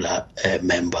particular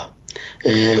member.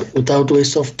 Without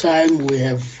waste of time, we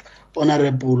have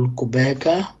Honorable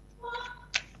Kubeka.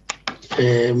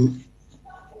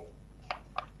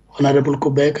 Honorable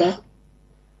Kubeka.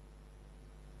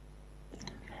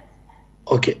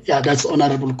 Okay, yeah, that's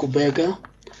Honorable Kubeka.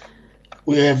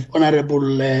 We have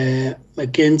Honorable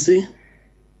Mackenzie.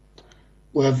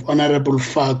 We have Honorable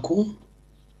Faku.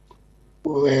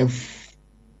 We have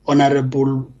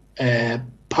Honorable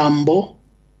Pambo.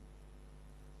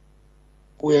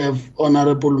 We have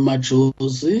Honorable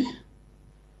Majosi.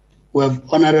 We have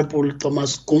Honorable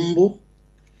Thomas Kumbu.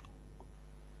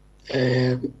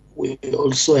 We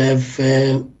also have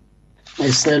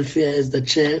myself here as the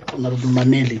chair, Honorable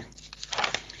Maneli.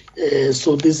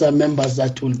 So these are members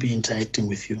that will be interacting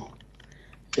with you.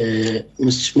 Mr.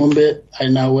 Chimombe, I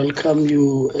now welcome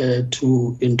you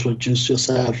to introduce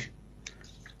yourself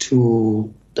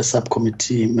to the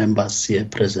subcommittee members here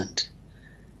present.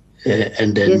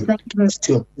 And then yes,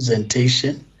 your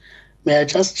presentation. May I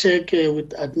just check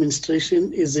with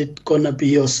administration, is it going to be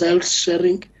yourself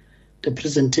sharing the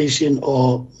presentation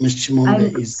or Ms.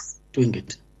 Chimombe is doing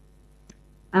it?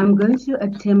 I'm going to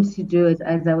attempt to do it,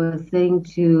 as I was saying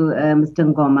to Mr.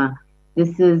 Ngoma.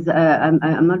 This is,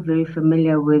 I'm not very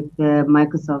familiar with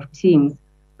Microsoft Teams,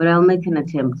 but I'll make an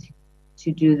attempt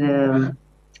to do the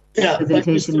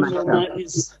presentation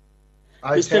myself.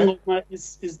 Mr. Ngoma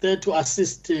is there to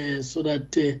assist so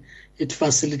that it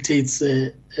facilitates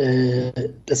the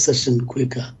session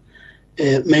quicker.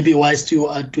 Maybe whilst you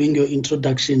are doing your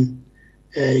introduction,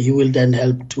 he will then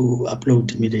help to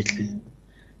upload immediately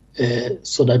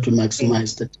so that we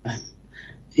maximize the time.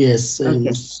 Yes,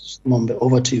 Mombe,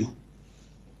 over to you.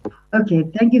 Okay,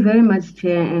 thank you very much,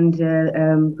 Chair,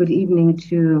 and good evening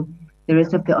to the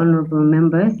rest of the honorable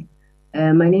members.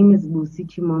 My name is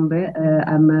Busichi Mombe.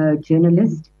 I'm a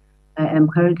journalist. I am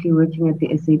currently working at the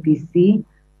SABC.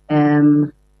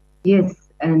 Yes,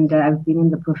 and I've been in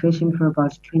the profession for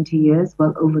about 20 years,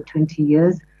 well over 20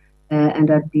 years,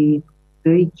 and I'd be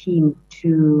very keen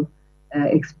to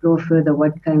explore further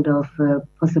what kind of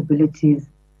possibilities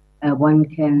one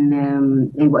can,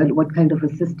 and what kind of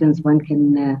assistance one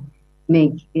can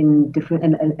make in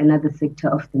another sector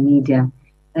of the media.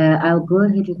 I'll go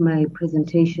ahead with my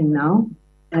presentation now.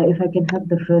 If I can have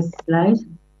the first slide.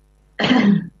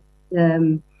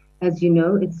 As you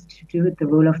know, it's to do with the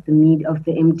role of the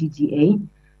MDDA.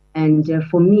 And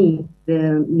for me,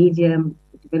 the Media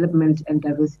Development and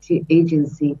Diversity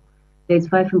Agency, there's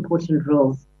 5 important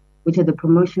roles, which are the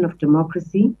promotion of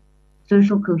democracy,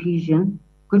 social cohesion,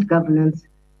 good governance,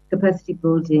 capacity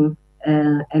building,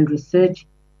 and research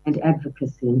and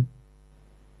advocacy.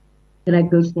 Can I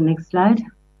go to the next slide?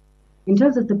 In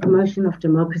terms of the promotion of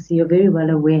democracy, you're very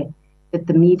well aware that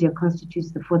the media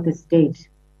constitutes the 4th estate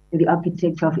in the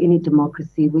architecture of any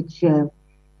democracy, which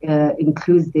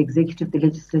includes the executive, the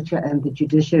legislature, and the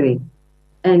judiciary.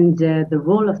 And the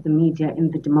role of the media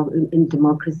in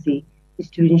democracy is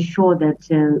to ensure that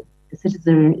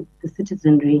the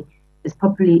citizenry is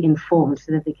properly informed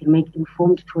so that they can make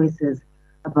informed choices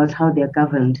about how they're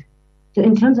governed. So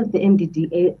in terms of the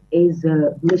MDDA's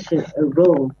mission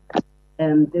role,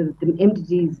 the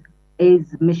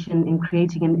MDDA's mission in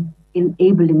creating an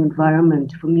enabling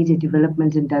environment for media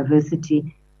development and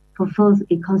diversity fulfills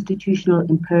a constitutional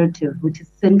imperative which is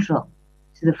central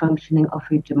to the functioning of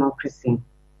a democracy.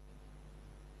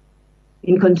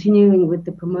 In continuing with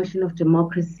the promotion of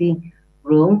democracy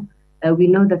role, we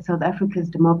know that South Africa's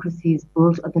democracy is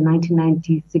built on the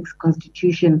 1996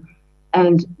 Constitution,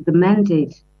 and the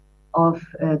mandate of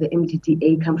the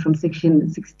MDDA comes from Section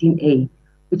 16A,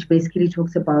 which basically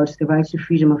talks about the right to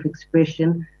freedom of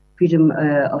expression, freedom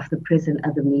of the press and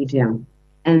other media.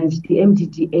 And the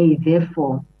MDDA,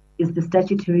 therefore, is the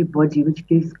statutory body which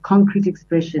gives concrete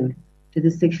expression to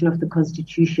this section of the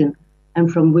Constitution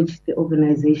and from which the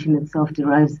organization itself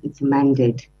derives its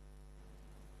mandate.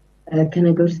 Can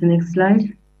I go to the next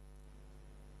slide?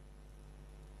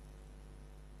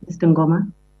 Mr.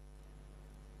 Ngoma?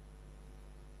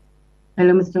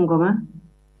 Hello, Mr. Ngoma?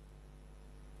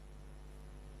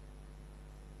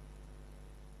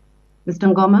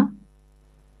 Mr. Ngoma?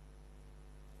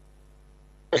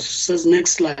 It says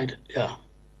next slide, yeah.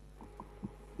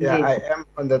 Yeah, yes. I am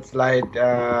on that slide.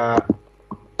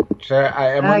 Chair,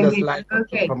 I am on the slide.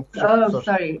 Okay. Oh,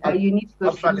 sorry. You need to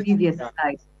go to the previous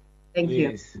slide. Thank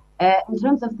you. In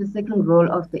terms of the second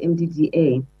role of the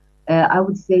MDDA, I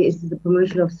would say it is the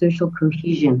promotion of social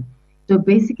cohesion. So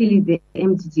basically, the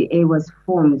MDDA was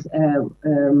formed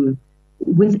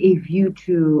with a view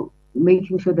to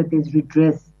making sure that there's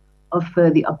redress of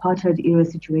the apartheid era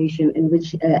situation in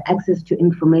which access to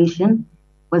information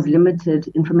was limited,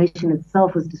 information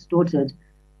itself was distorted,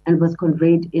 and was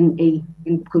conveyed in a,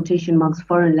 in quotation marks,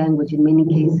 foreign language in many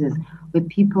cases, where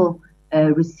people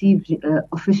received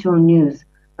official news,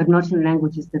 but not in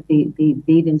languages that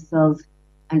they themselves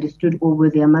understood or were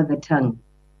their mother tongue.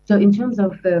 So in terms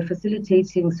of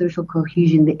facilitating social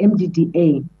cohesion, the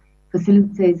MDDA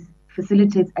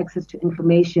facilitates access to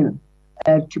information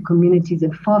to communities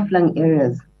in far-flung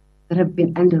areas that have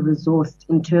been under-resourced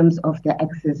in terms of their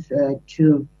access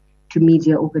to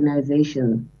media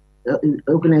organizations. And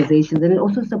it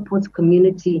also supports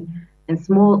community and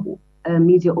small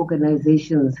media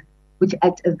organizations which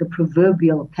act as the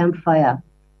proverbial campfire,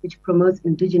 which promotes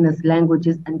indigenous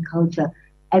languages and culture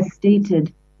as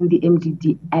stated in the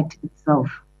MDD Act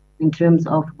itself in terms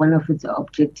of one of its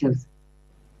objectives.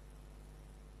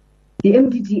 The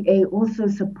MDDA also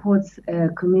supports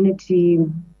community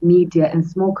media and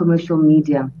small commercial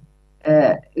media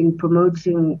in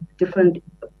promoting different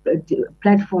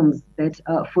platforms that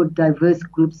are for diverse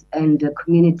groups and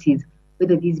communities,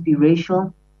 whether these be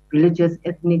racial, religious,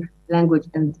 ethnic, language,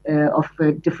 and of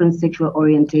different sexual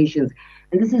orientations.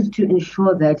 And this is to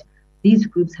ensure that these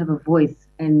groups have a voice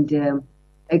and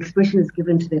expression is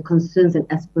given to their concerns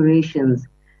and aspirations.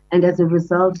 And as a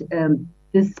result,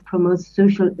 this promotes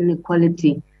social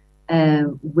inequality,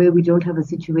 where we don't have a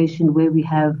situation where we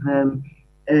have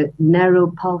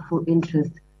narrow, powerful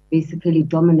interests basically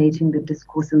dominating the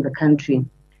discourse in the country.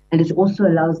 And it also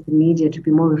allows the media to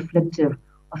be more reflective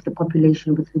of the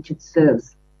population with which it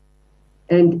serves.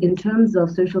 And in terms of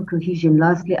social cohesion,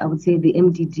 lastly, I would say the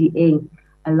MDDA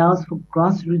allows for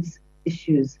grassroots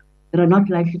issues that are not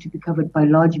likely to be covered by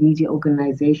large media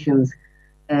organizations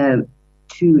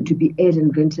to be aired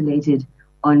and ventilated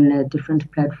on different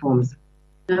platforms.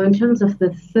 Now, in terms of the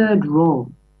third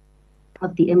role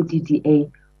of the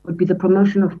MDDA would be the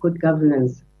promotion of good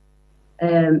governance.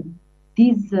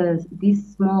 These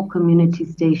small community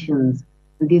stations,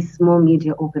 these small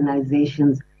media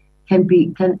organizations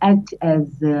can act as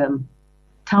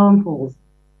town halls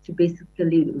to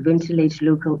basically ventilate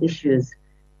local issues.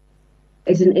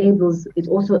 It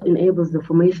also enables the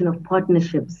formation of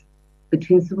partnerships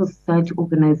between civil society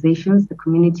organizations, the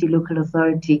community, local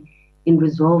authority in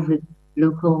resolving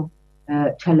local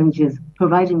challenges,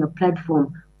 providing a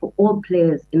platform for all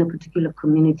players in a particular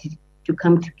community to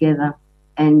come together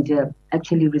and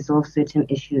actually resolve certain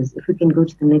issues. If we can go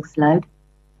to the next slide.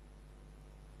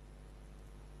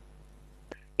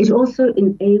 It's also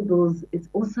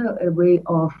a way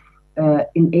of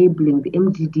enabling, the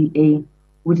MDDA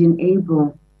would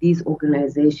enable these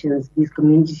organizations, these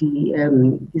community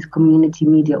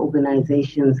media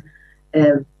organizations.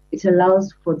 It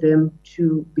allows for them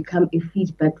to become a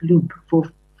feedback loop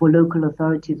for local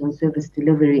authorities on service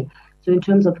delivery. So in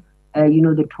terms of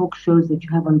the talk shows that you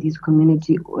have on these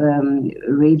community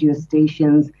radio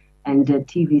stations and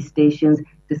TV stations,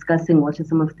 discussing what are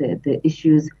some of the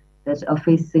issues that are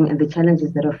facing and the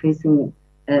challenges that are facing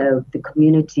the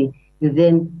community,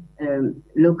 then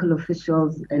local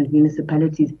officials and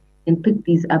municipalities can pick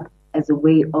these up as a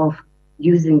way of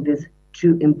using this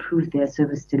to improve their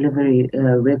service delivery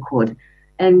record.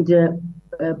 And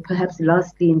perhaps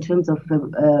lastly, in terms of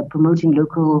promoting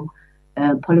local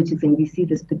politics, and we see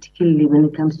this particularly when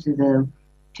it comes to the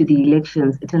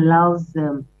elections, it allows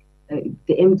the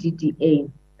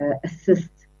MDDA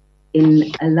assist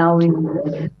in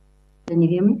allowing. Can you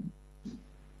hear me?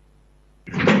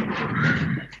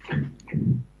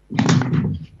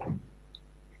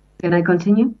 Can I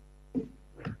continue?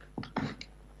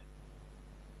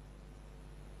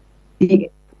 Yes,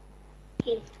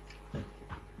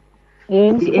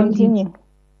 continue.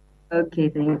 Okay,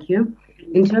 thank you.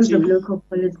 In terms of local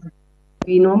politics,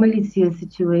 we normally see a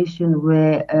situation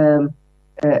where,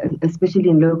 especially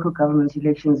in local government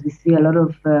elections, we see a lot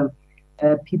of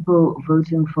people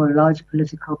voting for large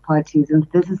political parties, and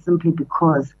this is simply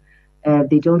because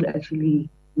they don't actually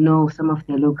know some of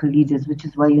their local leaders, which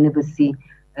is why you never see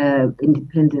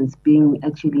independents being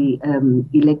actually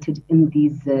elected in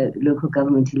these local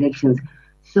government elections.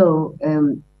 So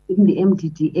in the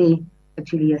MDDA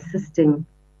actually assisting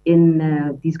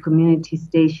in these community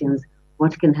stations,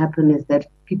 what can happen is that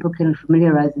people can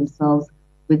familiarize themselves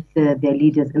with their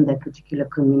leaders in that particular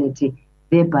community,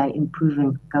 thereby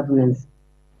improving governance.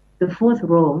 The fourth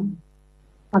role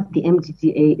of the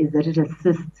MDDA is that it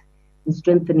assists in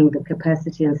strengthening the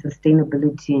capacity and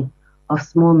sustainability of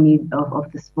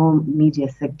the small media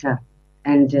sector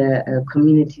and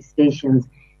community stations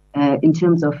in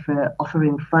terms of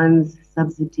offering funds,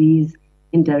 subsidies,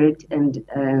 indirect and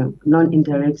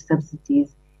non-indirect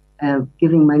subsidies,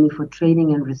 giving money for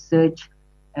training and research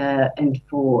and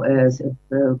for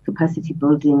capacity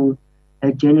building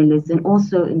journalists, and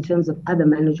also in terms of other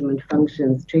management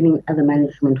functions, training other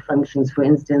management functions, for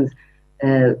instance,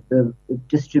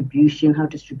 distribution, how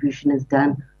distribution is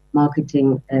done,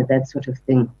 marketing, that sort of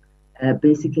thing.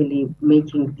 Basically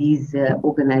making these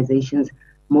organizations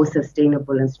more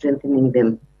sustainable and strengthening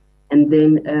them. And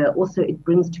then also it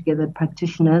brings together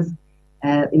practitioners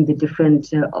in the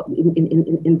different,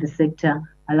 in the sector,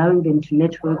 allowing them to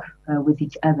network with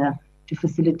each other to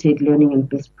facilitate learning and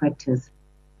best practice.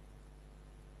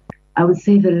 I would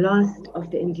say the last of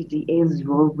the MDDA's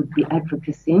role would be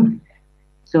advocacy.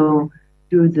 So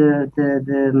through the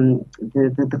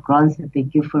grants that they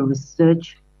give for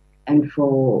research and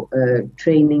for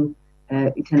training,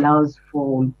 it allows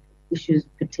for issues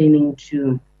pertaining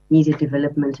to media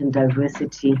development and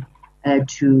diversity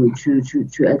to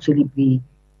actually be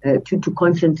to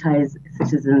conscientize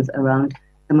citizens around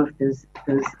some of those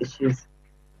issues.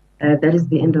 That is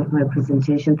the end of my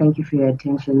presentation. Thank you for your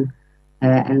attention.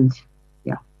 And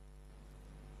yeah,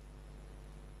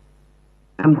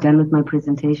 I'm done with my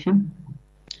presentation.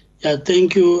 Yeah,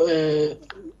 thank you,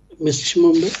 Ms.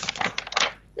 Chimombe.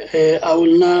 I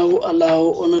will now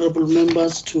allow honorable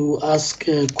members to ask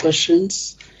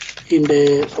questions in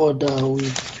the order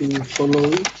we've been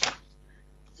following.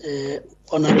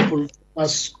 Honorable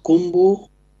Maskumbu,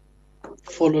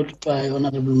 followed by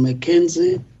Honorable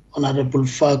Mackenzie, Honorable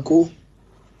Faku,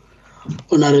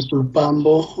 Honorable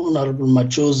Pambo, Honorable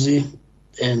Machozi,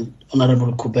 and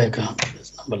Honorable Kubeka.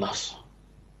 That's number last.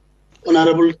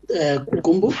 Honorable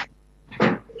Kumbu.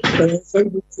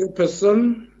 Thank you,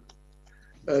 Chairperson.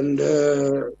 And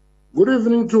good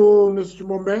evening to Mr.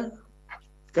 Mombe.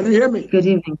 Can you hear me? Good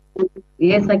evening.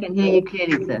 Yes, I can hear you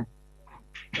clearly, sir.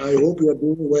 I hope you are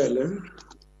doing well. Eh?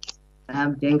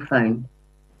 I'm doing fine.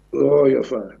 Oh, you're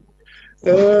fine.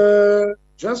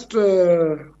 Just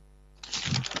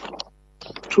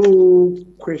 2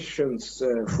 questions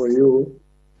for you.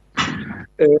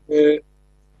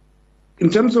 In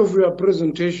terms of your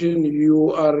presentation,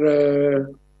 you are,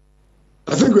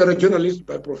 I think you are a journalist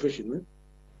by profession. Eh?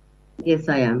 Yes,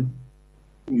 I am.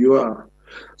 You are.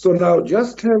 So now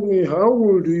just tell me, how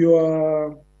would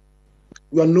your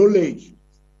knowledge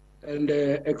and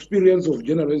experience of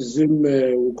journalism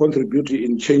will contribute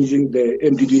in changing the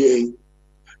MDDA,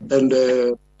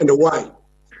 and why?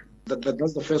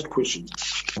 That's the first question.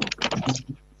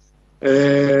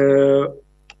 The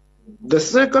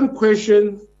second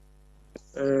question,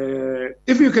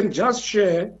 if you can just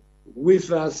share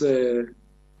with us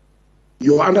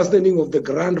your understanding of the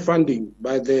grant funding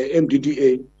by the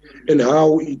MDDA and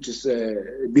how it is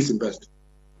disbursed.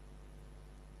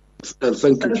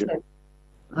 Thank you, Chair.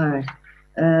 All right.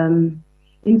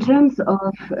 In terms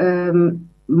of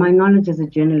my knowledge as a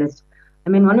journalist, I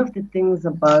mean, one of the things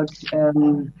about,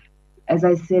 as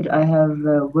I said, I have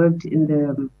worked in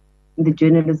the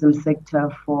journalism sector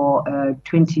for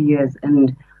 20 years,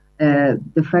 and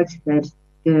the fact that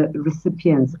the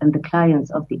recipients and the clients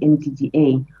of the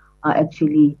MDDA are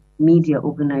actually media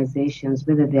organizations,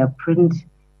 whether they are print,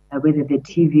 whether they're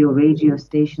TV or radio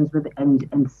stations,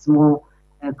 and small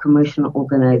commercial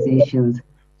organizations.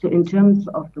 So in terms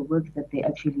of the work that they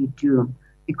actually do,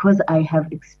 because I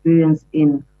have experience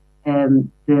in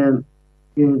the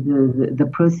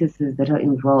processes that are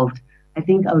involved, I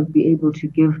think I would be able to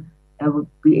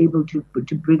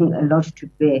bring a lot to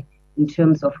bear in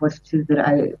terms of what it is that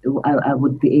I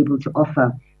would be able to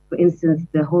offer. For instance,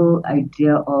 the whole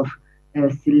idea of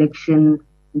selection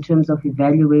in terms of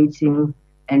evaluating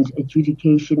and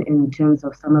adjudication in terms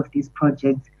of some of these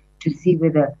projects to see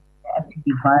whether they're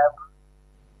actually viable,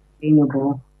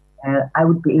 sustainable. I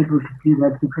would be able to do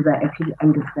that because I actually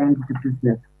understand the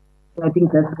business. So I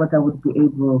think that's what I would be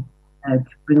able to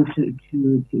bring to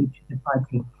the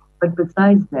party. But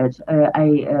besides that,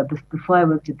 before I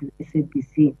worked at the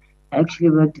SABC, I actually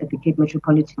worked at the Cape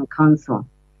Metropolitan Council,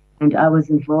 and I was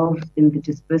involved in the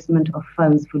disbursement of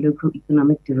funds for local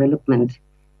economic development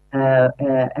at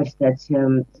that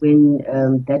when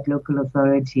that local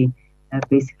authority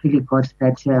basically got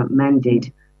that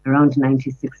mandate around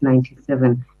 96,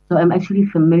 97. So I'm actually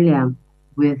familiar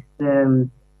with the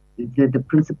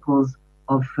principles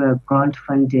of grant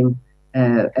funding,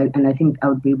 and I think I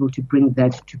would be able to bring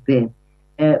that to bear.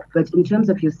 But in terms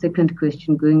of your second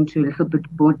question, going into a little bit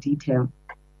more detail,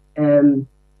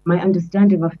 my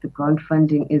understanding of the grant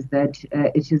funding is that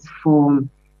it is for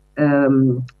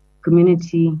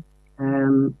community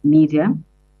media.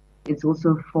 It's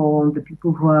also for the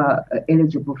people who are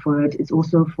eligible for it. It's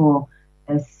also for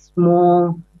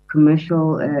small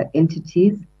commercial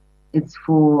entities. It's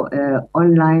for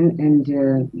online and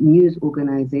news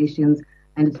organizations,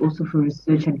 and it's also for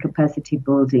research and capacity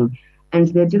building. And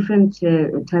there are different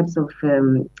types of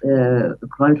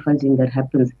grant funding that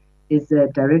happens. There's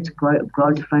direct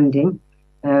grant funding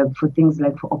for things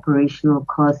like for operational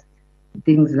costs,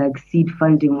 things like seed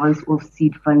funding, once-off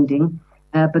seed funding.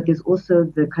 But there's also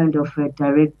the kind of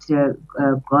direct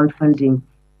grant funding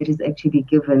that is actually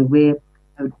given where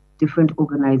different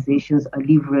organizations are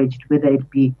leveraged, whether it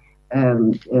be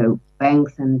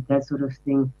banks and that sort of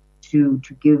thing, to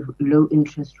give low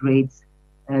interest rates,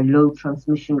 low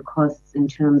transmission costs in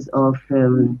terms of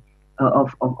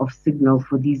signal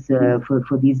for these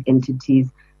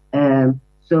entities.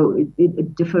 So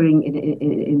it differing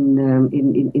in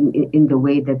the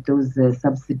way that those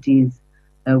subsidies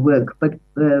work. But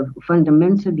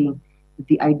fundamentally,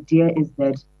 the idea is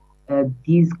that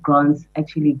these grants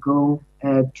actually go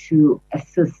to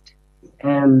assist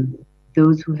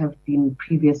those who have been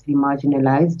previously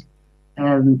marginalized,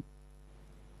 and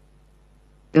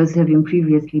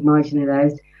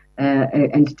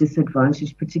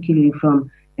disadvantaged, particularly from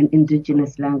an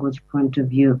indigenous language point of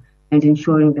view, and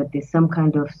ensuring that there's some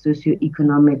kind of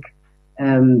socio-economic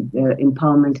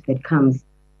empowerment that comes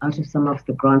out of some of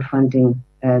the grant funding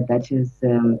that is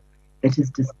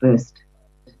dispersed.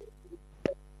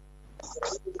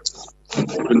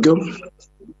 Thank you.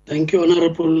 Thank you,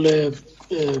 Honorable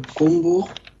Kumbu.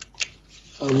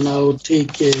 I'll now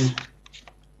take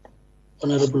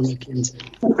Honorable McKenzie.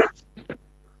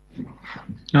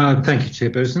 Thank you,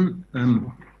 Chairperson.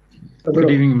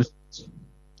 Good evening, Mr.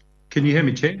 Can you hear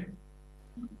me, Chair?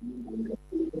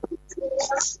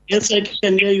 Yes, I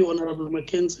can hear you, Honourable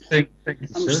Mackenzie. Thank you,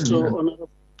 I'm sir. still honourable.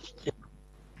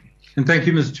 And thank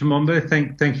you, Mr. Chimombe.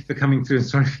 Thank you for coming through. And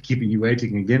sorry for keeping you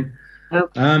waiting again.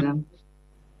 I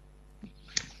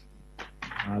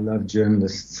love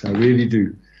journalists. I really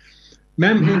do.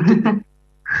 Ma'am,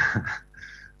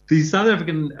 the South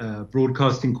African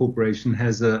Broadcasting Corporation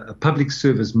has a public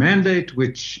service mandate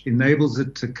which enables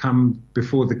it to come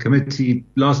before the committee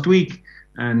last week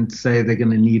and say they're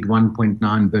going to need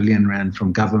 1.9 billion rand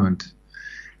from government.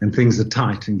 And things are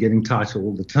tight and getting tighter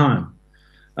all the time.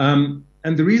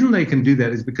 And the reason they can do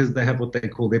that is because they have what they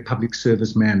call their public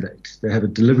service mandate. They have a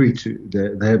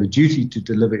they have a duty to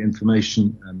deliver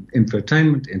information,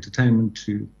 infotainment, entertainment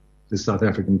to the South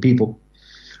African people.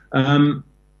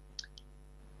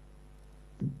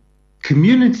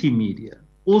 Community media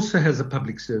also has a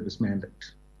public service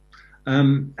mandate.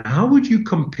 How would you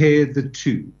compare the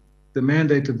two, the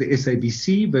mandate of the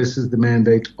SABC versus the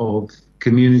mandate of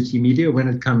community media when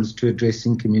it comes to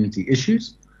addressing community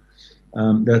issues?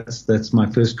 That's my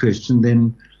first question.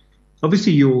 Then,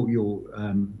 obviously, you're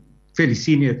fairly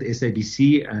senior at the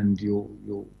SABC, and your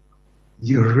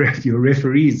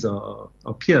referees are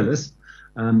peerless,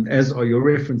 as are your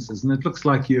references. And it looks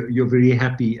like you're very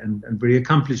happy and very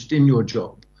accomplished in your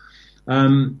job.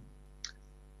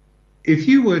 If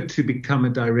you were to become a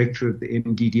director of the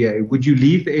MDDA, would you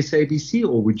leave the SABC,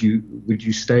 or would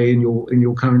you stay in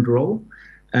your current role?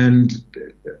 And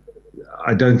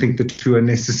I don't think the two are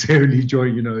necessarily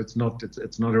joint. It's not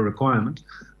a requirement.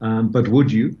 But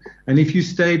would you? And if you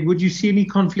stayed, would you see any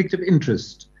conflict of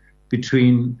interest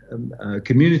between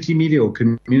community media or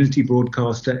community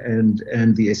broadcaster and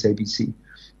the SABC?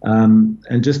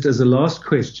 And just as a last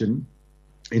question,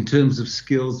 in terms of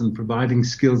skills and providing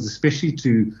skills, especially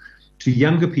to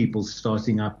younger people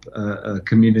starting up a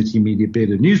community media, be it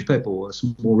a newspaper or a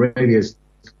small radio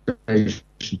station.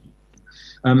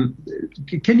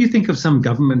 Can you think of some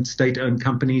government, state-owned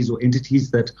companies or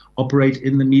entities that operate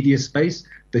in the media space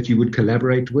that you would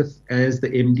collaborate with as the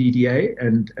MDDA?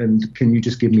 And can you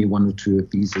just give me one or two of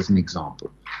these as an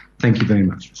example? Thank you very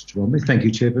much, Mr. Chimombe. Thank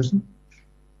you, Chairperson.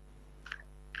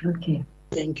 Okay.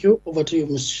 Thank you. Over to you,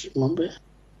 Ms. Chimombe.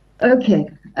 Okay.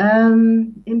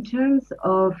 In terms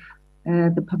of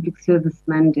the public service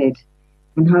mandate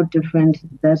and how different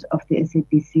that of the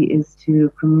SABC is to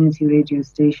community radio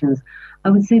stations, I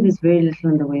would say there's very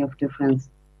little in the way of difference.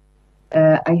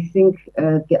 I think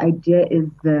the idea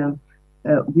is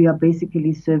we are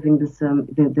basically serving the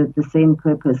same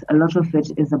purpose. A lot of it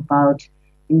is about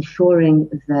ensuring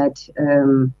that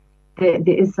there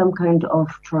is some kind of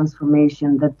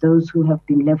transformation, that those who have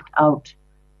been left out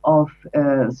of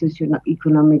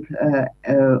socioeconomic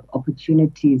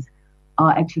opportunities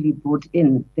are actually brought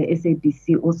in. The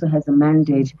SABC also has a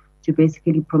mandate to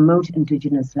basically promote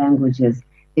indigenous languages.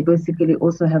 They basically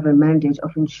also have a mandate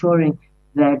of ensuring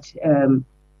that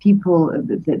people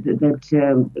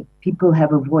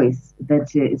have a voice,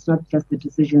 that it's not just the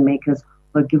decision makers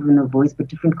who are given a voice, but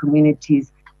different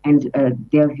communities, and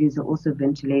their views are also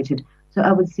ventilated. So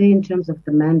I would say in terms of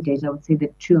the mandate, I would say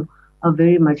the two are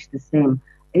very much the same.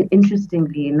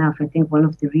 Interestingly enough, I think one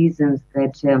of the reasons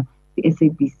that the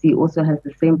SABC also has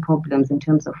the same problems in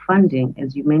terms of funding,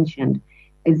 as you mentioned,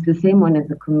 is the same one as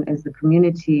the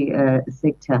community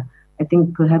sector. I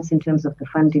think perhaps in terms of the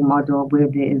funding model, where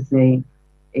there is a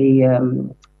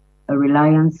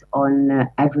reliance on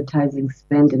advertising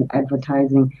spend, and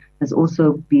advertising has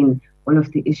also been one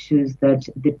of the issues that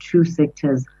the two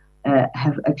sectors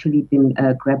have actually been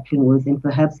grappling with. And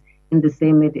perhaps in the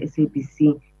same way the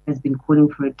SABC has been calling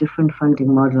for a different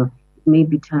funding model, it may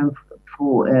be time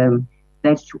for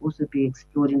that to also be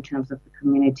explored in terms of the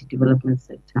community development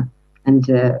sector and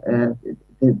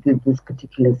this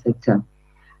particular sector.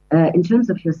 In terms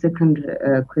of your second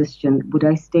question, would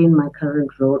I stay in my current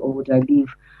role or would I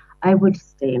leave? I would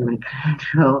stay in my current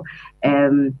role.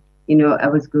 I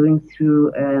was going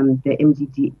through the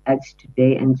MDD Act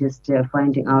today and just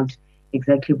finding out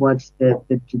exactly what the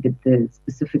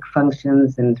specific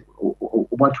functions and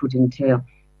what would entail.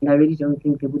 And I really don't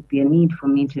think there would be a need for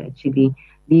me to actually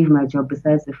leave my job,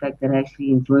 besides the fact that I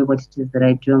actually enjoy what it is that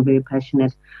I do. I'm very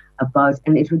passionate about,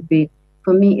 and it would be,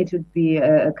 for me, it would be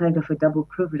a kind of a double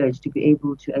privilege to be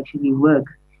able to actually work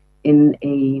in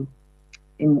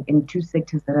two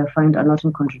sectors that I find are not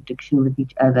in contradiction with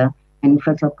each other. And in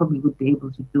fact, I probably would be able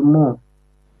to do more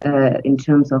in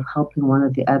terms of helping one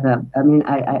or the other. I mean,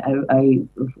 I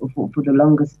for the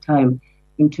longest time,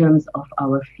 in terms of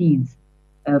our feeds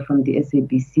from the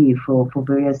SABC for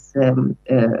various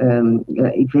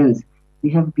events, we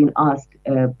have been asked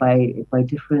by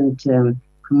different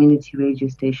community radio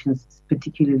stations,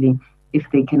 particularly if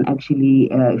they can actually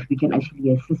if we can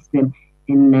actually assist them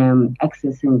in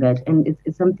accessing that. And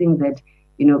it's something that,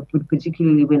 you know,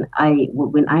 particularly when I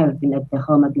have been at the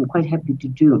helm, I've been quite happy to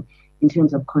do in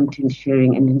terms of content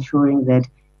sharing and ensuring that,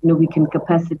 you know, we can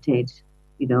capacitate,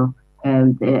 you know,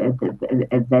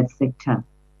 that sector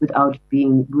without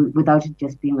it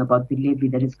just being about the levy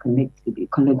that is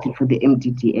collected for the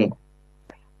MDDA.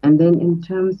 And then in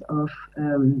terms of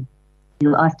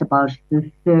you asked about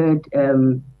the third,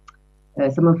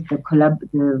 some of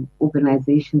the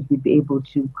organizations we'd be able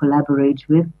to collaborate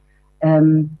with.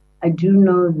 I do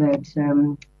know that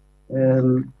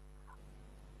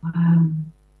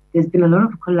there's been a lot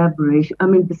of collaboration. I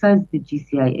mean, besides the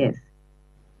GCIS,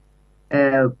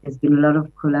 there's been a lot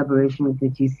of collaboration with the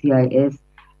GCIS.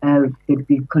 There'd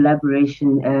be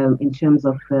collaboration in terms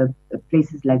of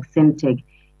places like Centec.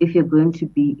 If you're going to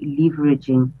be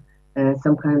leveraging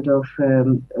some kind of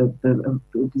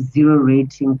zero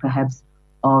rating, perhaps,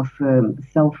 of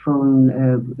cell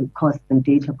phone costs and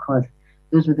data costs,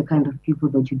 those are the kind of people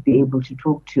that you'd be able to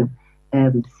talk to.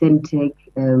 Centec,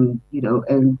 you know,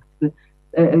 and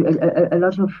a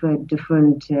lot of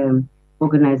different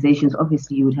organizations.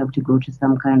 Obviously, you would have to go to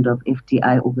some kind of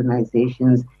FDI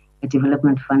organizations,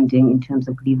 development funding, in terms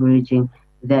of leveraging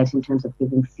that, in terms of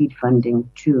giving seed funding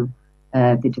to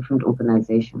the different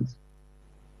organizations.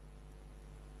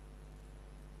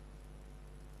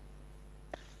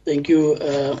 Thank you,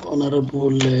 Honorable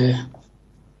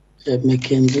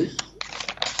Mackenzie.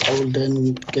 I will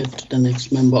then get to the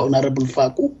next member, Honorable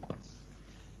Faku.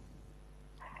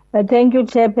 Thank you,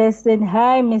 Chairperson.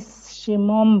 Hi, Ms.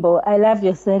 Shimombo. I love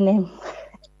your surname.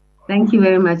 Thank you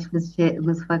very much, Ms.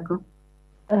 Faku.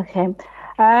 Okay.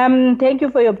 Thank you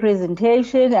for your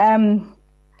presentation.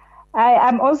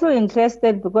 I'm also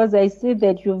interested because I see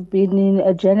that you've been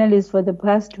a journalist for the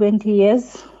past 20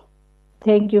 years.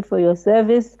 Thank you for your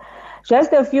service.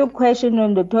 Just a few questions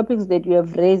on the topics that you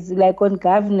have raised, like on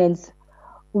governance.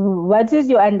 What is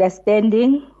your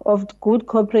understanding of good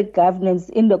corporate governance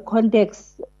in the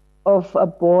context of a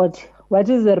board? What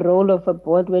is the role of a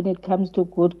board when it comes to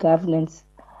good governance?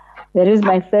 That is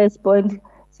my first point.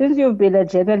 Since you've been a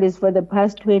journalist for the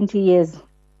past 20 years,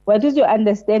 what is your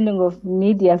understanding of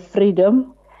media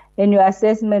freedom and your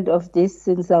assessment of this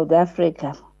in South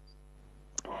Africa?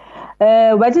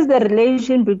 What is the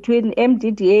relation between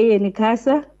MDDA and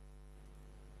ICASA?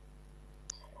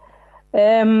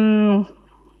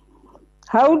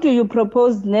 How do you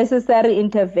propose necessary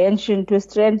intervention to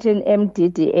strengthen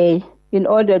MDDA in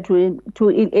order to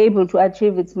enable to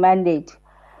achieve its mandate?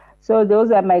 So those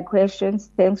are my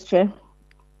questions. Thanks, Chair.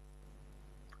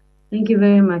 Thank you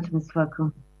very much, Ms.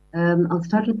 Faku. I'll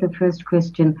start with the first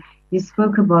question. You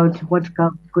spoke about what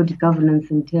good governance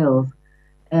entails.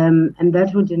 And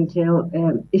that would entail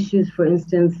issues, for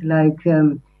instance, like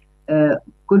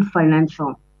good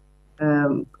financial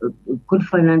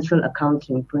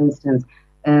accounting, for instance,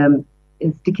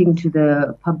 sticking to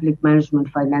the Public Management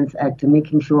Finance Act and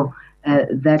making sure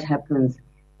that happens.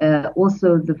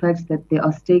 Also, the fact that there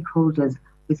are stakeholders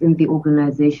within the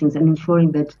organizations and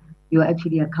ensuring that you're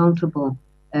actually accountable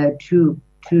to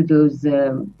those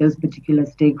particular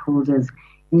stakeholders,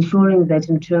 ensuring that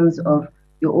in terms of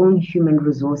your own human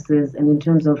resources and in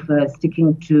terms of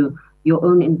sticking to your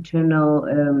own internal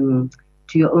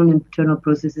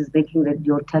processes, making that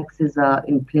your taxes are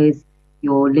in place,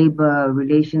 your labor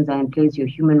relations are in place, your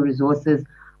human resources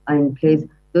are in place.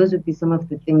 Those would be some of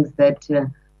the things that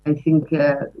I think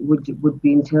would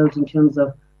be entailed in terms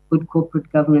of good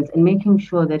corporate governance, and making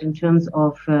sure that in terms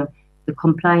of the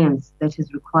compliance that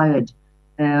is required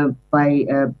by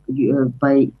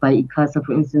ICASA,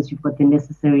 for instance, you've got the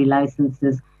necessary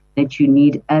licenses that you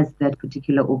need as that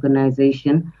particular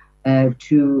organization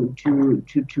to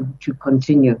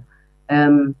continue.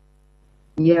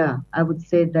 Yeah, I would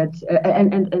say that,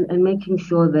 and making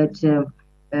sure that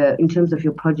in terms of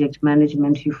your project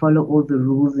management, you follow all the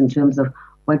rules in terms of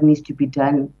what needs to be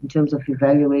done in terms of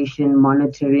evaluation,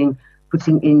 monitoring,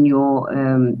 putting in your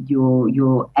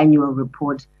annual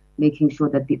report, making sure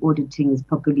that the auditing is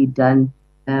properly done.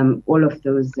 All of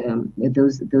those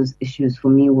issues for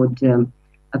me would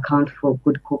account for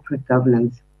good corporate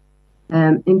governance.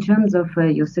 In terms of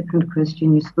your second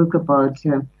question, you spoke about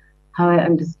how I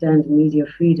understand media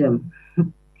freedom.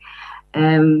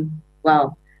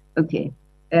 Wow. Okay.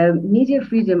 Media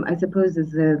freedom, I suppose,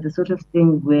 is the sort of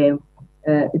thing where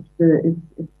it's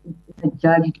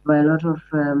judged by a lot of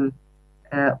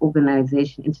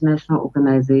international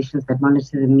organizations that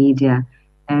monitor the media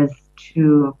as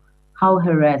to how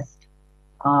harassed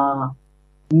are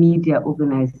media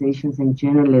organizations and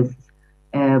journalists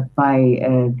by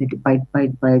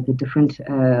the different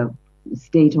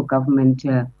state or government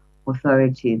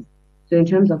authorities. So in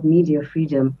terms of media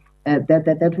freedom,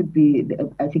 that would be,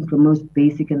 I think, the most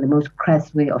basic and the most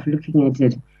crass way of looking at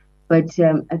it. But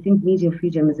I think media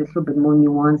freedom is a little bit more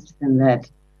nuanced than that,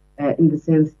 in the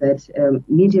sense that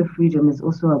media freedom is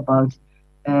also about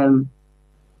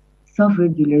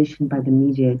self-regulation by the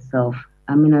media itself.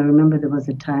 I mean, I remember there was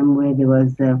a time where there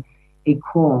was a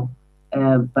call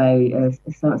by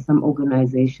some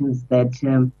organizations that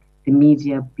the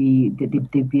media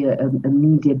there be a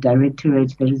media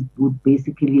directorate that would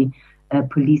basically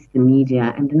police the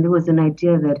media. And then there was an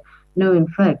idea that, no, in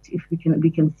fact, if we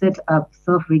can set up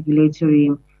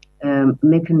self-regulatory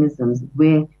mechanisms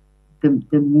where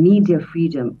the media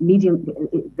freedom,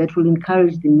 that will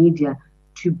encourage the media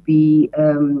to be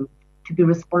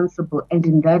responsible, and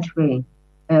in that way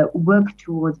work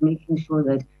towards making sure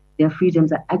that their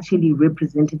freedoms are actually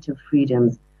representative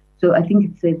freedoms. So I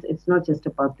think it's not just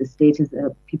about the status.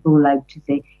 People like to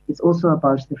say it's also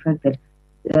about the fact that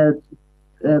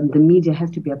the media has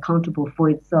to be accountable for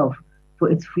itself, for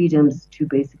its freedoms to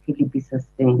basically be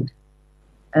sustained.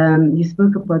 You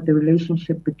spoke about the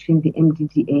relationship between the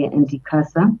MDDA and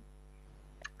ICASA.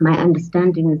 My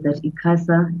understanding is that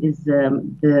ICASA is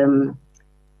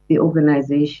the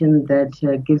organization that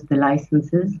gives the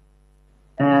licenses,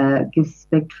 gives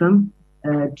spectrum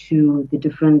to the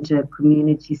different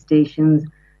community stations,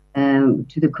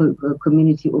 to the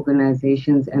community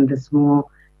organizations and the small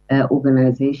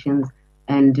organizations,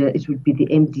 and it would be the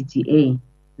MDDA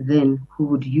then who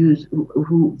would use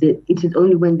it is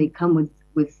only when they come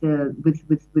with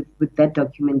that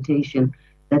documentation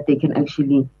that they can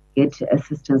actually get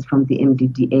assistance from the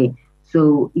MDDA.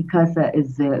 So ICASA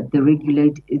is the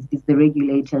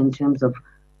regulator in terms of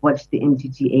what the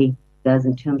MDDA does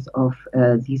in terms of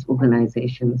these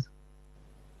organizations.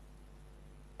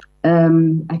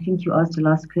 I think you asked the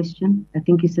last question. I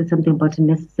think you said something about a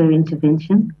necessary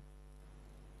intervention.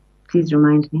 Please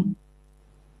remind me.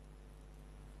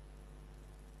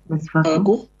 Ms.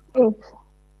 Faku.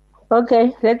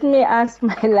 Okay, let me ask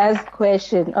my last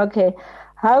question. Okay,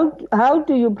 how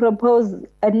do you propose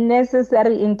a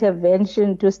necessary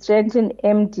intervention to strengthen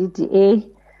MDDA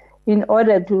in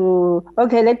order to...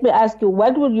 Okay, let me ask you,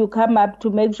 what will you come up to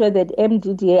make sure that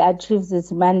MDDA achieves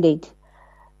its mandate?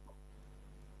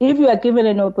 If you are given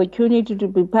an opportunity to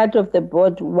be part of the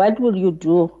board, what will you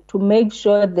do to make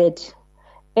sure that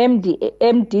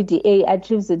MDDA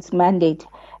achieves its mandate?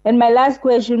 And my last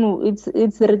question,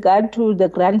 it's regard to the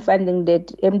grant funding that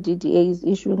MDDA is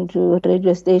issuing to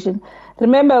radio station.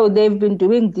 Remember, they've been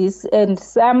doing this, and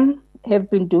some have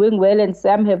been doing well and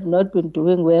some have not been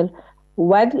doing well.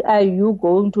 What are you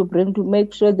going to bring to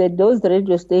make sure that those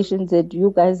radio stations that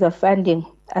you guys are funding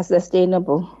are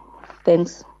sustainable?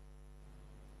 Thanks.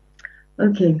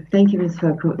 Okay, thank you, Ms.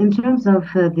 Faku. In terms of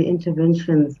the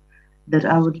interventions that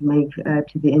I would make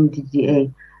to the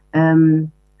MDDA,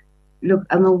 look,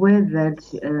 I'm aware that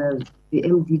the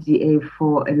MDDA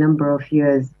for a number of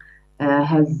years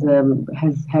has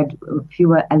had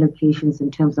fewer allocations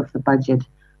in terms of the budget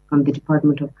from the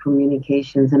Department of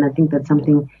Communications, and I think that's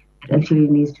something that actually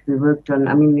needs to be worked on.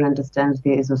 I mean, we understand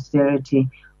there is austerity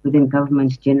within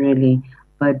government generally,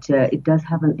 but it does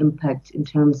have an impact in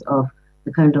terms of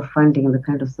the kind of funding and the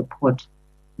kind of support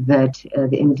that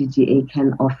the MDDA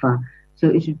can offer. So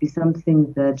it should be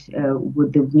something that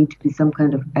would there need to be some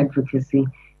kind of advocacy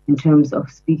in terms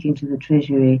of speaking to the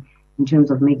Treasury, in terms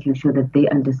of making sure that they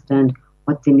understand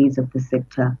what the needs of the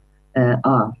sector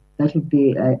are. That would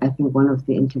be, I think, one of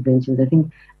the interventions. I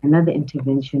think another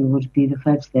intervention would be the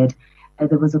fact that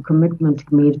there was a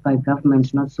commitment made by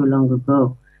government not so long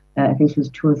ago, I think it was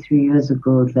 2 or 3 years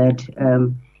ago, that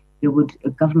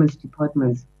government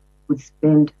departments would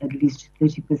spend at least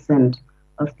 30%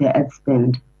 of their ad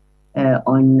spend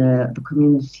on the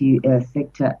community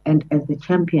sector. And as the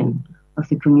champion of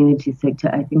the community sector,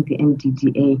 I think the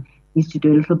MDDA needs to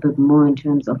do a little bit more in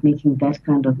terms of making that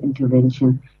kind of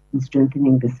intervention and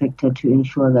strengthening the sector to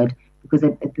ensure that, because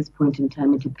at this point in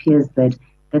time, it appears that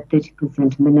that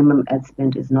 30% minimum ad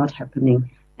spend is not happening,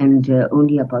 and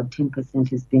only about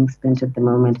 10% is being spent at the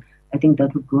moment. I think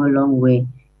that would go a long way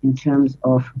in terms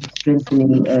of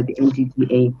strengthening the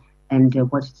MDDA and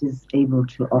what it is able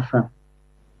to offer.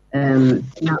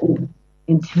 Now,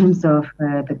 in terms of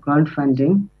the grant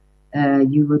funding,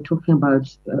 you were talking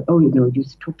about, you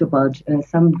talked about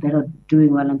some that are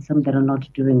doing well and some that are not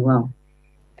doing well.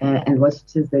 And what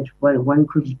it is that one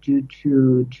could do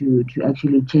to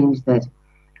actually change that.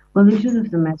 Well, the truth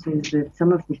of the matter is that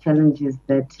some of the challenges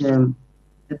that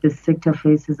that this sector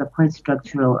faces are quite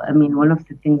structural. I mean, one of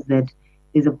the things that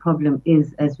is a problem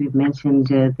is, as we've mentioned,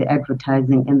 the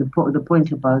advertising. And the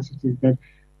point about it is that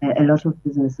a lot of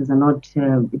businesses are not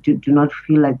do not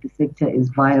feel like the sector is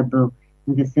viable,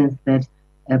 in the sense that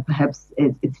perhaps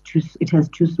it has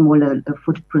too small a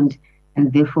footprint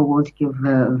and therefore won't give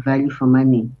value for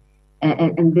money.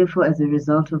 And therefore, as a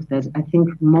result of that, I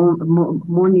think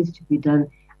more needs to be done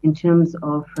in terms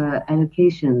of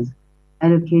allocations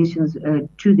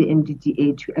to the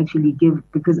MDDA to actually give,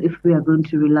 because if we are going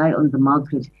to rely on the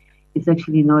market, it's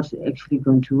actually not actually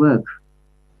going to work.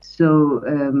 So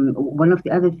one of the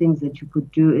other things that you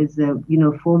could do is,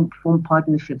 form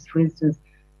partnerships. For instance,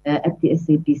 at the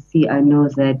SABC, I know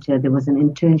that there was an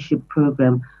internship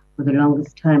program for the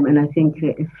longest time, and I think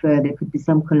if there could be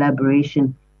some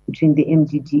collaboration between the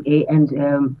MDDA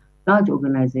and large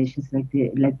organizations like the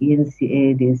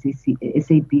NCA, the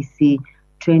SABC,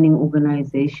 training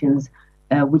organizations,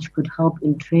 which could help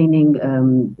in training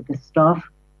the staff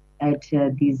at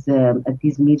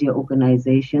these media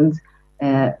organizations,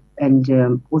 and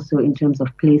also in terms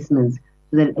of placements,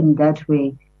 so that in that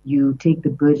way you take the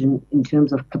burden in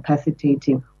terms of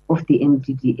capacitating of the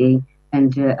MDDA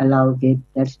and allow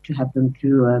that to happen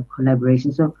through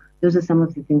collaboration. So those are some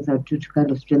of the things that do to kind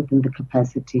of strengthen the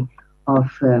capacity of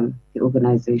the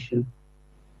organization.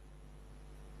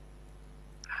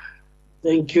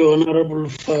 Thank you, Honorable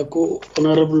Faku.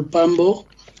 Honorable Pambo,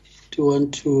 do you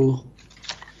want to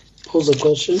pose a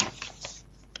question?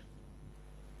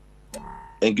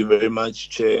 Thank you very much,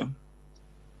 Chair.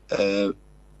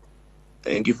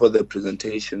 Thank you for the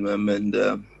presentation, ma'am. And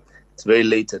it's very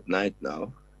late at night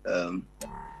now,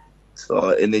 so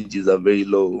our energies are very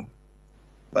low.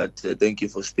 But thank you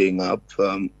for staying up.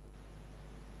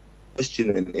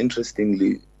 Question, and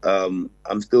interestingly, I'm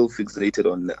still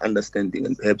fixated on understanding,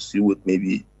 and perhaps you would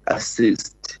maybe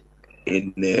assist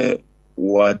in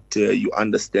what you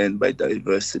understand by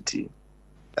diversity,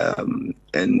 and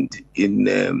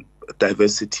in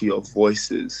diversity of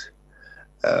voices,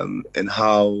 and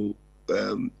how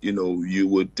you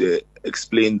would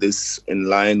explain this in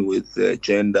line with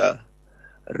gender,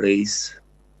 race,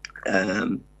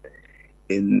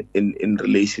 in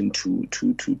relation to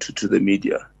the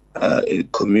media,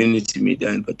 community media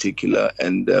in particular,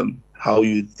 and how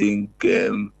you think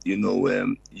you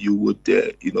would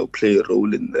play a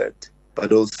role in that,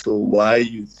 but also why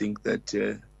you think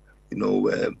that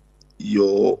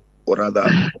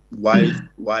why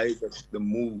the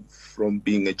move from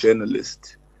being a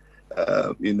journalist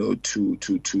to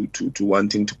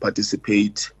wanting to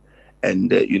participate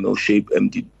and shape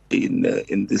MDDA in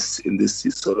this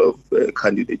sort of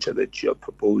candidature that you are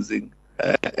proposing,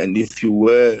 and if you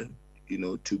were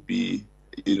to be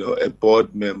a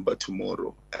board member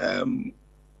tomorrow,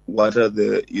 what are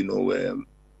the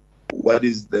what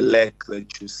is the lack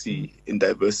that you see in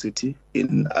diversity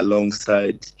in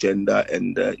alongside gender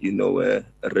and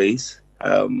race,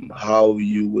 how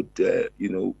you would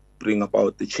bring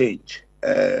about the change,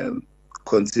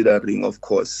 considering of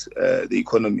course the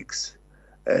economics,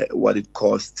 what it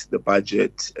costs, the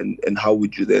budget, and how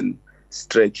would you then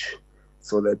stretch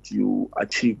so that you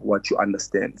achieve what you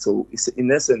understand. So it's,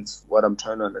 in essence, what I'm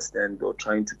trying to understand or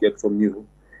trying to get from you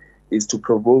is to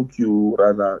provoke you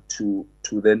rather to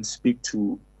then speak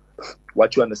to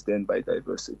what you understand by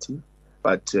diversity,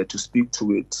 but to speak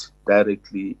to it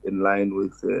directly in line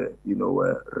with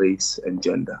race and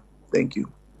gender. Thank you.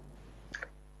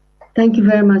 Thank you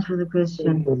very much for the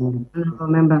question, honourable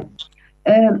member.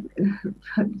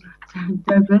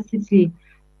 Diversity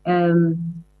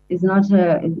is not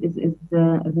a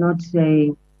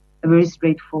very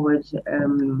straightforward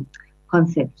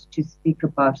concept to speak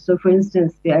about. So, for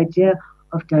instance, the idea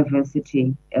of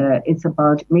diversity, it's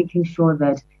about making sure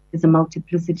that there's a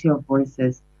multiplicity of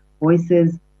voices with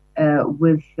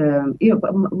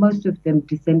most of them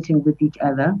dissenting with each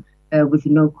other, with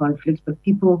no conflict, but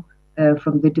people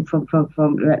from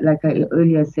like I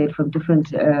earlier said, from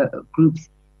different groups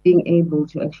being able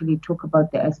to actually talk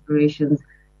about their aspirations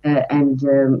and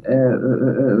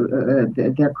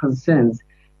their concerns.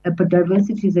 But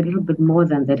diversity is a little bit more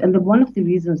than that. And one of the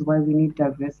reasons why we need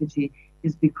diversity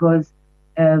is because,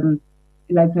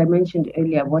 like I mentioned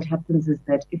earlier, what happens is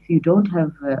that if you don't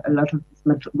have a lot of this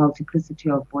multiplicity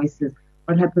of voices,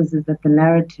 what happens is that the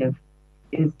narrative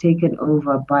is taken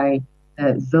over by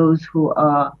those who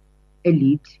are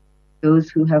elite, those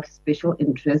who have special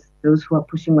interests, those who are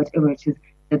pushing whatever it is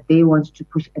that they want to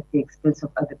push at the expense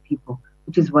of other people,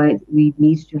 which is why we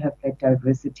need to have that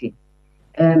diversity.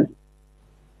 In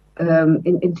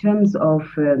terms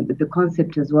of the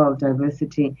concept as well,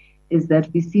 diversity, is that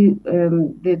we see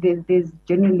there's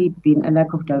generally been a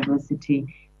lack of diversity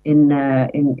in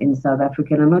South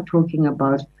Africa. And I'm not talking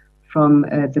about from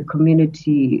the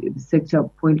community sector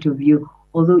point of view,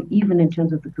 although even in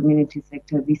terms of the community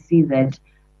sector, we see that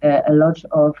a lot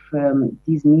of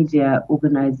these media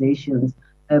organizations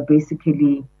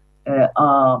basically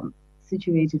are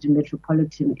situated in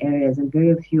metropolitan areas, and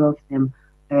very few of them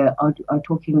are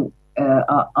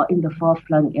in the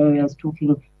far-flung areas,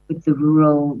 talking with the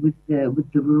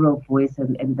rural voice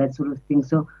and that sort of thing.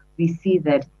 So we see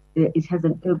that it has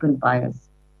an urban bias,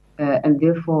 and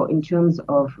therefore, in terms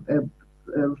of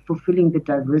fulfilling the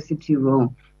diversity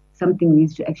role, something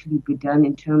needs to actually be done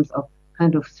in terms of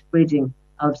kind of spreading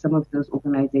out some of those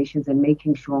organizations and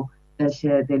making sure that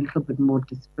they're a little bit more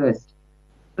dispersed.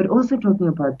 But also talking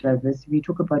about diversity, we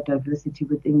talk about diversity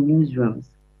within newsrooms.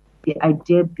 The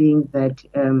idea being that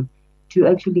to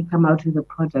actually come out with a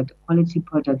product, a quality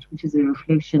product, which is a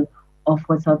reflection of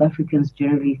what South Africans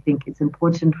generally think. It's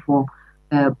important for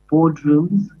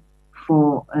boardrooms,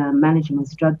 for management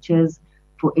structures,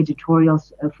 for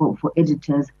editorials, for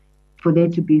editors, for there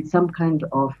to be some kind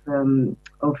of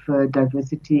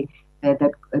diversity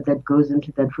that goes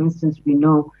into that. For instance, we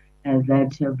know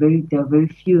that there are very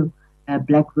few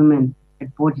black women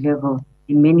at board level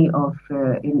in many of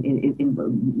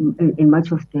in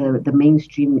much of the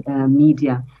mainstream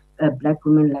media. Black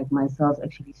women like myself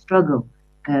actually struggle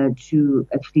to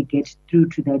actually get through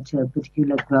to that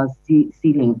particular glass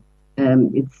ceiling.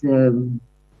 It's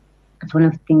one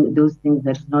of those things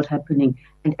that is not happening,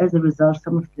 and as a result,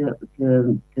 some of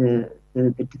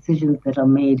the decisions that are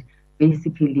made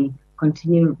basically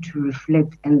continue to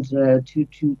reflect and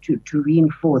to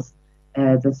reinforce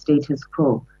the status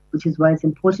quo, which is why it's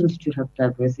important to have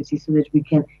diversity, so that we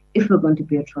can, if we're going to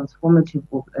be a transformative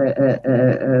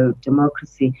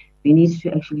democracy, we need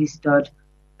to actually start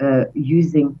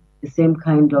using the same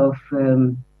kind of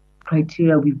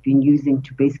criteria we've been using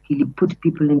to basically put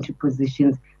people into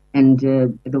positions and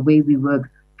the way we work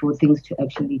for things to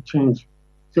actually change.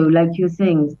 So like you're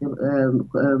saying,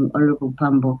 Honorable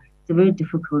Pambo, it's a very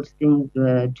difficult thing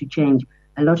to change.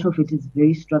 A lot of it is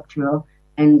very structural,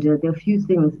 and there are few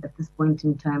things at this point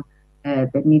in time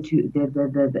that need to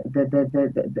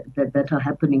that are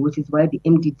happening, which is why the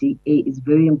MDDA is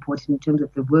very important in terms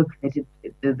of the work that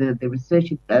the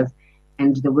research it does,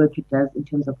 and the work it does in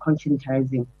terms of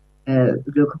conscientizing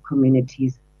local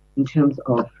communities in terms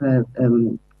of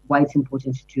why it's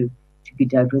important to be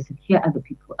diverse and hear other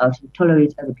people out and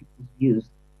tolerate other people's views.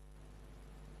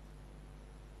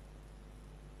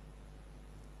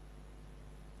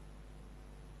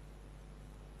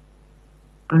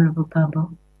 Honorable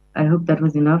Pambo, I hope that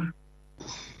was enough.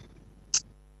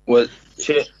 Well,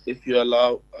 Chair, if you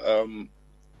allow,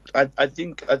 I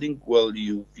think well,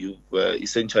 you've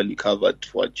essentially covered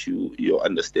what your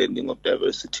understanding of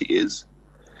diversity is.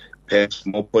 Perhaps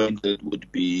more pointed would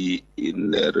be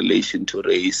in relation to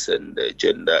race and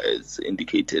gender, as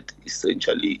indicated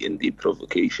essentially in the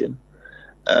provocation.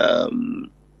 And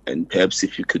perhaps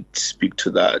if you could speak to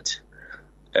that.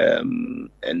 And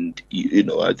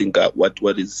I think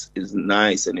what is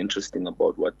nice and interesting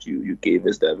about what you gave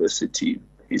as diversity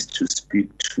is to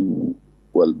speak to,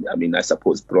 well, I mean, I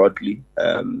suppose broadly,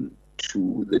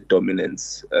 to the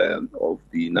dominance of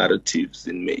the narratives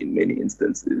in many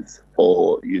instances,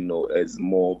 or as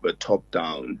more of a top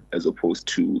down as opposed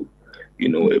to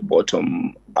a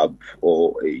bottom up,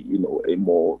 or a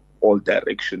more all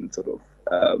direction sort of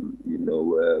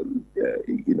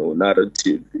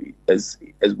narrative as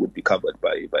would be covered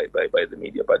by the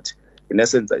media. But in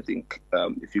essence, I think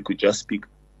if you could just speak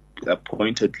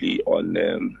pointedly on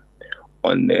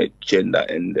gender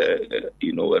and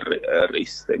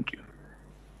race. Thank you.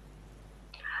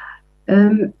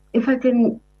 If I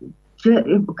can,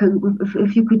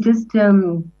 if you could just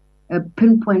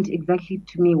pinpoint exactly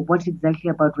to me what exactly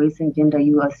about race and gender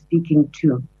you are speaking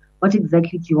to. What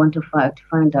exactly do you want to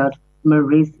find out from a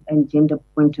race and gender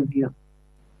point of view?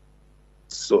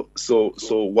 So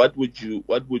what would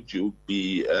you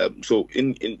be? So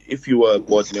if you were a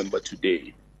board member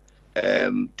today,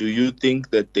 do you think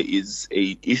that there is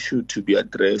a issue to be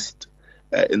addressed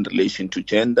in relation to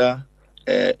gender,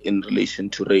 in relation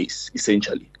to race,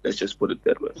 essentially? Let's just put it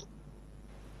that way.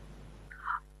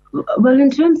 Well, in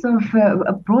terms of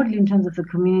broadly, in terms of the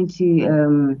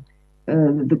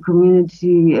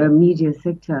community media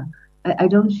sector, I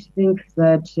don't think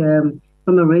that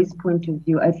from a race point of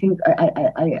view, I think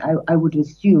I would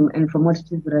assume, and from what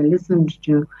it is that I listened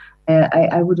to,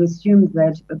 I would assume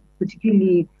that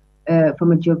particularly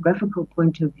from a geographical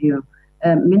point of view,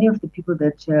 many of the people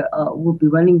that will be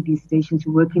running these stations,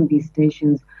 who work in these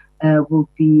stations, will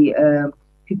be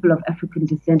people of African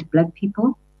descent, Black people.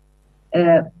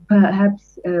 Perhaps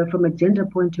from a gender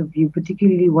point of view,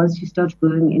 particularly once you start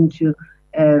going into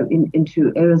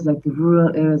areas like the rural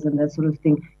areas and that sort of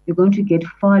thing, you're going to get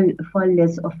far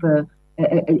less of a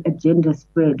gender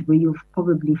spread, where you'll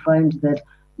probably find that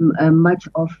much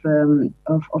of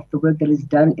the work that is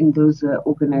done in those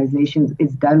organizations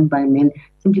is done by men,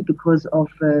 simply because of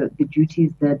the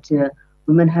duties that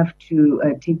women have to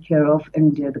take care of,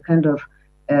 and the kind of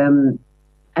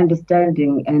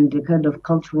understanding and the kind of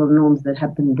cultural norms that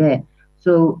happen there.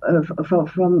 So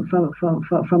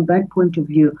from that point of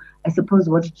view, I suppose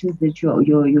what it is that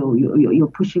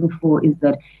you're pushing for is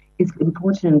that it's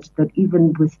important that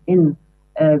even within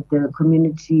the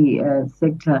community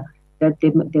sector, that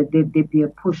there be a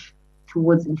push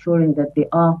towards ensuring that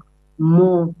there are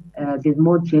more there's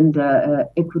more gender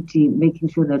equity, making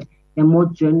sure that there are more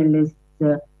journalists,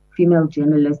 female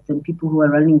journalists, and people who are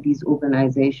running these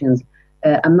organizations.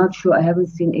 I'm not sure, I haven't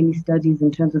seen any studies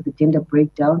in terms of the gender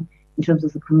breakdown, in terms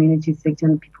of the community sector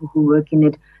and people who work in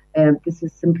it. This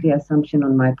is simply assumption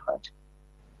on my part.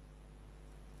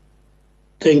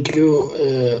 Thank you,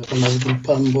 Honorable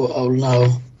Pambo. I will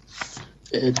now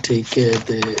take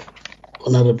the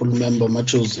Honorable Member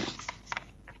Machozi.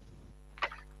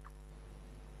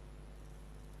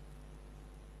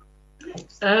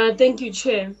 Thank you,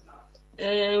 Chair.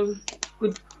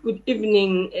 Good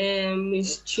evening,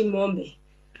 Ms. Chimombe.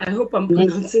 I hope I'm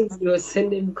pronouncing your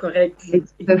surname correctly.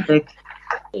 It's perfect.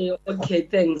 Okay,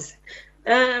 thanks.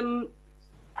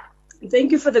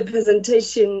 Thank you for the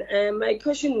presentation. My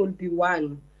question would be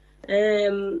one.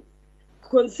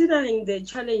 Considering the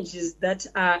challenges that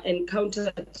are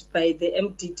encountered by the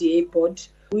MDDA board,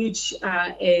 which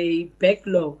are a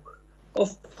backlog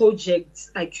of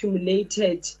projects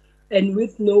accumulated and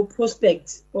with no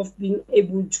prospect of being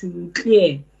able to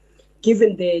clear,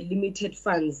 given the limited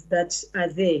funds that are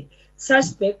there,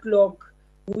 such backlog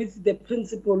with the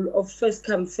principle of first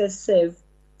come, first serve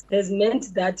has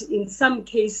meant that in some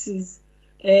cases,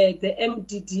 the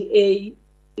MDDA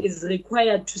is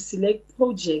required to select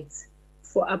projects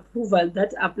for approval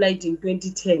that applied in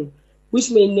 2010,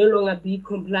 which may no longer be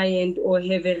compliant or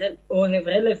have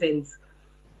relevance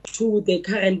to the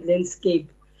current landscape.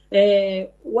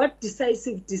 What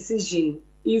decisive decision,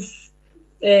 if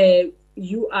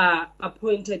you are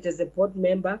appointed as a board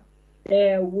member,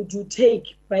 would you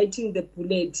take biting the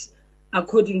bullet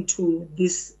according to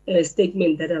this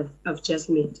statement that I've just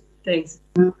made? Thanks.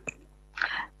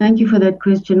 Thank you for that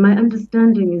question. My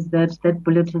understanding is that that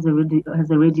bullet has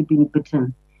already been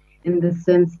bitten, in the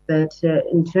sense that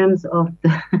in terms of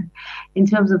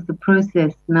the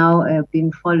process now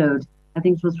being followed, I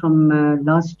think it was from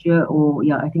last year,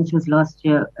 I think it was last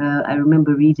year. I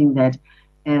remember reading that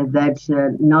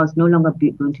now it's no longer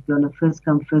going to be on a first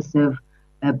come first serve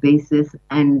basis,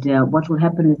 and what will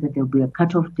happen is that there will be a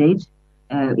cutoff date.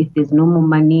 If there's no more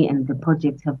money and the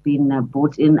projects have been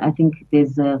bought in, I think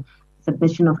there's a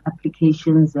submission of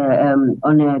applications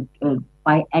on a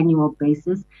biannual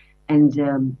basis, and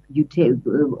you take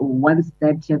once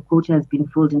that quota has been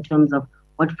filled in terms of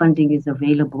what funding is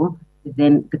available,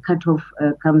 then the cutoff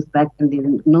comes back, and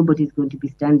then nobody's going to be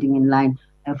standing in line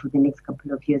for the next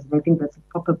couple of years. And I think that's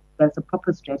a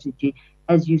proper strategy,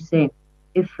 as you say.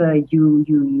 If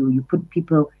you put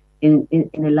people in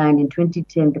a line in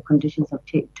 2010, the conditions have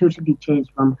totally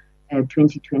changed from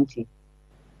 2020.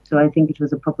 So I think it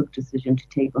was a proper decision to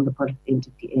take on the part of the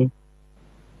MDDA.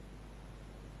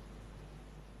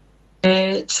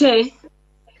 Chair,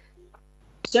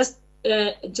 just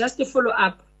a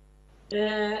follow-up.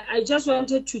 I just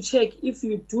wanted to check if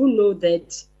you do know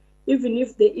that even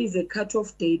if there is a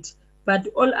cutoff date, but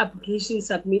all applications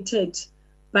submitted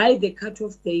by the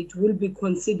cutoff date will be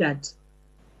considered,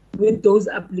 with those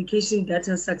applications that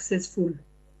are successful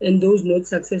and those not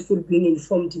successful being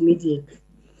informed immediately.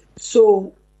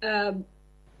 So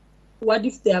what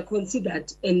if they are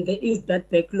considered and there is that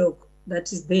backlog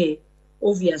that is there,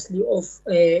 obviously, of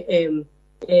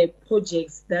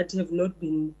projects that have not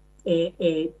been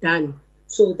done?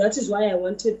 So that is why I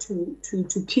wanted to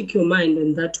pick your mind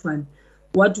on that one.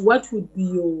 What would be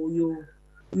your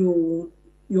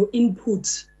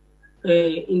input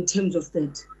in terms of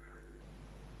that?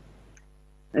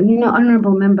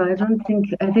 Honourable member, I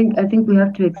think we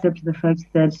have to accept the fact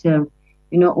that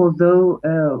although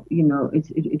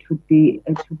it would be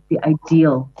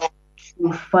ideal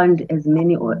to fund as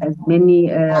many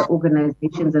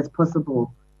organizations as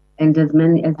possible, and as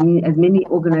many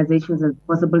organizations as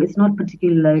possible, it's not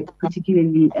particularly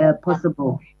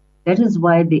possible. That is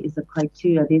why there is a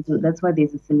criteria. That's why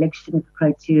there's a selection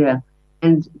criteria,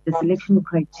 and the selection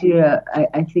criteria,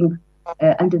 I think,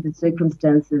 under the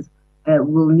circumstances,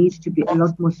 will need to be a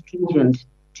lot more stringent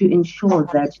to ensure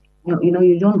that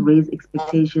you don't raise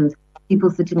expectations, people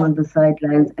sitting on the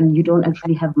sidelines, and you don't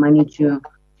actually have money to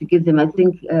give them. I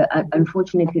think,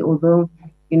 unfortunately, although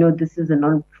this is a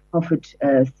non-profit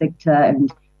sector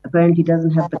and apparently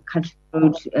doesn't have the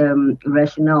cutthroat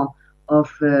rationale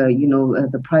of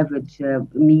the private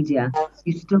media,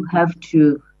 you still have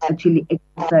to actually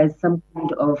exercise some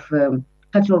kind of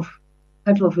cut off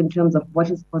in terms of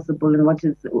what is possible and what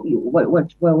is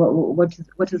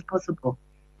possible.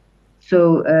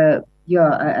 So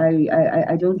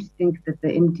I don't think that the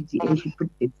MDDA should put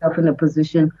itself in a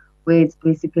position where it's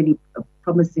basically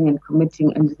promising and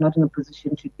committing and is not in a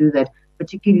position to do that,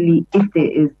 particularly if there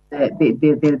is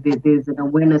there's an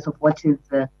awareness of what is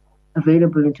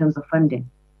available in terms of funding.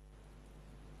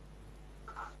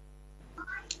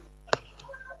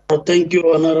 Thank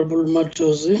you, Honorable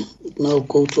Matosi. Now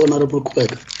go to Honorable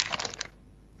Kubega.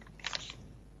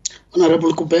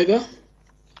 Honorable Kubega.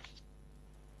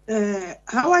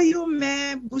 How are you,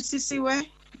 Mayor Busisiwe?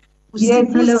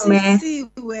 Yes, hello, Mayor.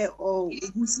 Busisiwe or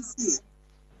Busisiwe?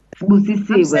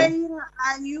 Busisiwe. I'm saying,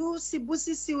 are you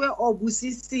Sibusisiwe or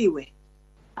Busisiwe?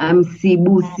 I'm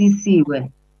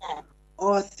Sibusisiwe.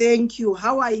 Oh, thank you.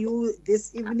 How are you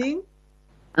this evening?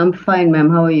 I'm fine, ma'am.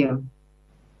 How are you?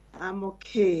 I'm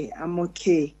okay.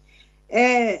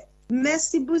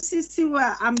 Messi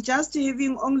Busisiwe, I'm just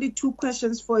having only 2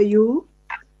 questions for you.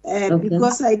 Okay.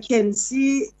 Because I can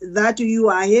see that you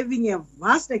are having a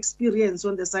vast experience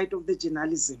on the side of the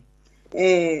journalism.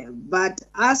 But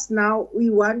us now,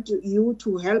 we want you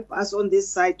to help us on this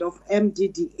side of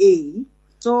MDDA.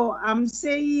 So I'm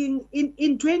saying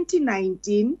in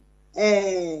 2019,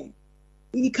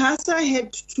 ICASA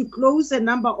had to close a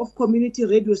number of community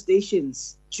radio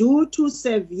stations due to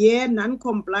severe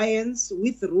non-compliance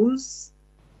with rules,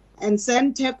 and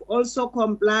Centec also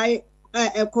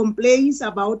complains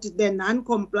about the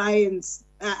non-compliance,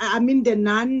 the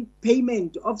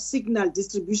non-payment of signal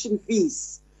distribution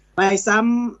fees by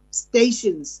some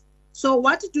stations. So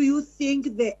what do you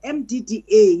think the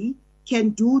MDDA can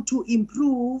do to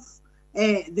improve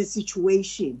the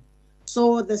situation?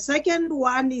 So the second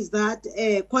one is that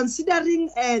considering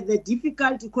the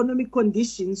difficult economic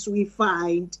conditions we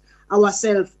find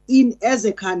ourselves in as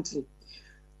a country,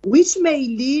 which may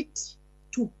lead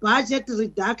to budget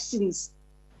reductions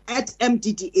at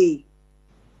MDDA,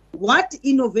 what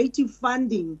innovative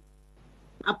funding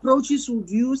approaches would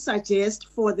you suggest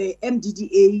for the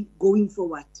MDDA going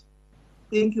forward?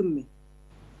 Thank you, Mme.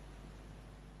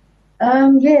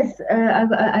 Yes,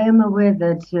 I am aware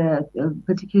that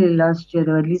particularly last year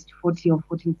there were at least 40 or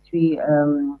 43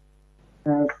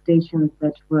 stations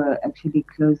that were actually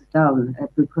closed down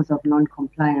because of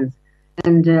non-compliance.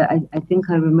 And I think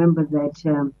I remember that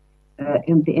the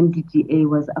MDDA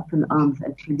was up in arms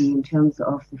actually in terms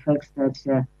of the fact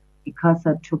that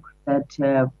ICASA took that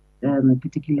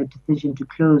particular decision to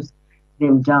close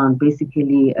them down,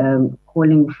 basically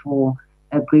calling for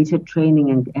greater training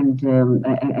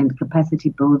and capacity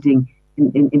building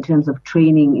in terms of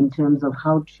training, in terms of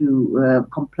how to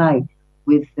comply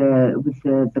with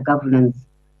the governance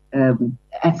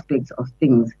aspects of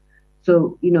things.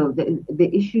 So, the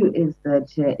issue is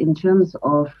that in terms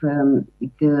of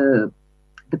the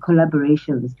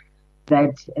collaborations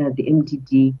that the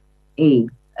MDDA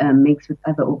makes with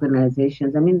other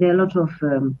organizations, there are a lot of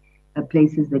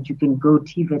places that you can go,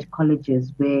 TVET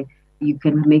colleges, where you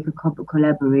can make a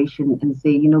collaboration and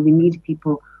say, we need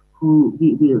people who,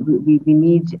 we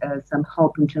need some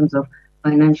help in terms of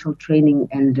financial training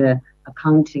and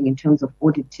accounting, in terms of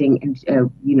auditing and,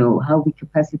 how we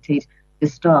capacitate the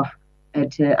staff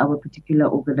at our particular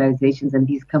organizations and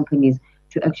these companies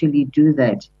to actually do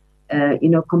that.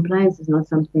 Compliance is not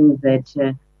something that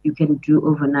you can do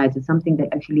overnight. It's something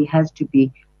that actually has to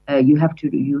be, you have to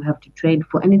train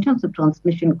for. And in terms of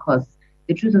transmission costs,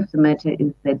 the truth of the matter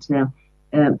is that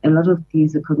a lot of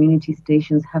these community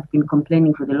stations have been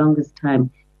complaining for the longest time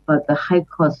about the high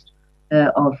cost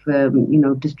of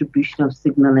distribution of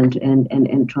signal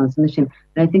and transmission.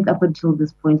 And I think up until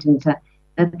this point in time,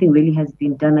 nothing really has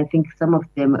been done. I think some of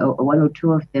them, or 1 or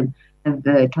 2 of them, have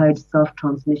tried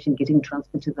self-transmission, getting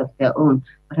transmitters of their own,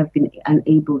 but have been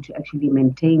unable to actually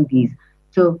maintain these.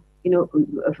 So,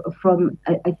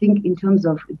 I think in terms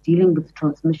of dealing with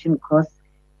transmission costs,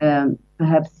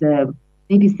 perhaps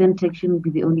maybe Centec shouldn't be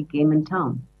the only game in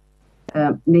town.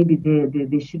 Maybe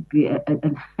there should be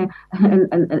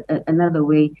another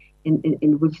way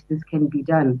in which this can be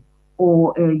done,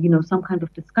 or some kind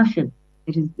of discussion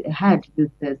that is had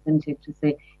with Centec to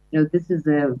say, this is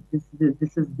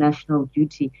national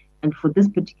duty, and for this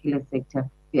particular sector,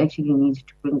 we actually need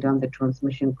to bring down the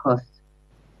transmission costs.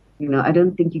 I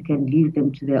don't think you can leave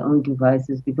them to their own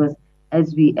devices, because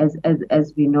as we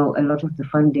know, a lot of the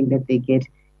funding that they get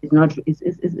is not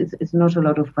a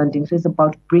lot of funding. So it's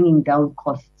about bringing down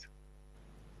costs.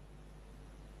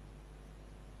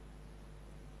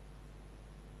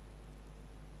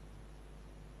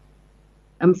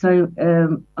 I'm sorry,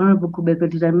 Honorable Kubeka,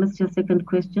 did I miss your second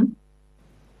question?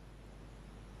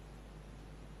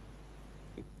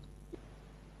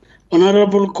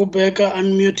 Honorable Kubeka,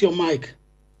 unmute your mic.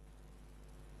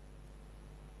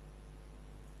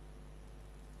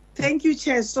 Thank you,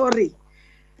 Chair. Sorry.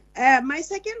 My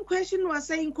second question was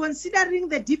saying, considering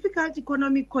the difficult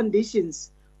economic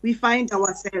conditions we find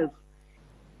ourselves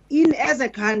in as a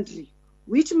country,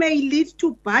 which may lead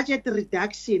to budget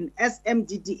reduction as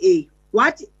MDDA,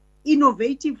 what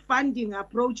innovative funding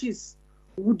approaches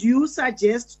would you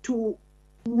suggest for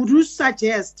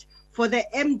the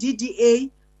MDDA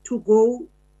to go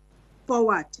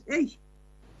forward? Hey,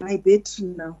 my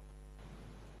battery now.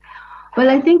 Well,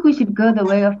 I think we should go the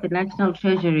way of the National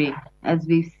Treasury, as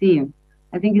we've seen.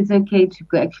 I think it's okay to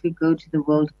actually go to the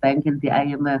World Bank and the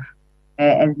IMF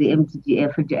as the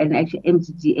MDDA and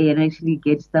actually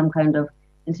get some kind of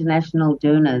international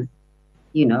donors.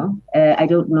 I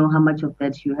don't know how much of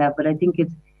that you have, but I think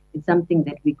it's something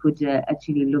that we could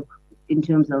actually look in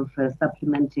terms of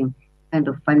supplementing kind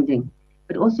of funding,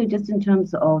 but also just in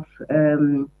terms of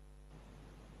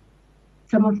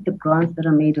some of the grants that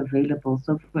are made available.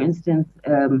 So, for instance,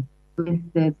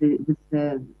 with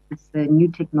the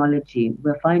new technology,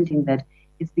 we're finding that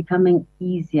it's becoming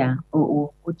easier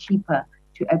or cheaper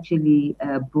to actually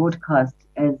broadcast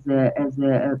as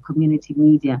a community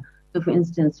media. So, for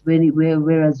instance,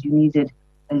 whereas you needed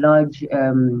a large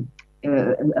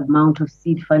amount of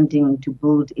seed funding to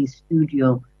build a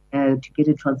studio, to get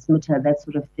a transmitter, that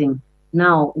sort of thing,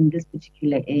 now in this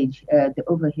particular age, the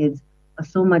overheads are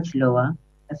so much lower,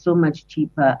 are so much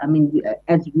cheaper. I mean,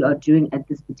 as we are doing at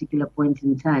this particular point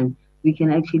in time, you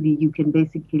can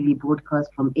basically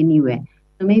broadcast from anywhere.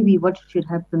 So maybe what should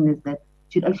happen is that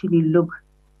you should actually look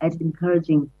at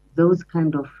encouraging those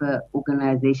kind of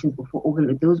organizations, or for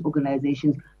those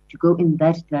organizations to go in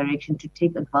that direction, to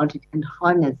take advantage and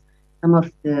harness some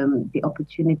of the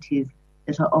opportunities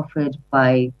that are offered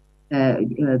by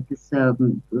this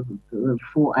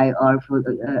 4IR, for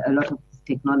a lot of this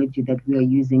technology that we are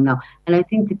using now. And I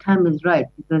think the time is right,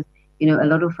 because a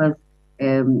lot of us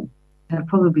have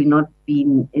probably not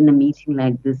been in a meeting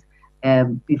like this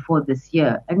before this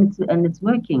year, and it's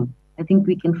working. I think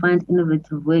we can find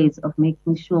innovative ways of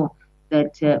making sure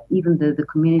that even the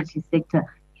community sector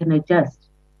can adjust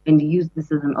and use this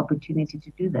as an opportunity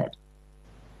to do that.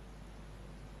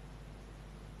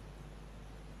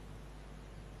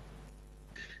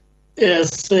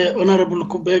 Yes, Honorable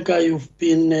Kubeka, you've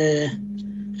been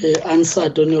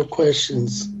answered on your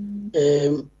questions.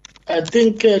 I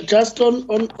think just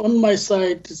on my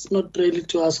side, it's not really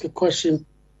to ask a question.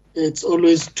 It's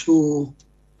always to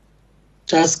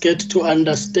just get to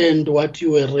understand what you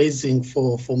were raising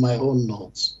for my own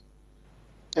notes.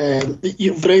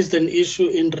 You've raised an issue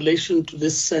in relation to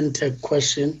this Centec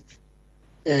question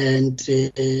and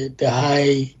the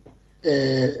high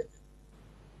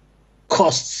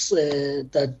costs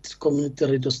that community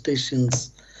radio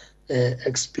stations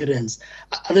experience.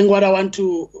 I think what I want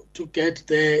to get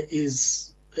there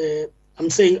is, I'm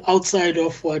saying outside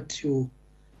of what you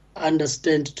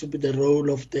understand to be the role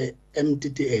of the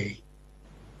MDDA.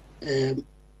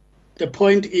 The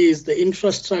point is the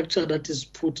infrastructure that is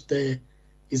put there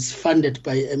is funded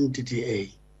by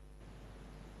MDDA,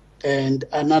 and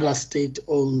another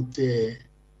state-owned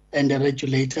and a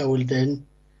regulator will then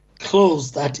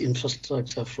close that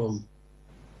infrastructure from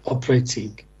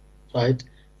operating, right?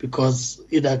 Because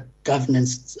either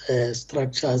governance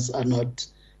structures are not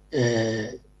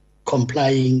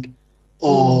complying,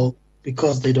 or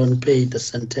because they don't pay the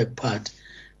Centec part.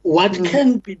 What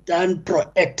can be done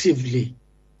proactively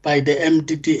by the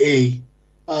MDDA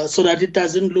so that it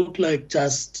doesn't look like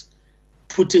just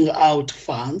putting out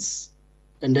funds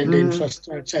and then the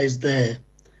infrastructure is there,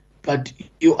 but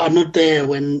you are not there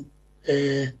when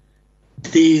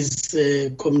these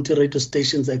community radio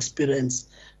stations experience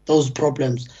those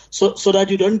problems, so that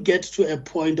you don't get to a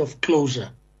point of closure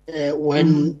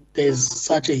when there's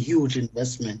such a huge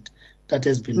investment that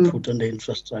has been put on the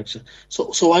infrastructure.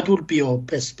 So what would be your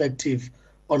perspective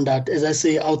on that? As I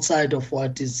say, outside of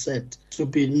what is said, to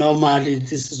be normally,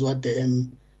 this is what the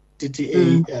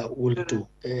MDDA will do.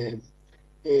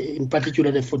 In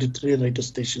particular, the 43 radio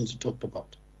stations you talked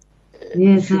about.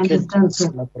 Yes, I understand.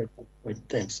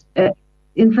 Thanks.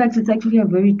 In fact, it's actually a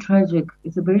very tragic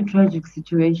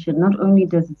situation. Not only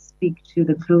does it speak to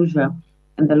the closure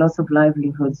and the loss of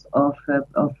livelihoods of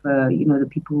the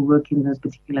people who work in those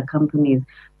particular companies.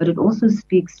 But it also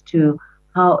speaks to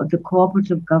how the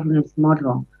cooperative governance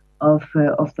model of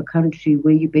the country,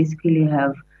 where you basically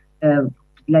have,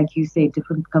 like you say,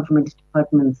 different government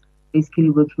departments basically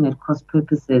working at cross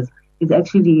purposes, is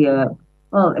actually a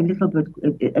little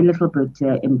bit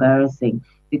embarrassing,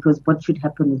 because what should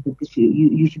happen is that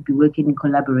you should be working in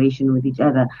collaboration with each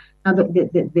other. Now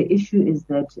the issue is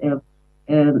that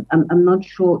I'm not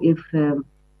sure if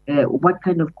what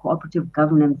kind of cooperative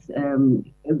governance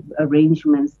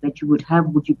arrangements that you would have.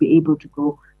 Would you be able to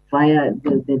go via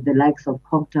the likes of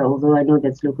COGTA, although I know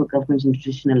that's local government and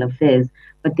traditional affairs,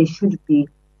 but there should be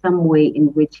some way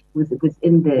in which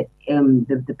within the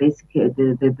basic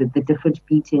the different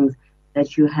meetings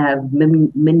that you have,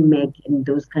 MINMEC and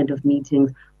those kind of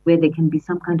meetings, where there can be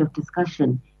some kind of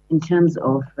discussion in terms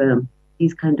of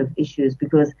these kind of issues,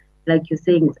 because like you're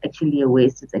saying, it's actually a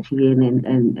waste. It's actually an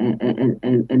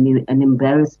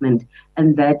embarrassment,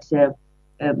 and that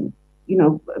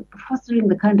fostering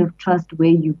the kind of trust where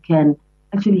you can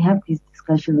actually have these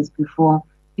discussions before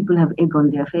people have egg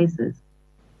on their faces.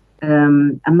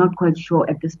 I'm not quite sure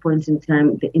at this point in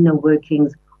time the inner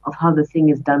workings of how the thing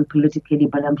is done politically,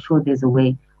 but I'm sure there's a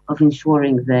way of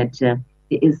ensuring that there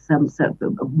is some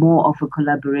more of a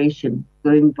collaboration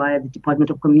going via the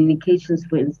Department of Communications,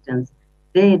 for instance.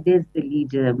 There's the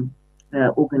lead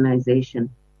organization.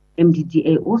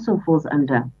 MDDA also falls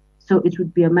under. So it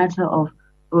would be a matter of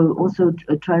also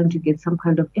trying to get some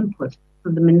kind of input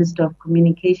from the Minister of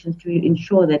Communications to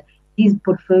ensure that these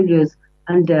portfolios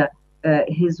under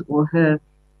his or her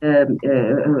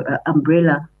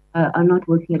umbrella are not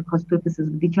working at cross purposes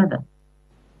with each other.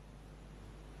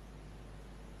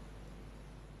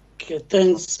 Okay,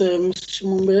 thanks, Mr.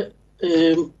 Chimumbe.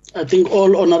 I think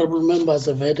all honorable members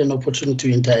have had an opportunity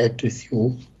to interact with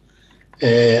you.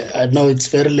 I know it's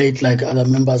very late, like other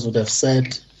members would have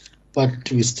said,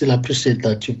 but we still appreciate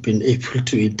that you've been able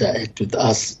to interact with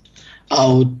us. I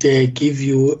would give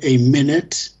you a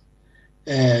minute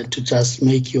to just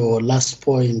make your last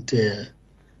point,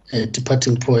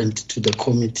 departing point to the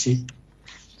committee,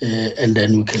 and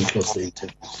then we can close the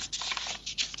interview.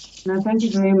 No, thank you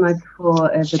very much for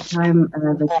the time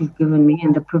that you've given me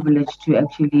and the privilege to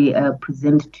actually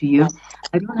present to you.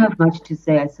 I don't have much to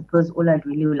say. I suppose all I'd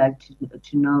really would like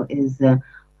to know is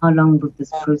how long would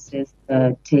this process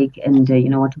take, and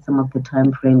what are some of the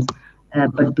time frames.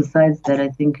 But besides that, I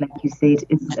think, like you said,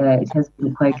 it has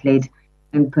been quite late,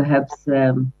 and perhaps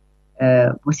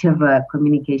whatever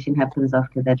communication happens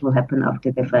after that will happen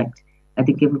after the fact. I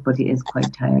think everybody is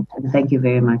quite tired. And thank you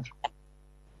very much.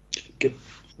 Okay.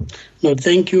 No,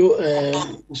 thank you,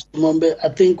 Mr. Mombe. I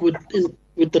think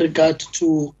with regard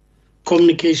to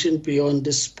communication beyond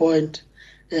this point,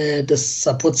 the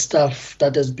support staff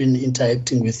that has been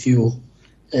interacting with you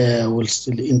will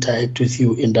still interact with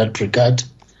you in that regard.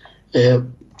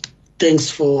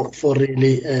 Thanks for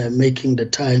really making the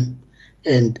time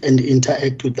and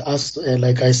interact with us.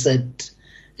 Like I said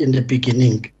in the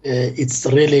beginning, it's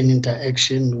really an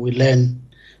interaction. We learn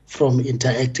from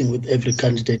interacting with every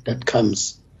candidate that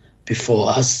comes before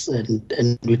us,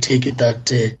 and we take it that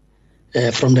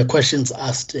from the questions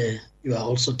asked, you are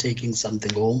also taking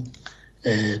something home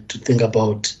to think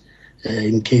about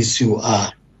in case you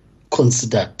are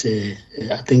considered.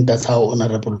 I think that's how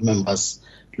honorable members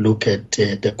look at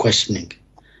the questioning,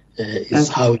 is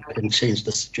how you can change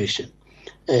the situation.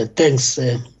 Thanks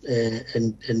and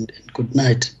good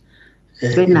night.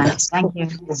 Good night. Thank you.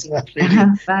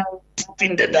 Bye.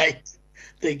 In the night.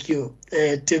 Thank you.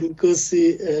 Tim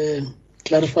Kosi,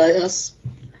 clarify us.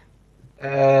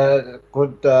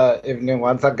 Good evening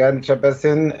once again,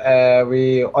 Chairperson.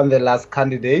 We on the last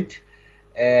candidate.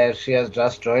 She has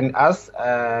just joined us,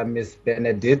 Ms.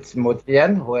 Benedict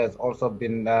Motian, who has also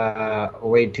been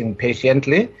waiting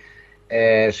patiently.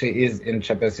 She is in,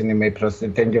 Chairperson. You may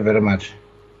proceed. Thank you very much.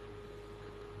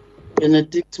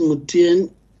 Benedict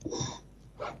Motian.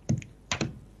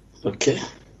 Okay.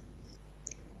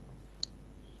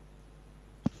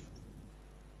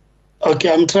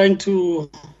 Okay, I'm trying to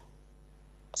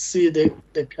see the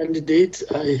candidate.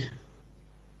 I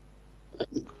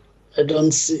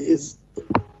don't see his.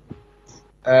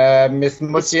 Ms.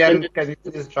 Motian, can you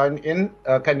please join in?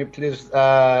 Can you please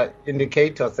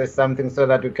indicate or say something so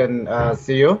that we can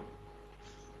see you?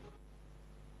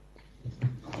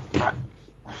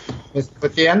 Ms.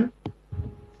 Motian?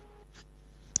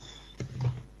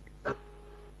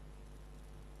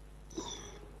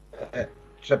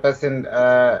 Chairperson,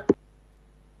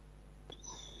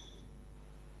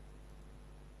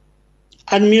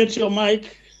 unmute your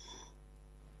mic.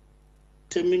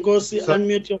 Temingosi,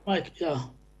 unmute your mic. Yeah.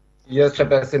 Yes,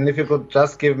 Chairperson, if you could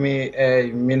just give me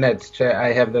a minute, Chair.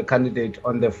 I have the candidate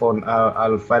on the phone.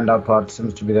 I'll find out what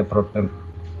seems to be the problem.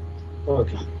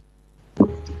 Okay.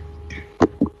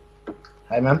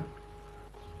 Hi, ma'am.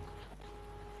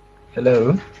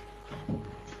 Hello.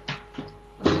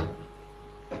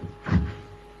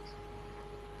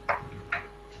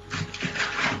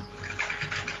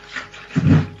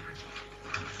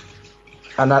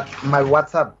 And my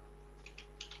WhatsApp.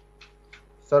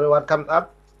 Sorry, what comes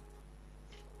up?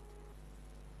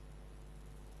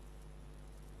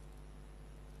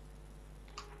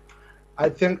 I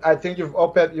think you've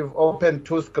opened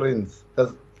two screens.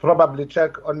 There's probably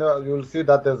check on your, you'll see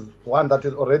that there's one that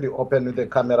is already open with the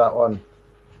camera on.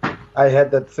 I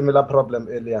had that similar problem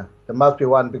earlier. There must be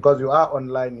one because you are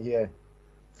online here.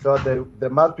 So there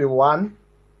must be one.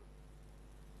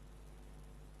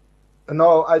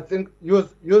 No, I think use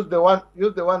the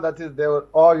one that is there,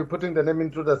 or you're putting the name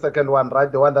into the second one,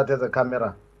 right? The one that has a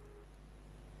camera.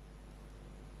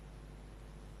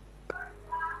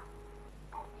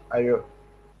 Are you?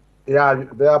 Yeah,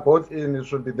 they are both in. It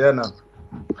should be there now.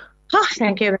 Oh,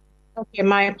 thank you. Okay,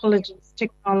 my apologies.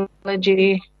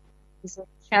 Technology is a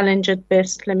challenge at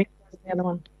best. Let me close the other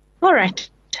one. All right.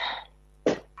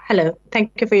 Hello.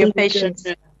 Thank you for your patience.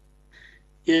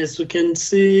 Yes, we can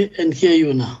see and hear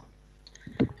you now.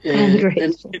 Great.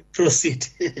 And proceed.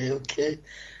 Okay.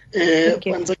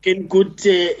 Once again, good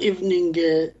evening,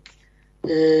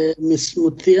 Ms.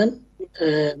 Muthian.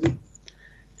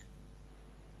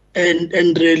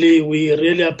 And really, we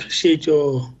really appreciate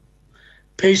your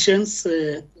patience.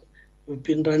 We've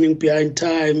been running behind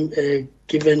time,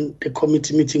 given the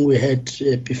committee meeting we had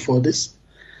before this.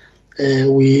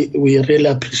 We really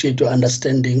appreciate your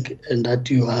understanding and that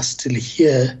you are still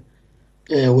here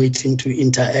waiting to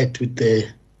interact with the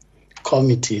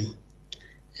committee.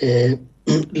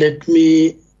 Let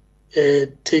me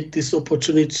take this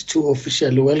opportunity to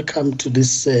officially welcome to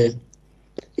this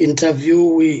interview.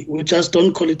 We just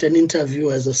don't call it an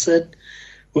interview, as I said.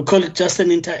 We call it just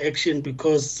an interaction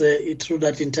because through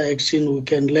that interaction we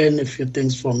can learn a few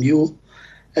things from you,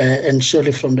 and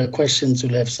surely from the questions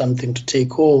you'll have something to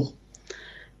take home.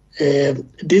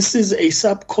 This is a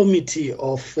subcommittee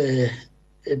of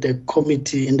the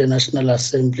committee in the National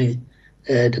Assembly,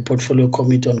 the Portfolio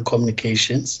Committee on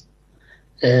Communications.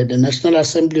 The National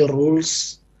Assembly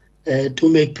rules to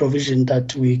make provision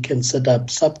that we can set up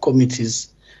subcommittees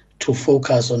to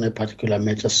focus on a particular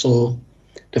matter. So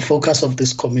the focus of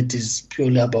this committee is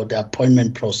purely about the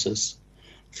appointment process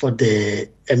for the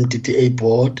MDDA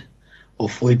board,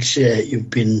 of which you've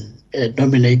been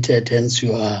nominated, hence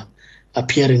you are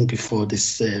appearing before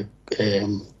this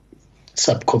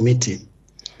subcommittee.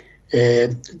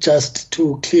 Just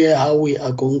to clear how we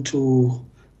are going to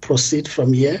proceed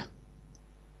from here,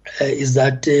 is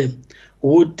that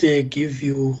would give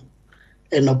you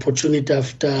an opportunity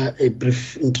after a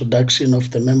brief introduction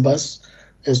of the members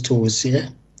as to who's here.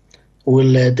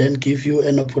 We'll then give you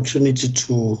an opportunity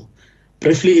to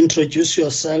briefly introduce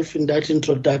yourself. In that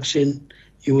introduction,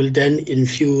 you will then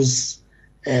infuse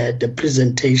the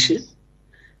presentation.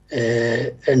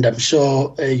 And I'm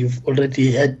sure you've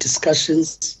already had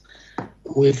discussions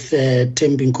with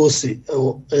Thembi Nkosi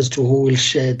as to who will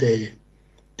share the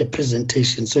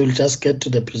presentation. So we'll just get to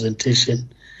the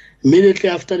presentation. Immediately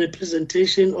after the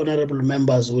presentation, honorable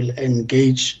members will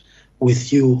engage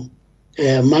with you.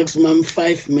 Maximum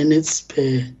 5 minutes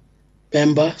per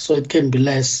member, so it can be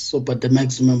less, but the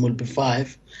maximum will be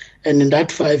 5. And in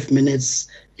that 5 minutes,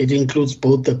 it includes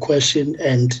both the question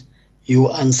and you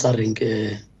answering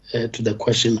to the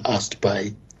question asked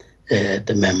by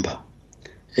the member.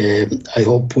 I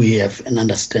hope we have an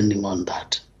understanding on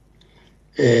that.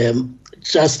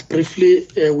 Just briefly,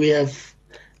 we have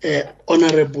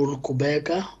Honorable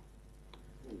Kubeka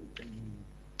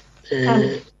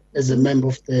as a member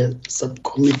of the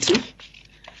subcommittee.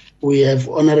 We have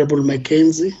Honorable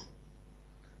Mackenzie.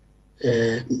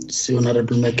 See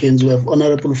Honorable Mackenzie. We have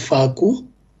Honorable Faku.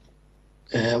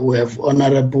 We have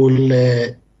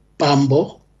Honorable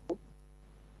Pambo.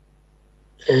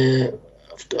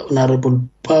 After Honorable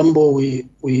Pambo,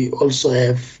 we also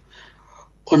have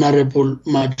Honorable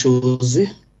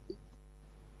Machozi.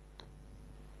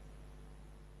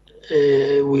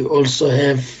 We also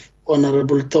have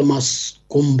Honorable Thomas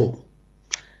Kumbo.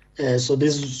 So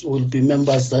these will be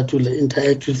members that will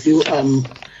interact with you. I'm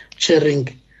chairing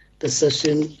the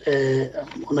session,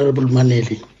 Honorable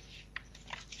Maneli.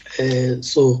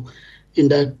 So in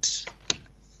that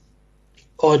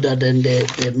order, then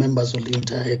the members will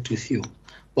interact with you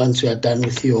once you are done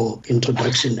with your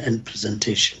introduction and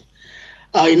presentation.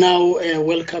 I now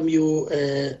welcome you,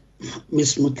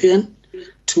 Ms. Muthian,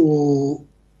 to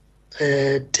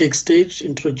take stage,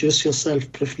 introduce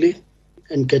yourself briefly,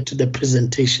 and get to the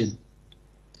presentation.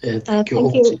 Thank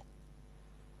you.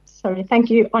 Sorry, thank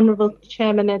you, Honourable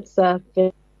Chairman. It's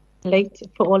very late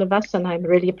for all of us, and I'm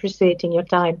really appreciating your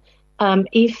time.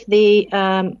 If the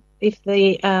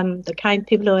kind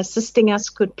people who are assisting us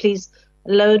could please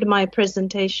load my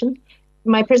presentation.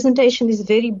 My presentation is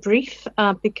very brief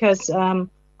because,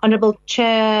 Honourable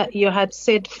Chair, you had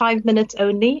said 5 minutes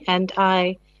only, and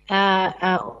I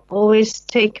always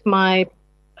take my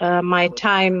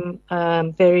time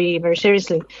very, very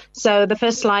seriously. So the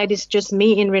first slide is just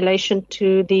me in relation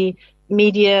to the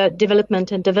Media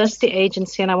Development and Diversity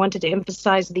Agency, and I wanted to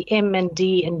emphasize the M and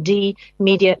D and D,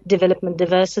 Media Development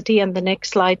Diversity. And the next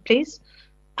slide, please.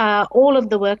 All of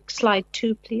the work, slide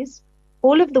 2, please.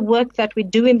 All of the work that we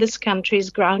do in this country is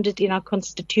grounded in our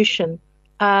Constitution.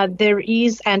 There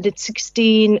is, and it's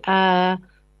 16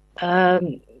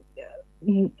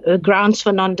 grounds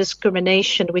for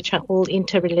non-discrimination, which are all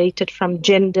interrelated, from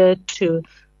gender to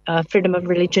freedom of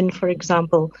religion, for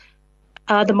example.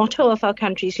 The motto of our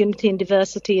country is unity in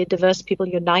diversity, diverse people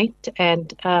unite,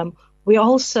 and we are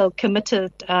also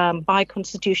committed by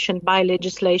constitution, by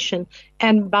legislation,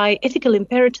 and by ethical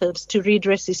imperatives to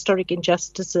redress historic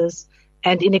injustices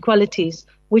and inequalities,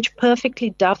 which perfectly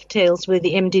dovetails with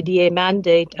the MDDA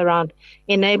mandate around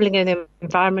enabling an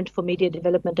environment for media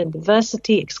development and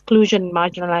diversity, exclusion and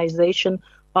marginalization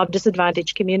of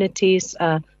disadvantaged communities,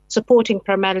 supporting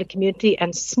primarily community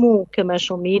and small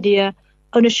commercial media,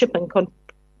 ownership and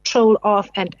control of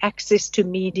and access to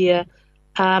media,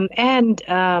 and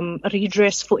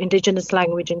redress for indigenous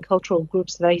language and cultural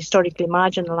groups that are historically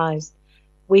marginalized.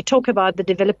 We talk about the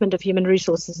development of human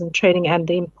resources and training and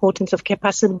the importance of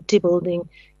capacity building,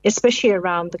 especially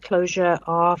around the closure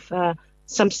of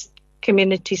some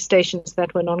community stations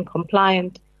that were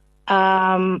non-compliant.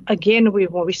 Again,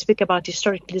 we speak about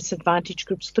historically disadvantaged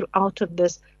groups throughout of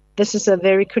this. This is a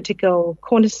very critical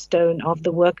cornerstone of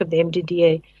the work of the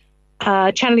MDDA.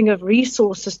 Channeling of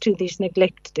resources to these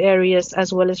neglected areas,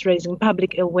 as well as raising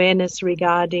public awareness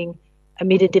regarding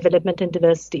media development and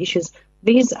diversity issues.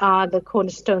 These are the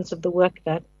cornerstones of the work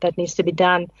that needs to be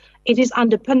done. It is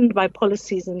underpinned by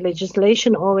policies and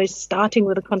legislation, always starting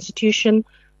with the Constitution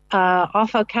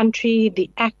of our country, the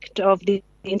Act of the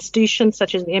institutions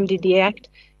such as the MDDA Act,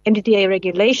 MDDA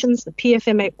regulations, the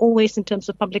PFMA, always in terms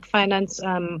of public finance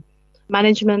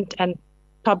management and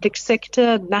public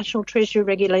sector, National Treasury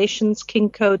regulations, King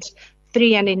Codes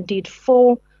 3 and indeed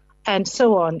 4, and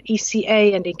so on,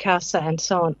 ECA and ICASA and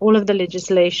so on, all of the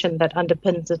legislation that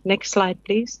underpins it. Next slide,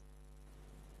 please.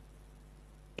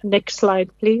 Next slide,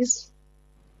 please.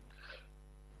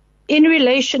 In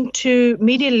relation to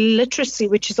media literacy,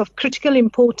 which is of critical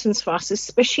importance for us,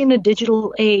 especially in a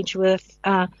digital age with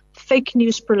fake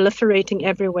news proliferating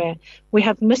everywhere, we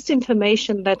have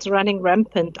misinformation that's running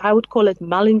rampant. I would call it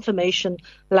malinformation,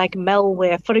 like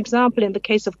malware. For example, in the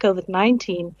case of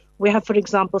COVID-19, we have, for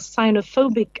example,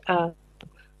 xenophobic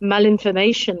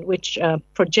malinformation, which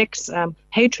projects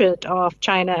hatred of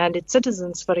China and its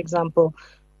citizens, for example.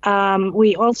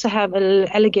 We also have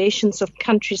allegations of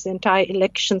countries' entire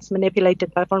elections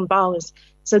manipulated by foreign powers.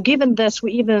 So given this,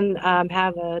 we even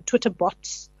have Twitter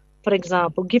bots, for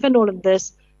example. Given all of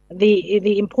this,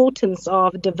 the importance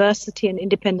of diversity and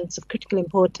independence of critical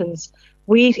importance,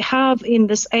 we have in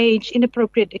this age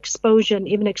inappropriate exposure and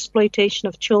even exploitation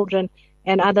of children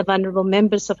and other vulnerable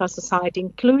members of our society,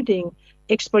 including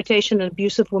exploitation and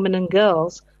abuse of women and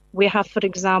girls. We have, for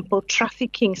example,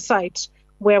 trafficking sites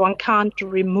where one can't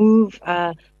remove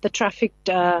the trafficked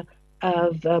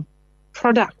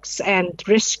products and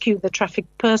rescue the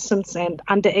trafficked persons and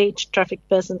underage trafficked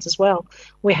persons as well.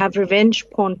 We have revenge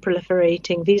porn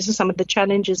proliferating. These are some of the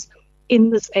challenges in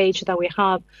this age that we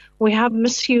have. We have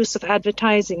misuse of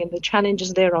advertising and the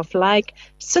challenges thereof, like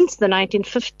since the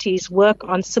 1950s, work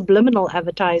on subliminal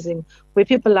advertising, where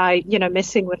people are,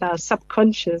 messing with our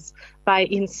subconscious by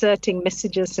inserting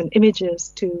messages and images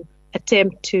to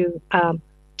attempt to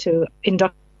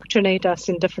indoctrinate us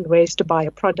in different ways to buy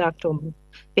a product or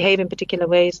behave in particular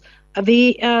ways.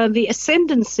 The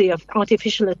ascendancy of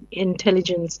artificial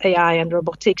intelligence, AI, and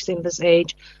robotics in this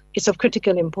age is of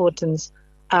critical importance,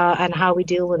 and how we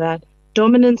deal with that.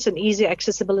 Dominance and easy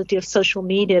accessibility of social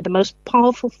media, the most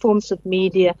powerful forms of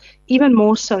media, even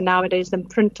more so nowadays than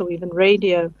print or even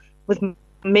radio, with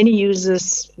many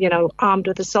users, armed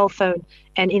with a cell phone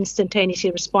and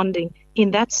instantaneously responding.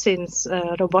 In that sense,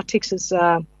 robotics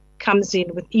comes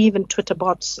in with even Twitter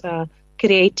bots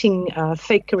creating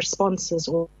fake responses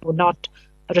or not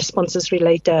responses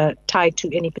related tied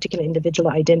to any particular individual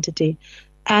identity.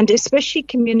 And especially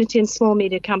community and small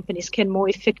media companies can more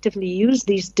effectively use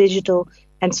these digital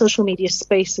and social media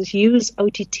spaces use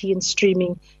OTT and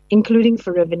streaming, including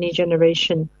for revenue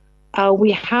generation.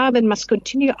 We have and must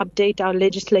continue to update our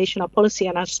legislation, our policy,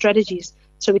 and our strategies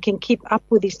so we can keep up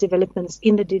with these developments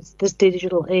in this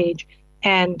digital age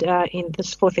and in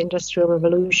this fourth industrial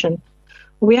revolution.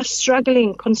 We are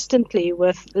struggling constantly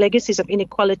with legacies of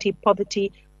inequality,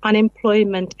 poverty,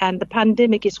 unemployment, and the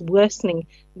pandemic is worsening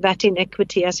that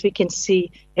inequity, as we can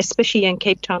see, especially in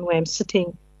Cape Town where I'm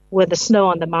sitting, where the snow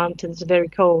on the mountains is very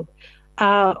cold.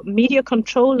 Media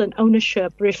control and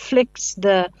ownership reflects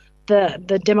the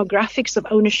demographics of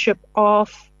ownership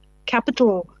of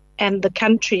capital and the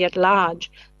country at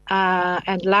large,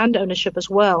 and land ownership as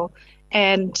well.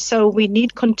 And so we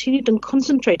need continued and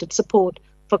concentrated support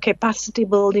for capacity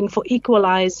building, for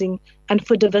equalizing, and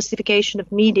for diversification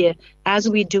of media, as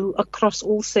we do across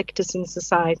all sectors in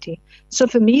society. So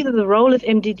for me, the role of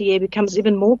MDDA becomes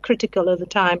even more critical over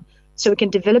time, so we can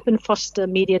develop and foster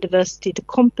media diversity to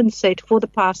compensate for the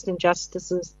past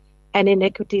injustices and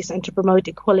inequities and to promote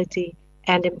equality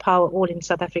and empower all in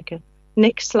South Africa.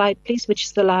 Next slide, please, which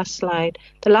is the last slide.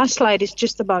 The last slide is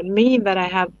just about me, that I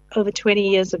have over 20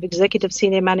 years of executive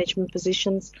senior management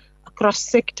positions across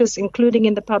sectors, including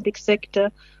in the public sector.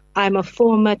 I'm a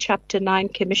former Chapter 9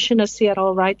 Commissioner,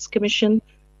 CRL Rights Commission,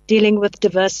 dealing with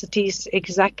diversities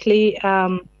exactly.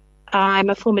 I'm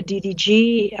a former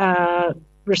DDG,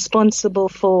 responsible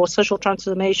for social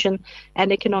transformation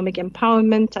and economic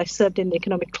empowerment. I served in the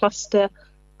economic cluster.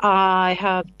 I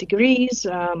have degrees.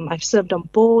 I've served on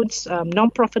boards,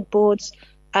 non-profit boards,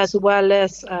 as well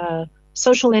as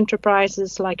social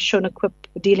enterprises like Shonequip,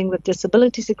 dealing with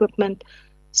disabilities equipment.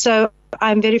 So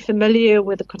I'm very familiar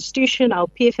with the Constitution, our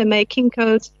PFMA, King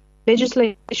Codes,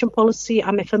 legislation policy.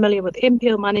 I'm familiar with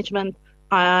MPO management.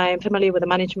 I'm familiar with the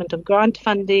management of grant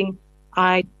funding.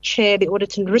 I chair the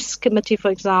Audit and Risk Committee, for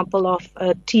example, of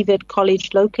TVET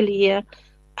College locally here,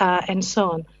 and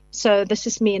so on. So this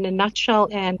is me in a nutshell,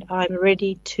 and I'm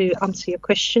ready to answer your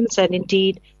questions and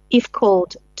indeed, if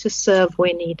called, to serve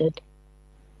where needed.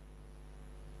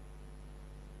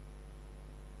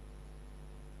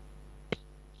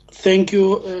 Thank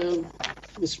you,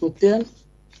 Ms. Muthian.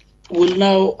 We'll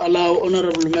now allow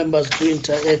honorable members to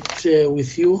interact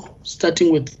with you,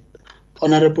 starting with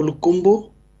Honorable Kumbu.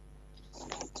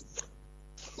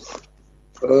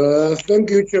 Thank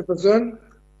you, Chairperson.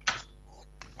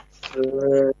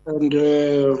 And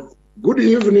good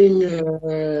evening,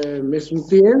 Ms.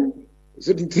 Muthian. Is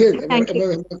it Muthian? Thank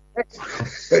you.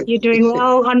 You're doing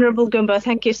well, Honorable Gumbo.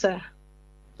 Thank you, sir.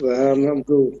 I'm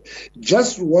good.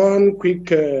 Just one quick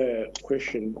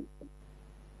question.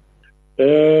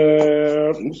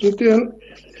 Ms. Muthian,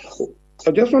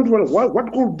 I just want to know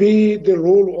what could be the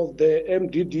role of the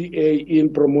MDDA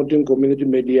in promoting community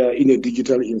media in a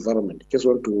digital environment? Just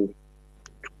want to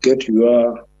get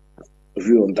your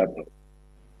view on that.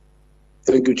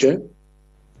 Thank you, Chair.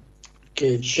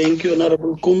 Okay, thank you,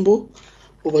 Honorable Kumbu.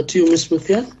 Over to you, Ms.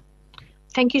 Muthian.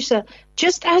 Thank you, sir.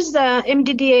 Just as the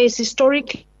MDDA is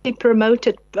historically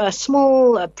promoted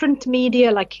small print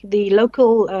media like the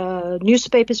local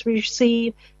newspapers we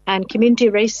receive and community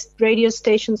radio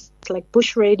stations like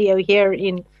Bush Radio here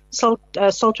in Salt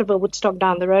River, Woodstock,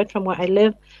 down the road from where I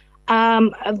live.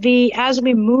 As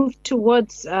we move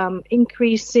towards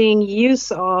increasing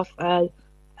use of the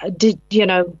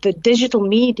digital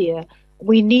media,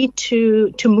 we need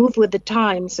to move with the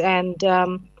times, and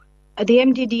the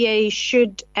MDDA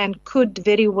should and could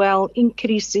very well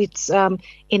increase its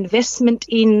investment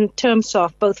in terms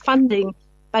of both funding,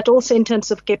 but also in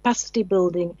terms of capacity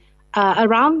building.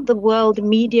 Around the world,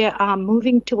 media are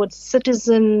moving towards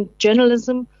citizen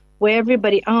journalism, where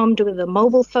everybody armed with a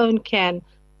mobile phone can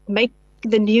make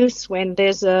the news. When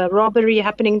there's a robbery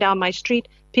happening down my street,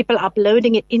 people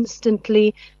uploading it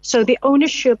instantly. So the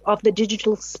ownership of the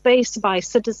digital space by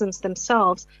citizens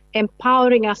themselves,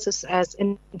 empowering us as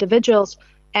individuals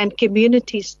and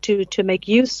communities to make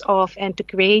use of and to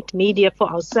create media for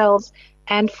ourselves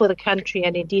and for the country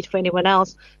and indeed for anyone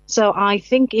else. So I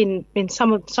think in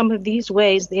some of these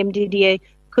ways, the MDDA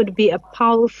could be a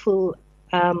powerful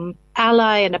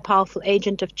ally and a powerful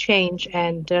agent of change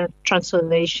and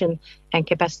transformation and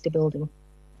capacity building.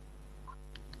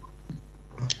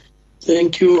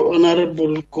 Thank you,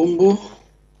 Honorable Kumbu.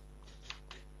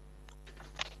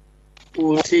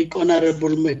 We'll take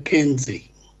Honorable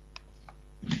Mackenzie.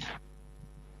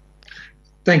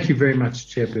 Thank you very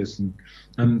much, Chairperson.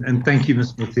 And thank you,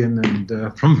 Ms. Muthian,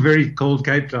 and from very cold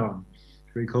Cape Town,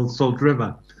 very cold Salt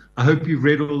River. I hope you've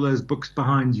read all those books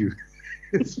behind you.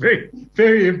 It's very,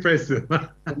 very impressive.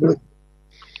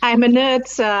 I'm a nerd,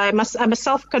 sir. I'm a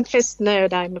self-confessed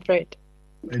nerd, I'm afraid.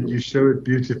 And you show it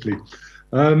beautifully.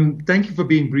 Thank you for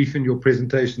being brief in your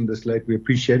presentation this late. We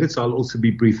appreciate it. So I'll also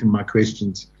be brief in my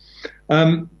questions.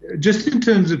 Just in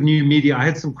terms of new media, I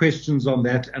had some questions on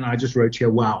that, and I just wrote here,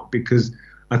 wow, because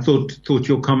I thought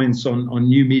your comments on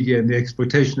new media and the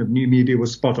exploitation of new media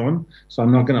was spot on. So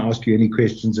I'm not going to ask you any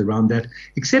questions around that,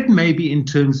 except maybe in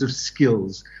terms of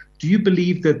skills. Do you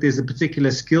believe that there's a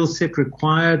particular skill set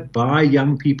required by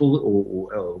young people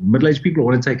or middle-aged people who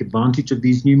want to take advantage of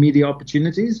these new media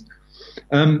opportunities?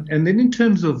 And then in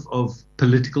terms of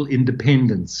political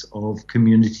independence of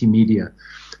community media,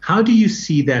 how do you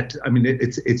see that? I mean,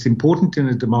 it's important in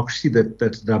a democracy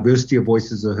that diversity of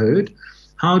voices are heard.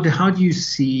 How do you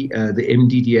see the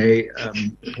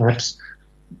MDDA perhaps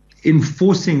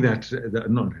enforcing that,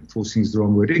 not enforcing is the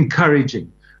wrong word,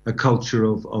 encouraging a culture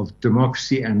of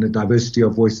democracy and the diversity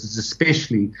of voices,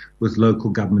 especially with local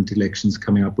government elections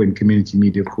coming up when community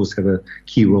media, of course, have a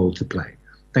key role to play?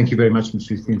 Thank you very much,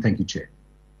 Ms. Ruthie, and thank you, Chair.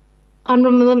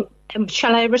 Honourable,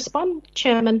 shall I respond,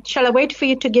 Chairman? Shall I wait for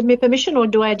you to give me permission, or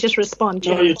do I just respond,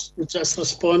 Chairman? No, you just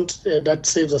respond. That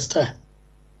saves us time.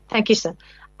 Thank you, sir.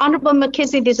 Honourable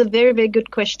Mackenzie, these are very, very good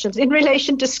questions. In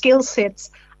relation to skill sets,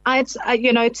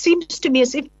 it seems to me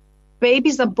as if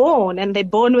babies are born and they're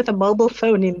born with a mobile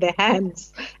phone in their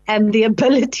hands and the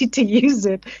ability to use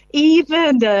it.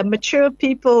 Even mature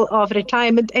people of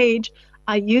retirement age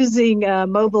are using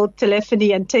mobile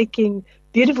telephony and taking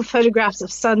beautiful photographs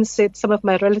of sunsets. Some of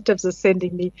my relatives are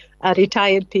sending me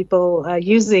retired people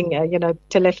using,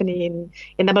 telephony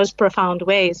in the most profound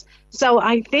ways. So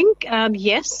I think,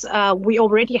 yes, we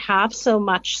already have so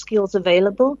much skills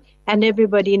available, and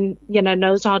everybody,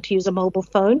 knows how to use a mobile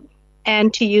phone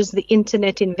and to use the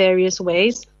internet in various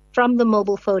ways from the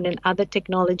mobile phone and other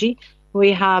technology.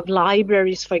 We have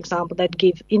libraries, for example, that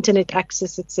give internet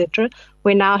access, etc.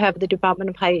 We now have the Department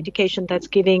of Higher Education that's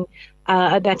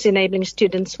that's enabling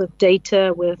students with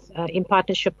data, in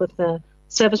partnership with the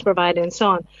service provider and so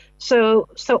on. So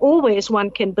always one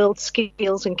can build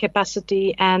skills and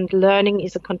capacity, and learning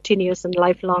is a continuous and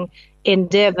lifelong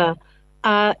endeavor.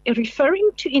 Referring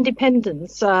to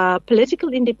independence, political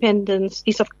independence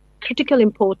is of critical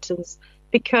importance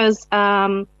because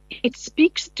it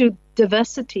speaks to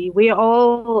diversity. We are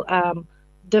all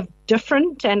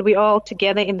different, and we are all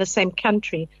together in the same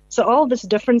country. So all these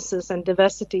differences and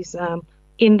diversities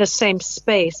in the same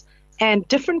space, and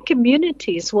different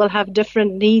communities will have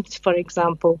different needs. For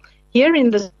example, here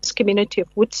in this community of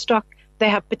Woodstock, they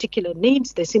have particular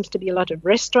needs. There seems to be a lot of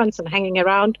restaurants and hanging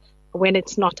around when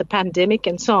it's not a pandemic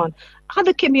and so on.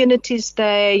 Other communities,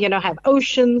 they have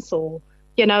oceans, or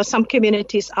some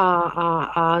communities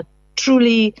are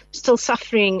truly still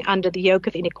suffering under the yoke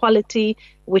of inequality,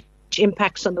 which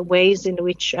impacts on the ways in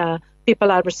which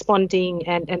people are responding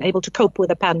and able to cope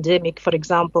with a pandemic, for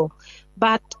example.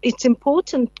 But it's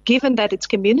important, given that it's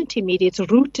community media, it's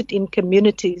rooted in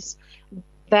communities,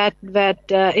 that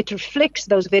it reflects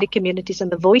those very communities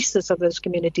and the voices of those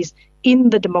communities in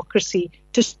the democracy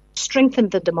to strengthen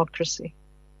the democracy.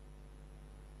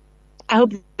 I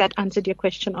hope that answered your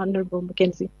question, Honourable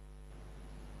Mackenzie.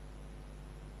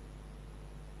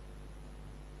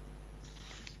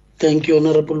 Thank you,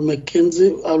 Honourable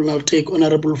Mackenzie. I will now take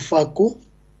Honourable Faku.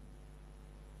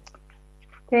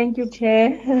 Thank you,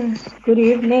 Chair. Good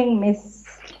evening, Ms.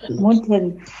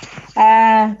 Munten.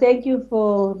 Thank you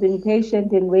for being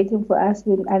patient and waiting for us.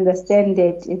 We understand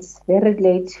that it's very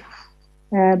late,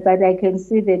 but I can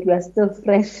see that you are still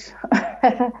fresh.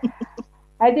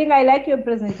 I think I like your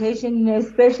presentation,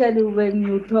 especially when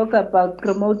you talk about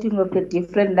promoting of the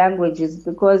different languages,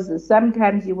 because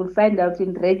sometimes you will find out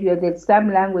in radio that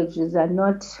some languages are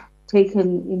not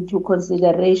taken into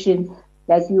consideration,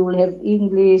 like you will have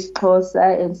English,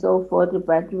 Xhosa, and so forth,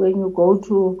 but when you go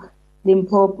to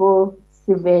Limpopo,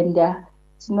 Sivenda,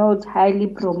 it's not highly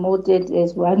promoted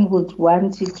as one would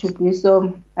want it to be.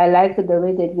 So I like the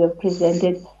way that you have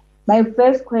presented. My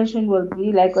first question will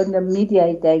be like on the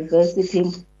media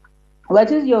diversity.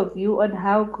 What is your view on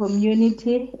how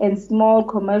community and small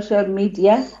commercial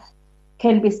media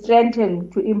can be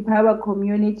strengthened to empower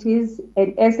communities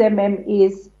and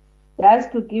SMMEs,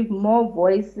 just to give more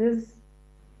voices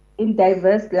in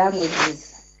diverse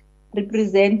languages,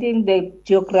 representing the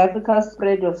geographical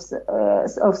spread of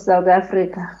South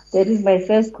Africa? That is my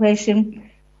first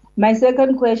question. My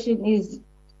second question is,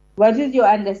 what is your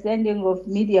understanding of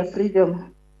media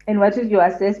freedom, and what is your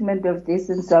assessment of this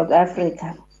in South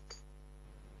Africa?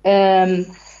 And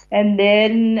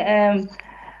then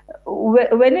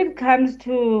when it comes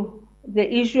to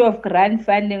the issue of grant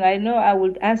funding, I know I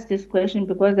would ask this question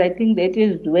because I think that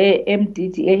is where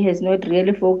MDDA has not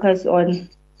really focused on,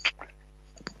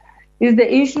 is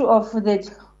the issue of that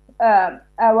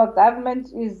our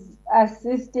government is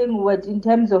assisting with in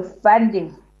terms of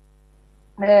funding.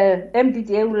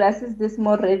 MDDA will assist the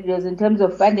small radios in terms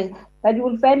of funding, but you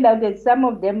will find out that some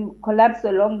of them collapse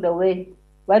along the way.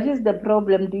 What is the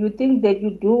problem? Do you think that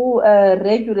you do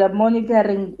regular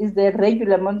monitoring? Is there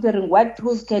regular monitoring? What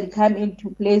tools can come into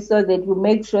place so that you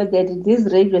make sure that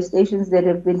these radio stations that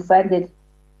have been funded,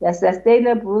 they're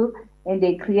sustainable and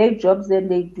they create jobs and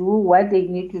they do what they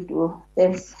need to do?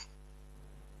 Thanks.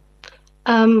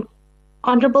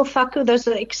 Honorable Faku, those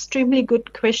are extremely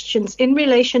good questions. In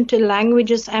relation to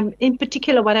languages, and in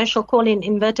particular what I shall call in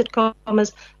inverted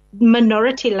commas,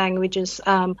 minority languages,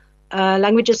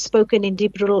 languages spoken in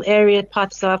deep rural area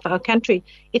parts of our country,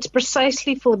 it's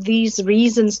precisely for these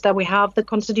reasons that we have the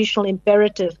constitutional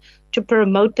imperative to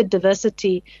promote the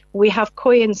diversity. We have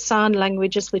Khoi and San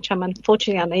languages, which I'm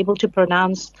unfortunately unable to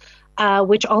pronounce,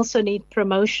 which also need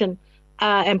promotion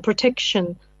and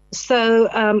protection. So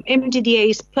MDDA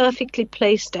is perfectly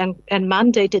placed and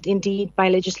mandated indeed by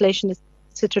legislation,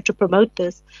 etc., to promote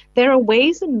this. There are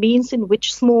ways and means in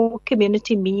which small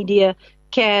community media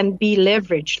can be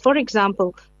leveraged. For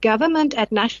example, government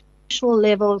at national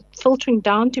level, filtering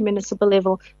down to municipal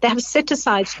level, they have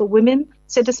set-asides for women,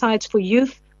 set-asides for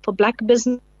youth, for black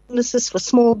businesses, for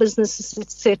small businesses,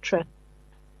 etc.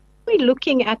 We're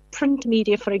looking at print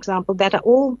media, for example, that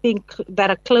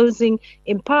are closing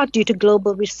in part due to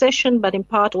global recession, but in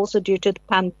part also due to the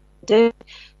pandemic.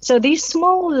 So these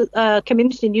small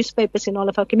community newspapers in all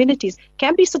of our communities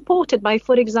can be supported by,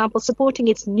 for example, supporting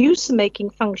its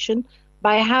news-making function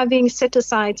by having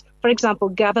set-asides, for example,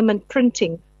 government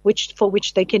printing, for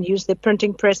which they can use their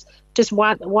printing press, just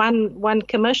one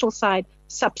commercial side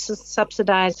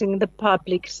subsidizing the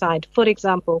public side, for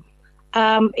example.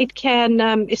 It can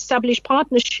establish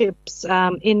partnerships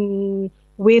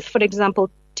with, for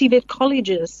example, TVET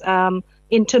colleges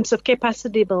in terms of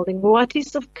capacity building. What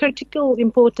is of critical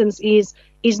importance is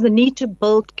the need to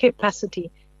build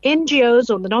capacity.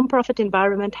 NGOs or the non-profit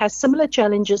environment has similar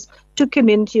challenges to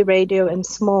community radio and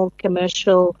small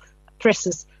commercial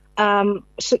presses.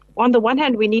 So on the one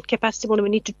hand, we need capacity building, we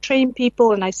need to train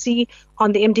people, and I see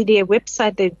on the MDDA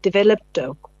website they've developed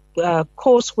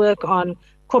coursework on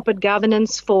corporate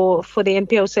governance for the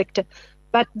NPO sector.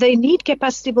 But they need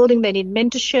capacity building, they need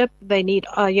mentorship, they need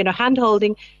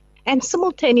hand-holding, and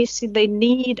simultaneously they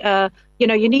need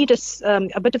you need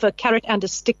a bit of a carrot and a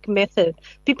stick method.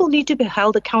 People need to be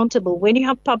held accountable. When you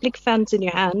have public funds in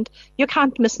your hand, you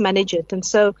can't mismanage it. And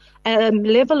so a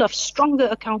level of stronger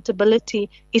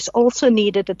accountability is also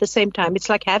needed at the same time. It's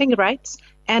like having rights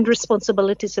and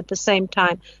responsibilities at the same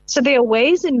time. So there are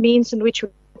ways and means in which we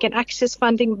can access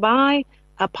funding by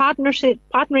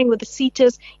partnering with the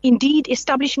CETAs, indeed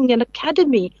establishing an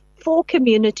academy for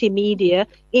community media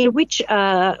in which,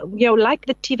 like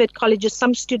the TVET colleges,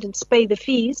 some students pay the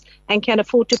fees and can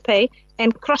afford to pay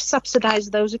and cross-subsidize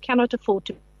those who cannot afford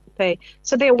to pay.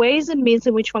 So there are ways and means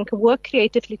in which one can work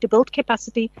creatively to build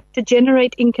capacity, to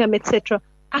generate income, etc.,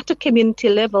 at a community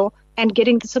level and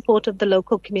getting the support of the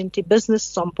local community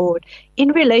businesses on board. In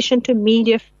relation to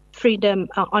media freedom,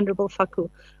 Honorable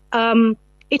Faku,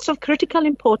 it's of critical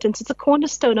importance. It's a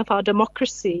cornerstone of our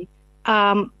democracy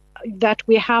that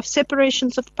we have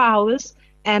separations of powers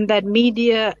and that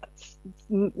media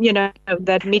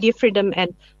freedom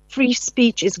and free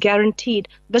speech is guaranteed.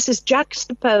 This is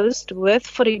juxtaposed with,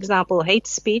 for example, hate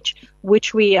speech,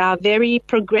 which we are very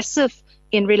progressive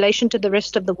in relation to the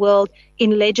rest of the world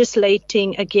in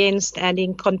legislating against and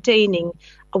in containing,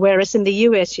 whereas in the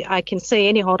US, I can say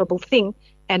any horrible thing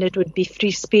and it would be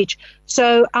free speech.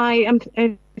 So I am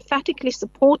emphatically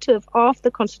supportive of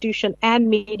the Constitution and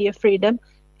media freedom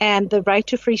and the right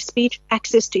to free speech,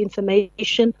 access to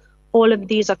information. All of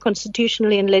these are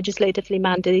constitutionally and legislatively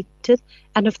mandated.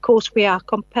 And of course, we are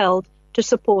compelled to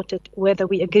support it, whether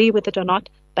we agree with it or not.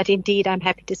 But indeed, I'm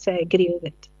happy to say I agree with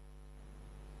it.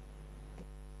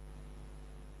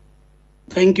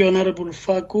 Thank you, Honorable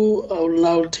Faku. I will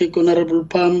now take Honorable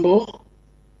Pambo.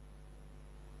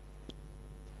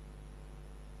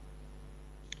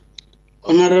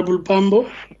 Honorable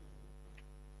Pambo.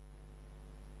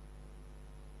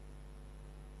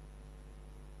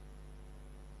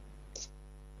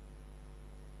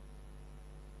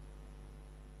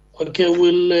 Okay,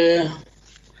 we'll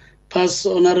pass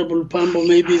Honorable Pambo.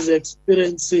 Maybe he's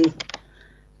experiencing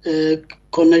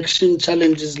connection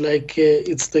challenges like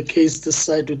it's the case this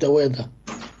side with the weather.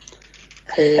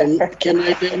 Can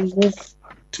I then move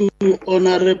to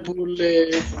Honorable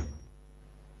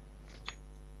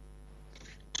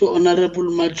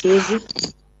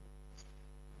Majosi?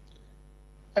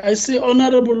 I see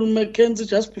Honorable Mackenzie.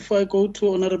 Just before I go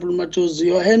to Honorable Majosi,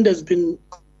 your hand has been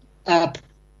up.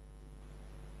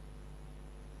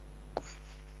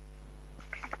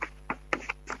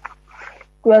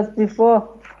 was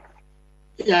before.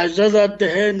 Yeah, just that the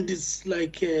hand is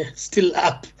like still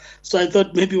up. So I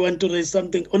thought maybe you want to raise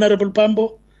something. Honorable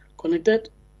Pambo, connected?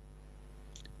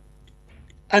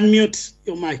 Unmute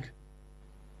your mic.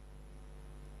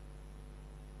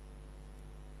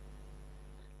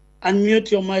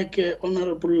 Unmute your mic,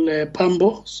 Honorable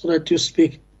Pambo, so that you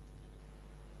speak.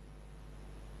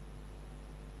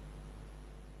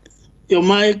 Your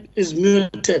mic is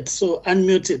muted, so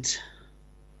unmute it.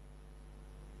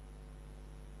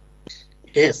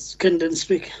 Yes, you can then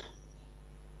speak.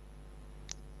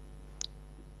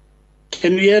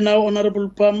 Can we hear now, Honorable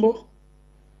Pambo?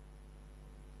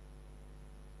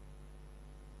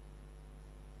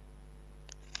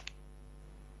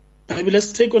 Maybe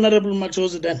let's take Honorable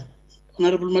Majosi then.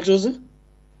 Honorable Majosi?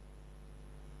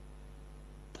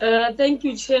 Thank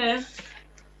you, Chair.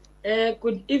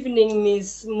 Good evening,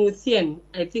 Ms. Muthien.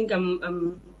 I think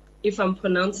if I'm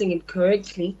pronouncing it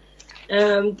correctly.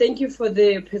 Thank you for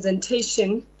the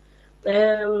presentation.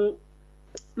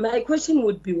 My question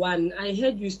would be one. I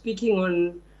heard you speaking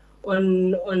on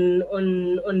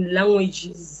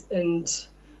languages, and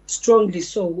strongly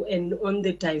so, and on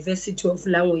the diversity of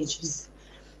languages.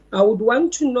 I would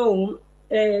want to know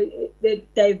the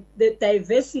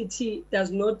diversity does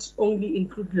not only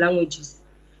include languages.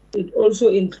 It also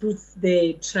includes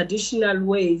the traditional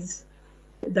ways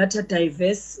that are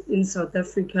diverse in South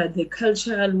Africa, the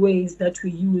cultural ways that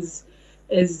we use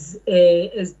as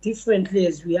differently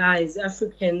as we are as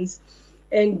Africans,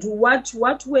 and what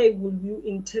way will you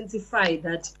intensify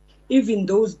that even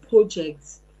those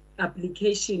projects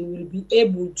application will be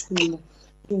able to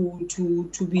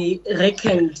be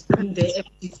reckoned in the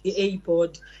MDDA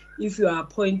board if you are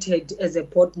appointed as a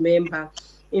board member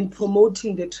in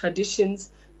promoting the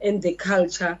traditions and the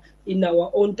culture in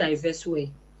our own diverse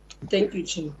way. Thank you,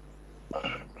 Chair.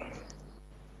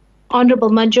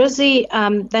 Honourable Majosi,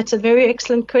 that's a very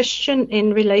excellent question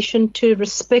in relation to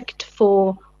respect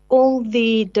for all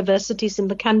the diversities in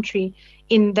the country.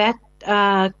 In that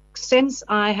sense,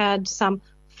 I had some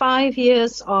 5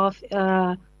 years of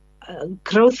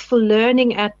growthful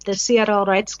learning at the CRL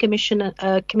Rights Commission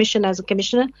as a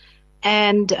commissioner,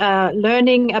 and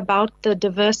learning about the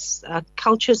diverse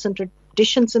cultures and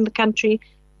traditions in the country,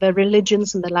 the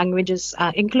religions and the languages,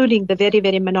 including the very,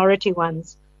 very minority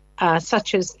ones,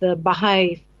 such as the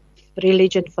Baha'i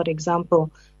religion, for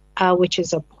example, which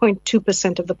is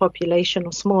 0.2% of the population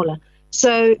or smaller.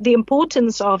 So the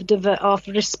importance of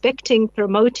respecting,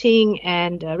 promoting,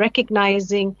 and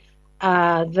recognizing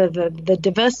the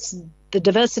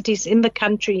diversities in the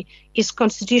country is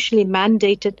constitutionally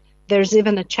mandated. There's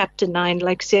even a Chapter 9,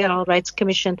 like CRL Rights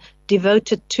Commission,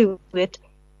 devoted to it.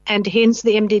 And hence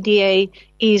the MDDA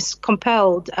is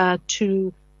compelled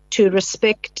to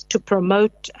respect, to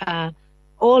promote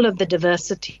all of the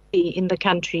diversity in the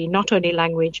country, not only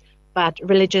language, but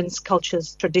religions,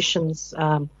 cultures, traditions,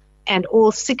 and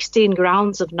all 16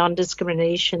 grounds of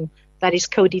non-discrimination that is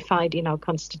codified in our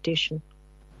Constitution.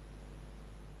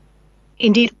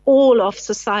 Indeed, all of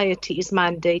society is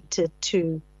mandated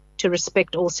to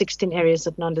respect all 16 areas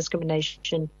of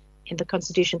non-discrimination in the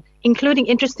Constitution, including,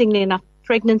 interestingly enough,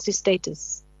 pregnancy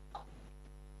status.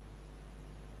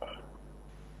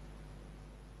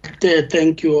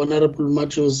 Thank you, Honorable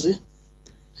Majosi.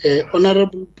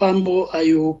 Honorable Pambo, are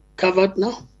you covered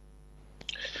now?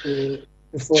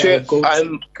 Chair,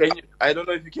 I don't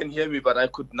know if you can hear me, but I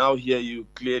could now hear you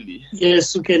clearly.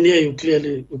 Yes, we can hear you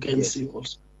clearly. We can see you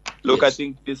also. Look, yes. I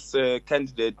think this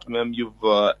candidate, ma'am,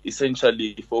 you've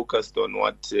essentially focused on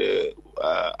what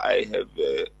I have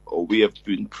or we have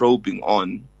been probing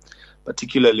on,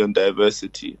 particularly on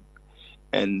diversity.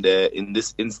 And in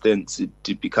this instance,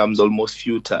 it becomes almost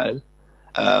futile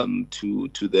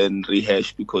to then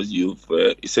rehash, because you've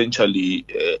essentially,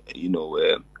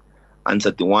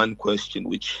 answered the one question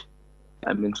which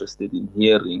I'm interested in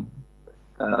hearing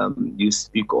you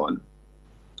speak on.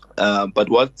 But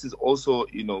what is also,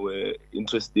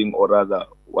 interesting, or rather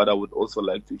what I would also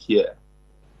like to hear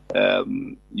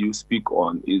you speak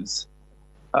on is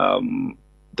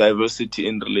diversity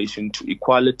in relation to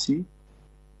equality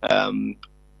and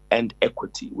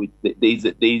equity. With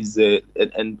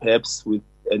and perhaps with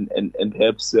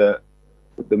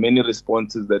the many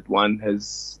responses that one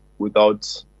has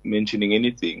without mentioning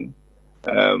anything,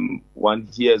 one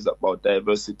hears about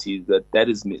diversity that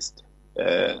is missed.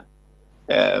 There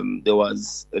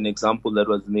was an example that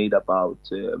was made about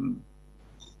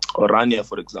Orania,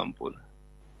 for example,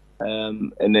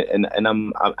 and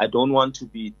I don't want to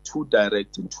be too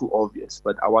direct and too obvious,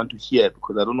 but I want to hear,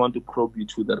 because I don't want to probe you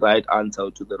to the right answer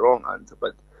or to the wrong answer,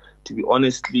 but to be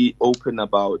honestly open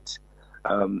about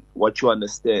what you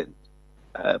understand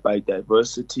by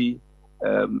diversity,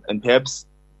 and perhaps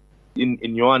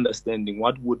in your understanding,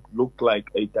 what would look like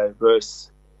a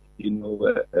diverse,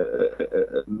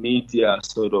 media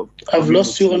sort of. I've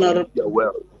lost you, Honorable.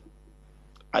 Well,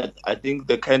 I think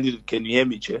the candidate. Can you hear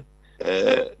me, Chair?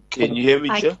 Can you hear me,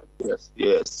 Chair?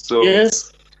 Yes. So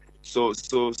yes.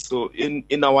 So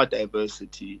in our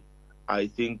diversity, I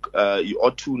think you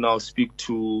ought to now speak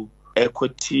to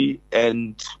equity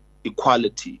and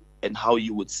equality and how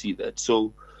you would see that.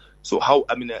 So how,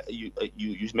 I mean,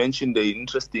 you mentioned the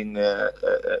interesting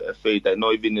faith. I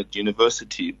know even at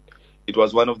university, it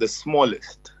was one of the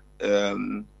smallest,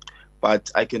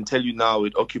 but I can tell you now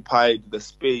it occupied the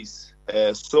space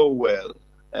so well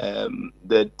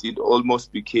that it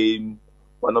almost became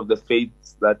one of the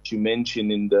faiths that you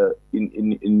mention in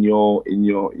your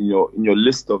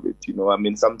list of it. I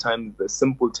mean, sometimes the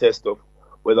simple test of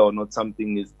whether or not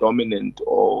something is dominant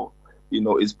or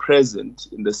is present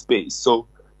in the space. So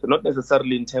not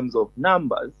necessarily in terms of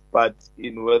numbers, but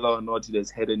in whether or not it has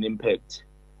had an impact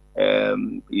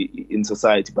in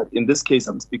society. But in this case,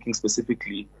 I'm speaking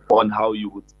specifically on how you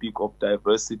would speak of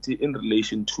diversity in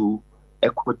relation to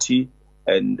equity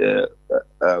and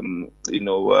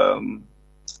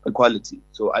equality.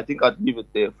 So I think I'd leave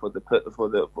it there for because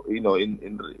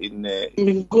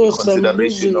I'm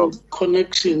losing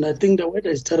connection. I think the weather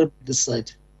is terrible this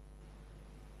side.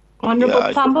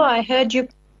 Honorable Tambo, I heard you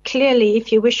clearly.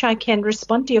 If you wish, I can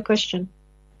respond to your question.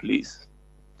 Please.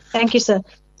 Thank you, sir.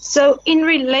 So in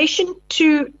relation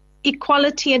to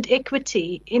equality and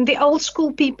equity, in the old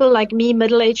school people like me,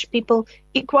 middle-aged people,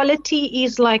 equality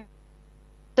is like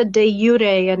the de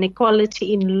jure, and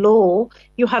equality in law,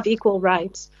 you have equal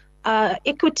rights.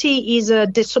 Equity is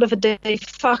sort of a de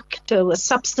facto, a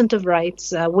substantive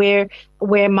rights, where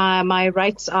my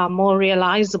rights are more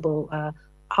realizable.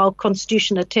 Our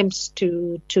constitution attempts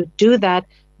to do that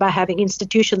by having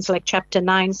institutions like Chapter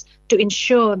 9s to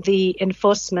ensure the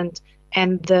enforcement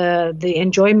and the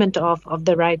enjoyment of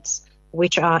the rights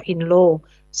which are in law.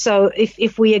 So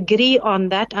if we agree on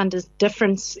that under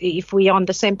difference, if we are on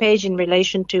the same page in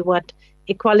relation to what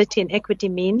equality and equity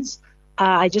means,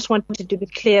 I just wanted to be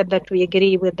clear that we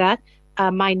agree with that.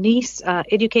 My niece,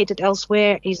 educated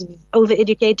elsewhere, is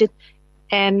overeducated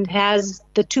and has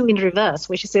the two in reverse,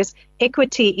 where she says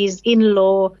equity is in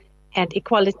law and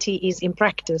equality is in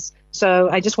practice. So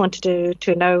I just wanted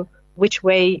to know which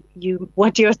way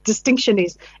what your distinction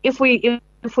is. If we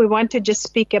want to just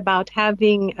speak about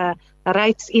having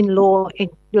rights in law,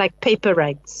 like paper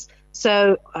rights.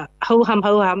 So ho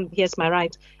hum, here's my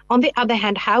right. On the other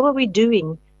hand, how are we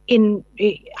doing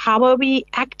how are we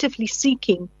actively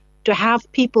seeking to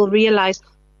have people realize,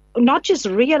 not just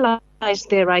realize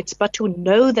their rights, but to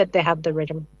know that they have the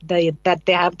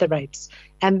rights,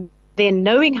 and then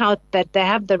knowing that they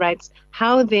have the rights,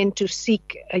 how then to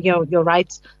seek your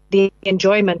rights, the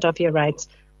enjoyment of your rights.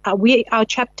 Our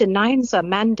Chapter 9s are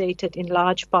mandated in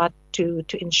large part to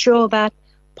ensure that.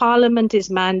 Parliament is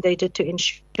mandated to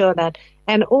ensure that.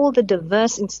 And all the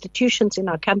diverse institutions in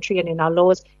our country and in our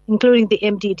laws, including the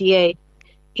MDDA,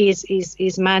 is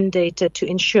mandated to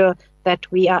ensure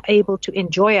that we are able to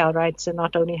enjoy our rights and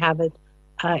not only have it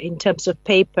in terms of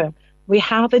paper. We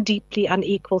have a deeply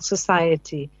unequal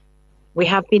society. We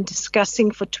have been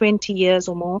discussing for 20 years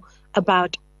or more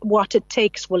about what it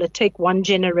takes. Will it take one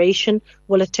generation?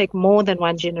 Will it take more than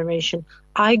one generation?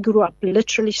 I grew up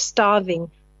literally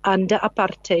starving under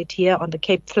apartheid here on the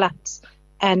Cape Flats.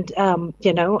 And,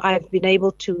 I've been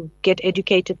able to get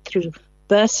educated through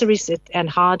bursaries and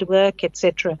hard work,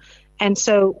 etc. And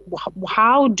so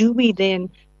how do we then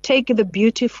take the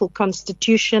beautiful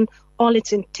Constitution, all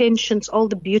its intentions, all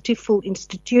the beautiful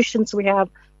institutions we have,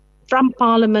 from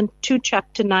Parliament to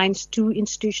Chapter 9s to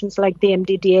institutions like the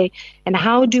MDDA, and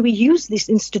how do we use these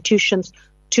institutions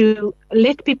to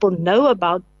let people know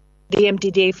about the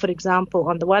MDDA, for example,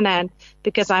 on the one hand,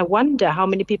 because I wonder how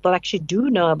many people actually do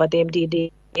know about the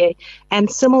MDDA, and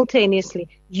simultaneously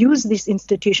use these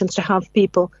institutions to have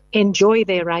people enjoy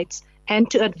their rights and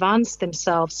to advance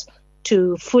themselves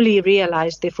to fully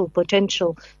realize their full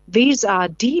potential. These are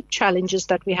deep challenges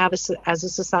that we have as a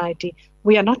society.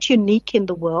 We are not unique in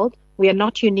the world. We are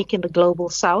not unique in the global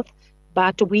south,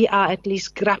 but we are at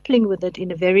least grappling with it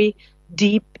in a very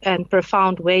deep and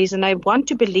profound ways. And I want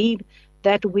to believe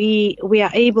that we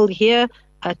are able here,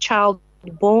 a child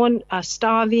born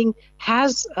starving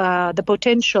has the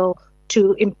potential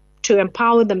to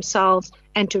empower themselves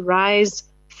and to rise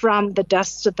from the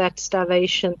dust of that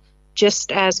starvation,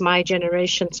 just as my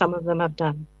generation, some of them have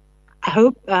done. I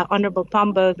hope, Honorable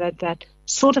Tambo, that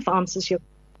sort of answers your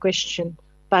question,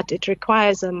 but it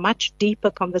requires a much deeper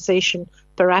conversation,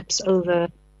 perhaps over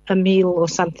a meal or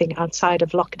something outside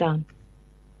of lockdown.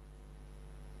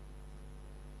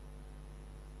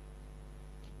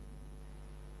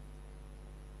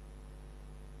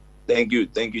 Thank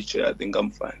you, Chair. I think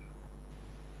I'm fine.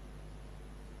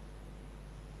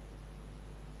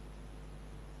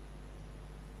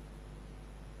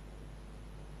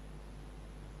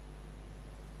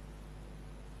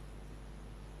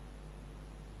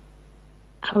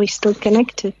 Are we still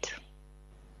connected?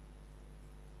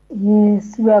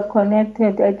 Yes, we are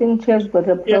connected. I think Chair's got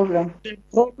a problem. The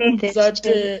problem is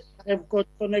that I've got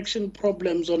connection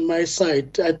problems on my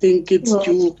side. I think it's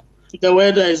due. The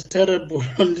weather is terrible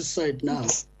on this side now.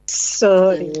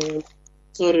 Sorry.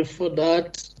 Sorry for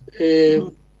that.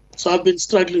 So I've been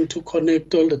struggling to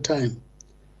connect all the time.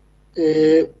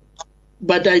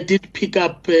 But I did pick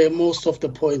up most of the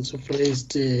points you've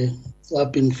raised. So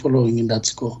I've been following in that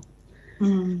score.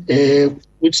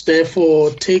 Which therefore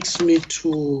takes me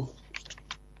to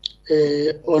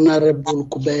Honorable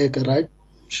Kubeka, right?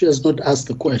 She has not asked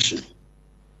the question.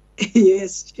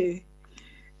 Yes, Chair.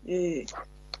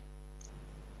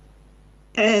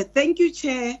 Thank you,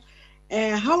 Chair.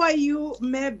 How are you,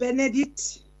 Mayor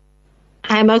Benedict?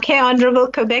 I'm okay, Honorable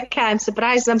Kubeka. I'm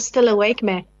surprised I'm still awake,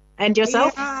 Mayor. And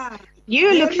yourself? Yeah,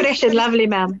 you look fresh and lovely,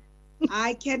 ma'am.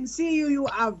 I can see you. You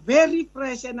are very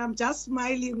fresh, and I'm just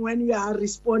smiling when you are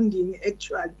responding,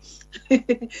 actually.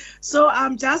 So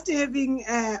I'm just having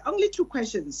only 2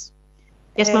 questions.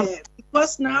 Yes, ma'am.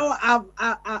 Because now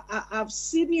I've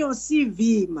seen your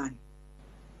CV, man.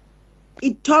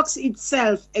 It talks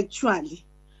itself, actually.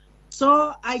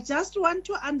 So I just want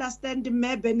to understand,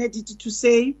 Mayor Benedict, to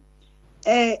say,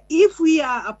 if we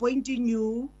are appointing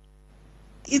you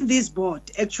in this board,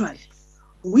 actually,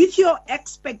 with your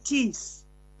expertise,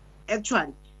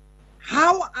 actually,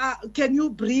 how can you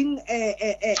bring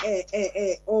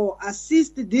or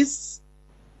assist this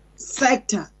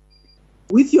sector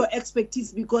with your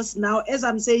expertise? Because now, as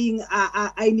I'm saying,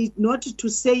 I need not to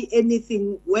say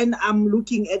anything when I'm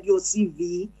looking at your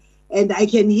CV, and I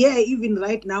can hear even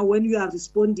right now when you are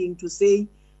responding to say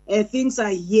things are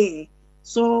here.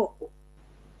 So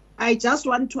I just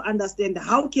want to understand,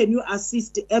 how can you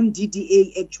assist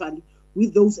MDDA actually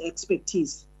with those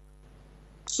expertise?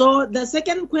 So the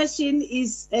second question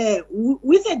is,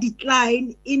 with a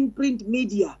decline in print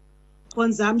media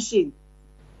consumption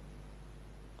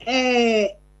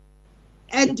and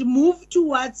move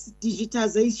towards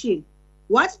digitization,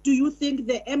 what do you think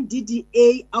the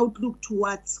MDDA outlook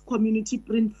towards community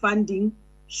print funding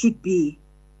should be?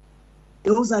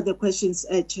 Those are the questions,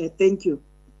 Chair. Thank you.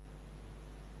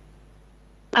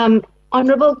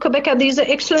 Honorable Kubeka, these are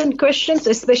excellent questions,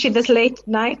 especially this late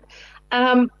night.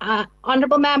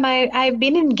 Honorable Ma'am, I've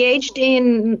been engaged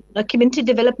in community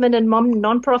development and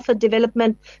non-profit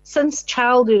development since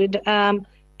childhood.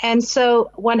 And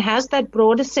so one has that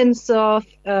broader sense of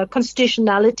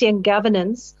constitutionality and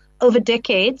governance over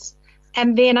decades.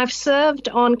 And then I've served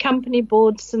on company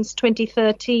boards since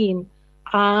 2013.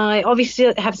 I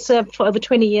obviously have served for over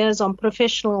 20 years on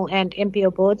professional and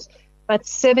MPO boards, but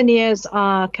 7 years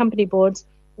company boards,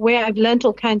 where I've learned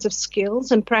all kinds of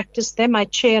skills and practiced them. I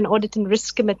chair an audit and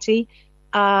risk committee.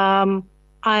 I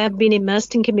have been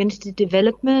immersed in community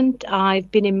development.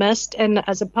 I've been immersed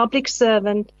as a public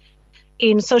servant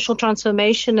in social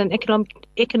transformation and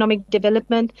economic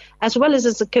development, as well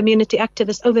as a community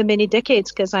activist over many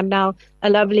decades, because I'm now a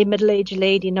lovely middle-aged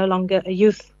lady, no longer a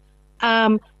youth.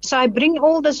 So I bring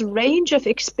all this range of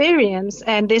experience,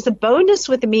 and there's a bonus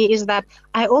with me is that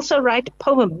I also write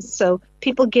poems, so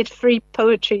people get free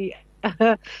poetry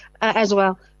as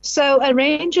well. So a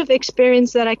range of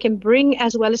experience that I can bring,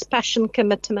 as well as passion,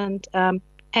 commitment, and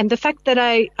the fact that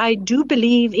I do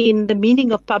believe in the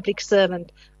meaning of public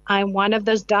servant. I'm one of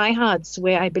those diehards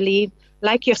where I believe,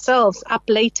 like yourselves, up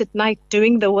late at night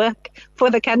doing the work for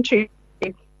the country.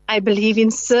 I believe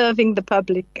in serving the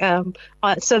public.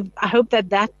 So I hope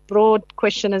that broad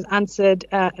question is answered,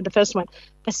 the first one.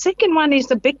 The second one is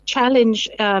the big challenge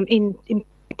in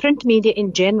print media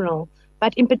in general,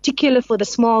 but in particular for the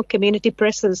small community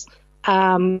presses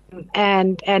and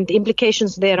the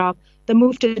implications thereof, the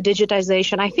move to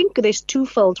digitization. I think there's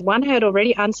twofold. One I had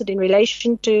already answered in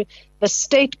relation to the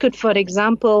state could, for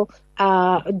example,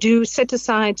 do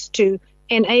set-asides to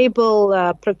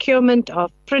enable procurement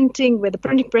of printing where the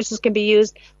printing presses can be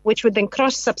used, which would then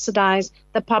cross-subsidize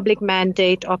the public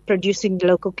mandate of producing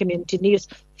local community news.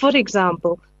 For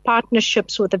example,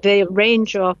 partnerships with a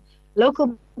range of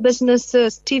local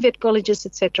businesses, TVET colleges,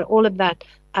 etc., all of that,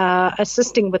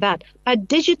 assisting with that. But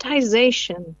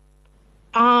digitization,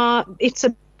 it's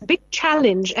a big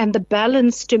challenge and the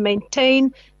balance to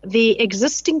maintain the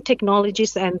existing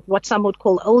technologies and what some would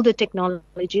call older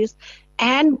technologies,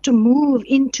 and to move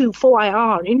into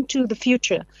 4IR, into the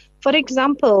future. For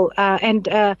example,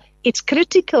 it's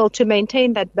critical to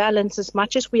maintain that balance as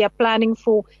much as we are planning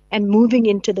for and moving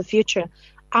into the future.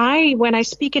 When I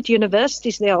speak at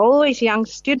universities, there are always young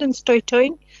students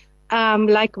toy-toying,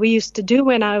 like we used to do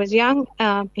when I was young,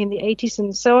 in the 80s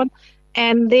and so on.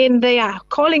 And then they are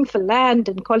calling for land.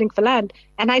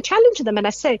 And I challenge them and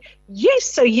I say, yes,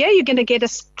 so yeah, you're going to get a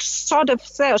sort of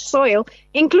soil,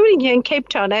 including here in Cape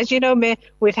Town. As you know,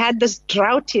 we've had this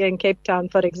drought here in Cape Town,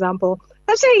 for example.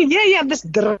 I'm saying, yeah, you have this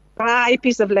dry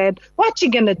piece of land. What you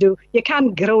going to do? You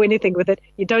can't grow anything with it.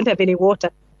 You don't have any water.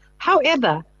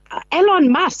 However,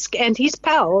 Elon Musk and his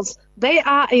pals, they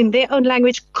are, in their own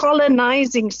language,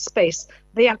 colonizing space.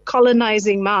 They are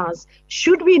colonizing Mars.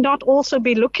 Should we not also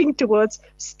be looking towards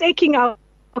staking our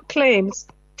claims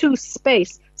to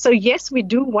space? So yes, we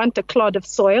do want a clod of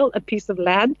soil, a piece of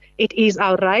land. It is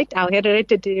our right, our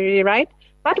hereditary right.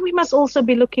 But we must also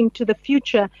be looking to the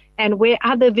future and where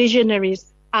other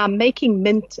visionaries are making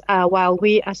mint while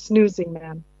we are snoozing,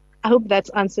 ma'am. I hope that's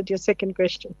answered your second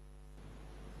question.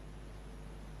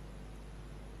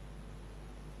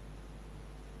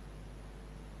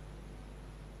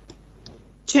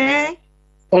 Chair?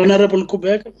 Honorable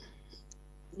Kubeka?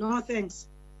 No, thanks.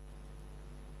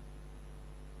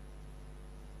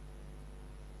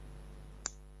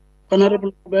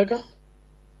 Honorable Kubeka?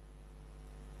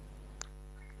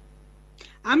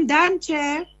 I'm done,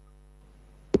 Chair.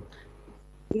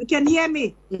 You can hear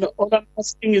me? No, all I'm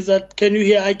asking is that, can you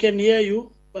hear? I can hear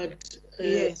you, but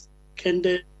yes. Can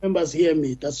the members hear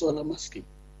me? That's all I'm asking.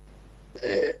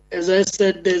 As I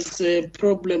said, there's a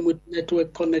problem with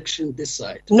network connection this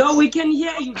side. No, we can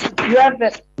hear you. You are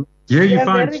the. Yeah, you're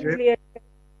fine, very Chair. clear.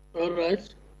 All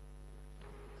right.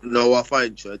 No, we're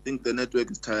fine, Chair. I think the network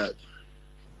is tired.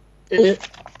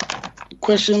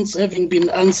 Questions having been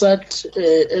answered,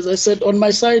 as I said, on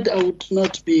my side, I would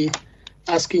not be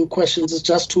asking questions. It's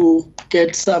just to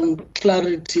get some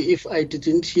clarity if I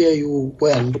didn't hear you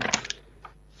well.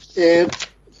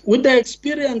 With the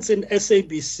experience in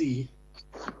SABC,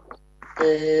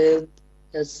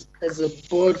 as a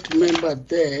board member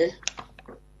there,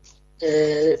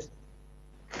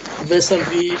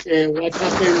 vis-a-vis what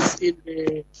happens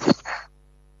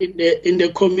in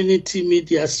the community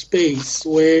media space,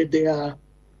 where there are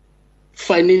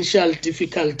financial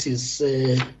difficulties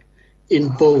in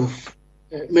both.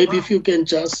 Maybe if you can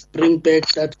just bring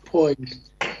back that point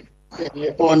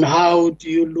on how do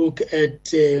you look at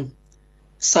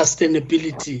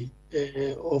sustainability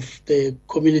of the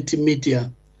community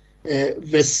media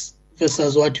versus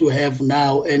what you have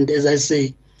now. And as I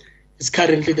say, it's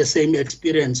currently the same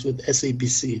experience with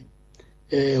SABC,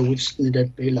 which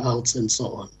needed bailouts and so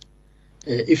on.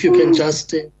 If you can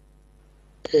just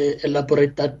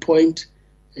elaborate that point,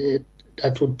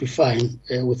 that would be fine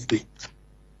with me.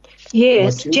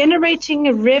 Yes,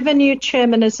 generating revenue,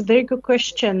 Chairman, is a very good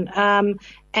question. And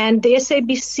the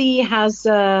SABC has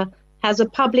a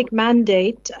public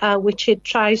mandate which it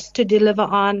tries to deliver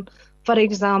on, for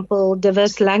example,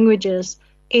 diverse languages.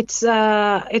 It's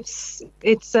a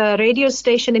radio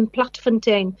station in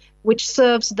Platfontein which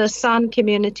serves the San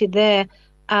community there.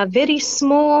 A very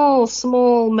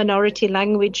small minority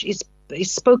language is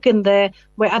spoken there,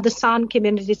 where other San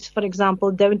communities, for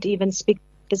example, don't even speak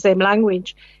the same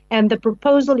language. And the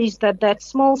proposal is that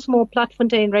small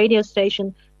Platfontein radio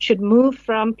station should move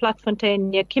from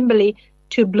Platfontein near Kimberley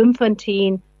to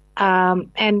Bloemfontein.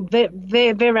 And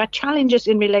there are challenges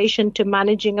in relation to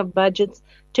managing of budgets,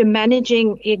 to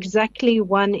managing exactly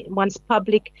one's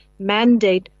public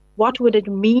mandate. What would it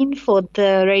mean for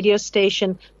the radio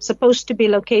station supposed to be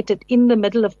located in the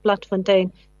middle of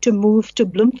Platfontein to move to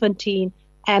Bloemfontein,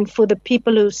 and for the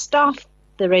people who staff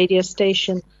the radio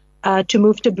station to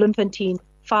move to Bloemfontein,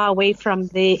 far away from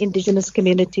their indigenous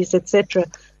communities, etc.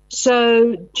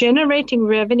 So generating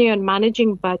revenue and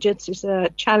managing budgets is a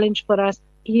challenge for us,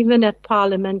 even at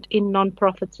Parliament, in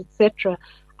non-profits, etc.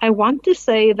 I want to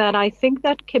say that I think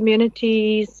that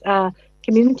community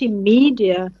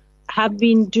media have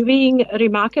been doing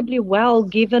remarkably well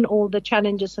given all the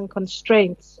challenges and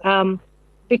constraints.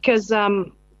 Because I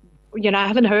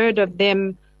haven't heard of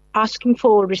them asking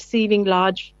for or receiving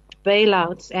large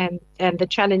bailouts and the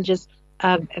challenges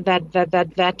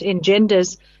that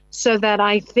engenders. So that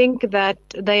I think that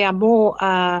they are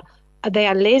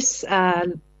less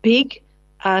big,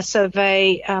 so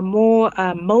they are more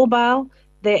mobile.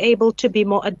 They're able to be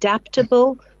more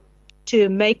adaptable, to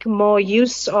make more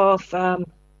use of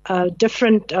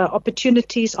different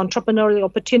opportunities, entrepreneurial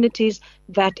opportunities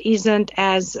that isn't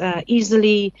as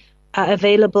easily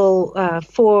available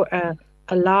for a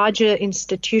larger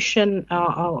institution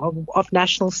of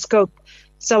national scope.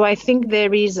 So I think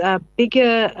there is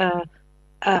bigger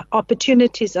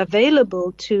opportunities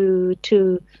available to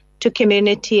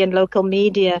community and local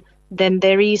media than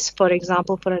there is, for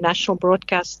example, for a national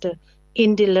broadcaster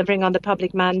in delivering on the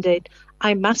public mandate.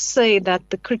 I must say that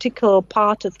the critical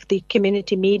part of the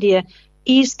community media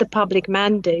is the public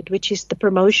mandate, which is the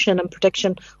promotion and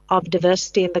protection of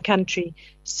diversity in the country.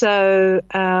 So,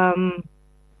 I'm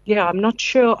not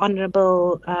sure,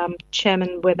 Honourable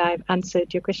Chairman, whether I've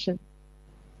answered your question.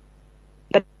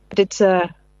 But it's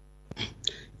a...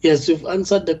 Yes, you've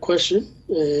answered the question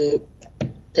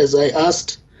as I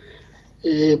asked.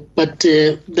 But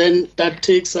then that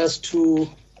takes us to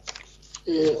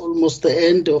almost the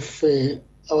end of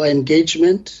our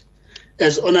engagement,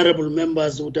 as honourable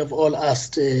members would have all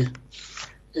asked the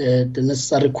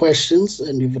necessary questions,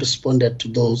 and you've responded to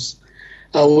those.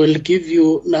 I will give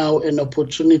you now an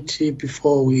opportunity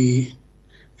before we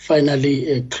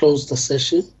finally close the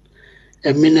session,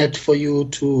 a minute for you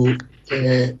to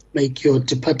make your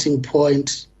departing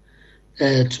point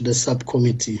to the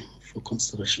subcommittee for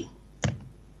consideration.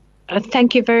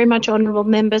 Thank you very much, honourable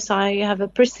members. I have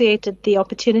appreciated the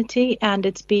opportunity, and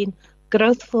it's been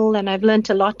growthful, and I've learned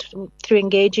a lot through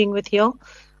engaging with you.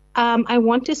 I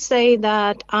want to say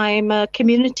that I'm a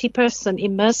community person,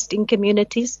 immersed in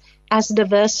communities as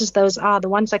diverse as those are, the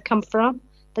ones I come from,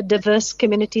 the diverse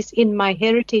communities. In my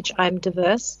heritage, I'm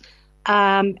diverse,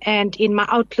 and in my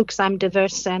outlooks, I'm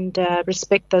diverse, and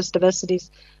respect those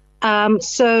diversities.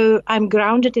 So I'm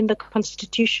grounded in the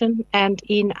Constitution and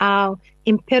in our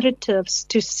imperatives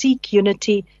to seek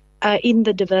unity in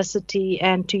the diversity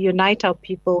and to unite our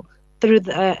people through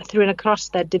and across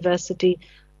that diversity.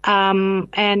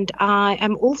 And I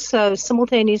am also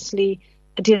simultaneously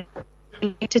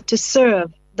delighted to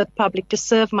serve the public, to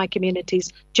serve my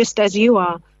communities, just as you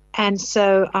are. And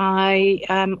so I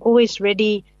am always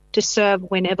ready to serve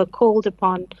whenever called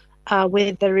upon,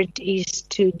 whether it is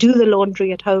to do the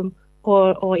laundry at home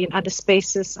or in other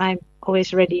spaces. I'm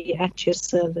always ready at your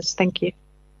service. Thank you.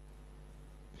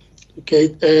 Okay,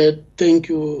 thank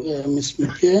you, Ms.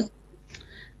 Muthian.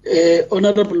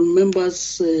 Honourable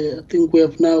members, I think we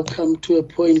have now come to a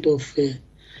point of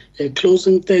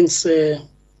closing. Thanks,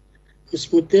 Ms.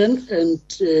 Muthian, and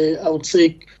I would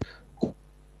say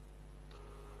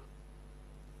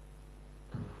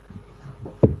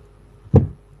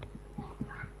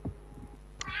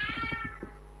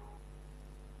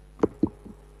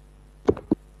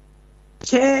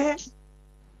Chair.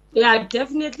 Yeah,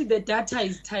 definitely the data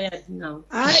is tired now.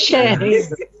 Chair.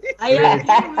 I He must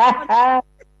come back.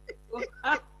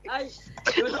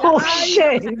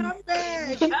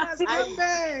 He must come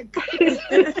back.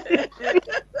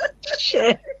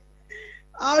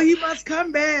 Oh, he must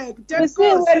come back. You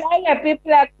see, when other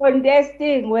people are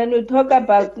contesting, when we talk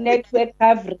about network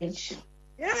coverage.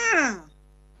 Yeah.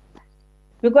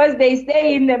 Because they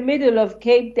stay in the middle of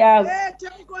Cape Town. Yeah,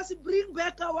 because bring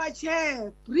back our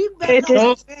chair. Bring back it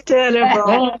our is chair.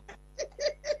 Terrible.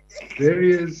 There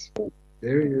he is.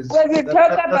 There he is. When we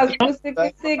talk about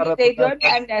 266, they don't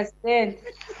understand.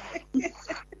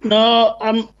 no,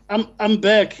 I'm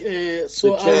back.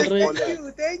 So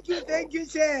thank you,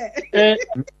 Chair.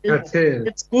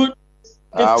 It's good.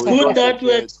 It's good that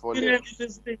we experience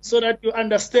this thing so that you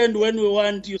understand when we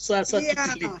want you, sir.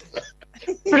 Yeah.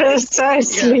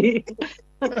 Precisely.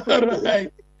 All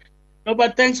right. No,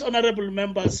 but thanks, honourable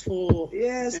members, for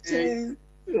your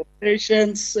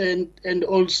patience and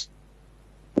also.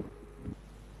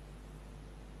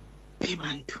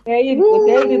 There you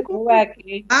go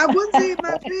again. I would say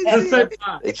my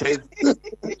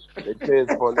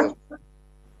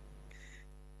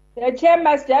The chair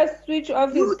must just switch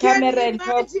off his camera and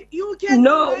talk.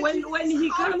 No, when he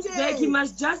comes back, he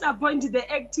must just appoint the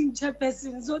acting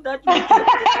chairperson so that we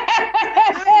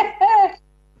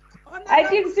I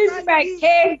think since my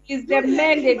case is the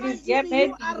man that is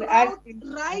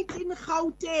right in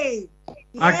Gauteng.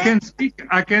 Yeah?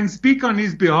 I can speak on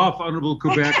his behalf, Honourable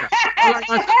Kubeka.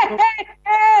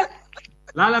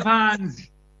 Lalapans.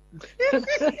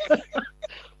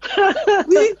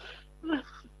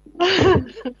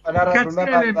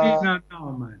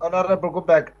 Honourable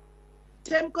Kubeka.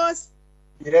 Temkos.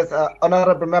 Yes,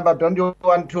 honourable member, don't you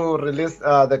want to release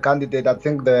the candidate? I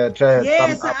think the chair has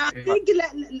Yes, I think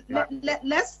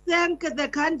let's thank the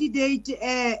candidate,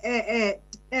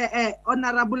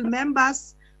 honourable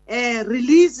members,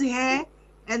 release her,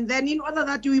 and then in order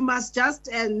that we must just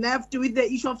left with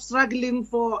the issue of struggling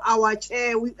for our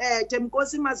chair,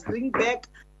 Temkosi must bring back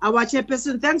our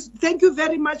chairperson. Thank you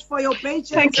very much for your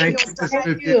patience.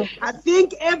 Thank you. I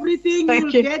think everything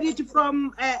Thank you'll you. get it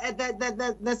from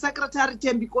the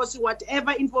secretary because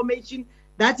whatever information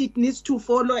that it needs to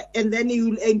follow, and then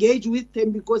you'll engage with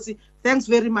them because thanks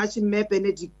very much, Mayor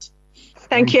Benedict.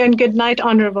 Thank you and good night,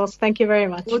 honorables. Thank you very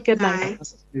much. Good night.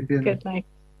 Good night.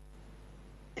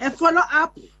 A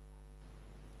follow-up.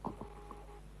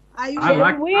 Are you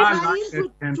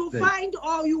to find,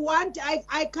 or you want?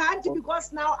 I can't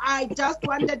because now I just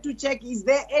wanted to check. Is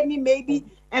there maybe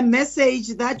a message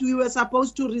that we were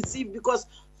supposed to receive? Because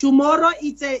tomorrow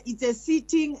it's a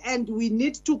sitting and we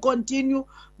need to continue.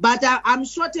 But I'm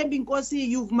sure, Tembinkosi,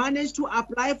 you've managed to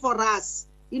apply for us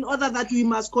in order that we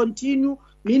must continue.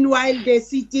 Meanwhile, the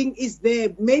sitting is there.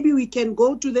 Maybe we can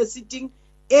go to the sitting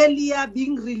earlier,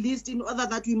 being released, in order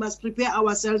that we must prepare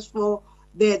ourselves for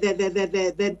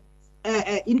the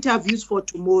interviews for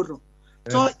tomorrow.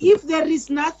 So if there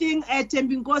is nothing at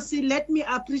Tembinkosi, let me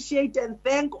appreciate and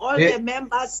thank all the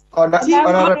members.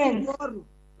 Honorable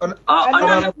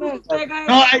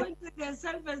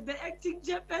yourself as the acting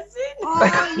chairperson.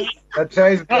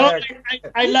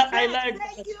 I like.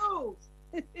 Thank you.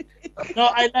 No,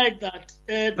 I like that.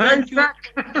 Thank you.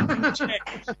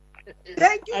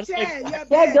 Thank you, Chair.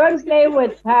 Yeah, don't play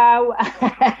with power.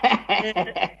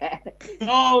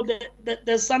 No,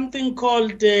 there's something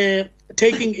called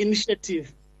taking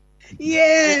initiative.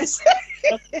 Yes.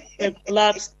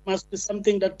 Collapse must be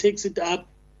something that takes it up.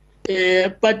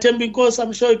 But because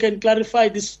I'm sure you can clarify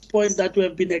this point that we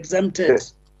have been exempted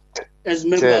as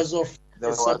members of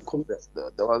the subcommittee.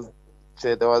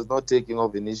 There was no taking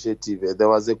of initiative. There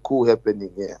was a coup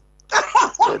happening here.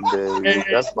 And we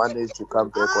just managed to come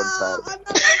back on time.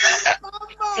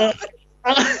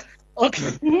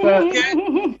 Okay.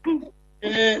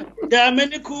 There are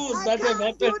many coups that have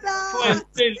happened.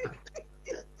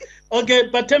 Okay,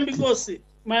 but Tembinkosi,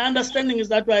 my understanding is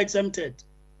that we are exempted.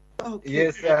 Okay.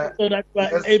 Yes, so that we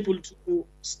are able to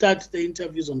start the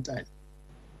interviews on time.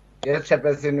 Yes,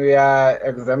 Chairperson, we are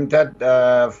exempted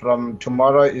from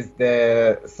tomorrow is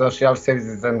the Social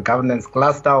Services and Governance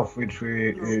cluster, of which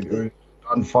we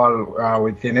don't fall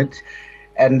within it.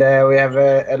 And we have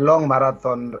a long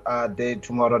marathon day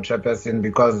tomorrow, Chairperson,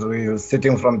 because we're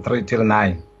sitting from 3 till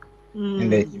 9 in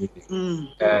the evening.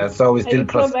 So we still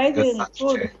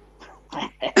proceed.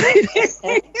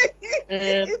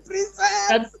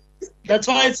 That's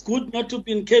why it's good not to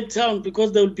be in Cape Town,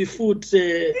 because there will be food.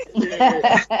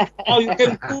 Now you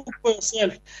can cook for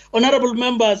yourself. Honorable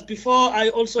members, before I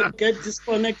also get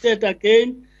disconnected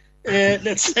again,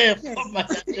 let's say from my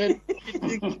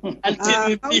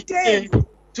until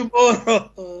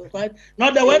tomorrow. Right?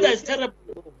 Now the weather is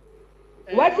terrible.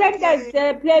 What time does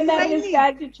the plenary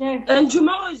start to change? And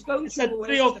tomorrow is going to at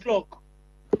 3 o'clock.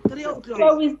 3 o'clock.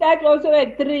 So we start also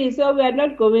at 3, so we are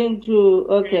not going to,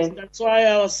 okay. Yes, that's why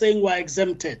I was saying we're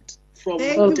exempted from.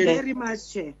 Thank you very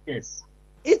much, Chair. Yes.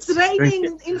 It's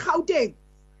raining in Gauteng.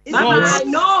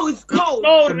 No, it's cold.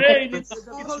 No rain, it's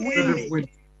windy.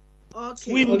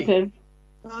 Okay. Windy. Okay.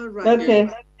 All right. Okay.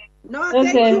 No,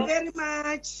 thank you very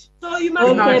much. So you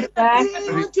must see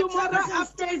you tomorrow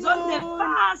afternoon on the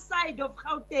far side of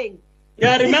Gauteng.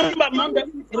 Yeah, remember I'm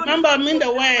in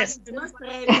the West. Remember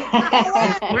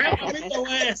I'm in the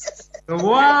West. The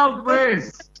Wild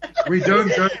West. We don't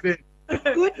go there.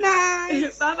 Good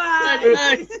night.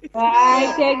 Bye-bye.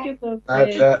 Bye. Thank you so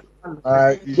much.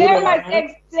 Chair must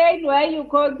explain why you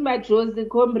called my Josie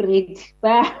comrade.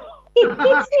 Bye.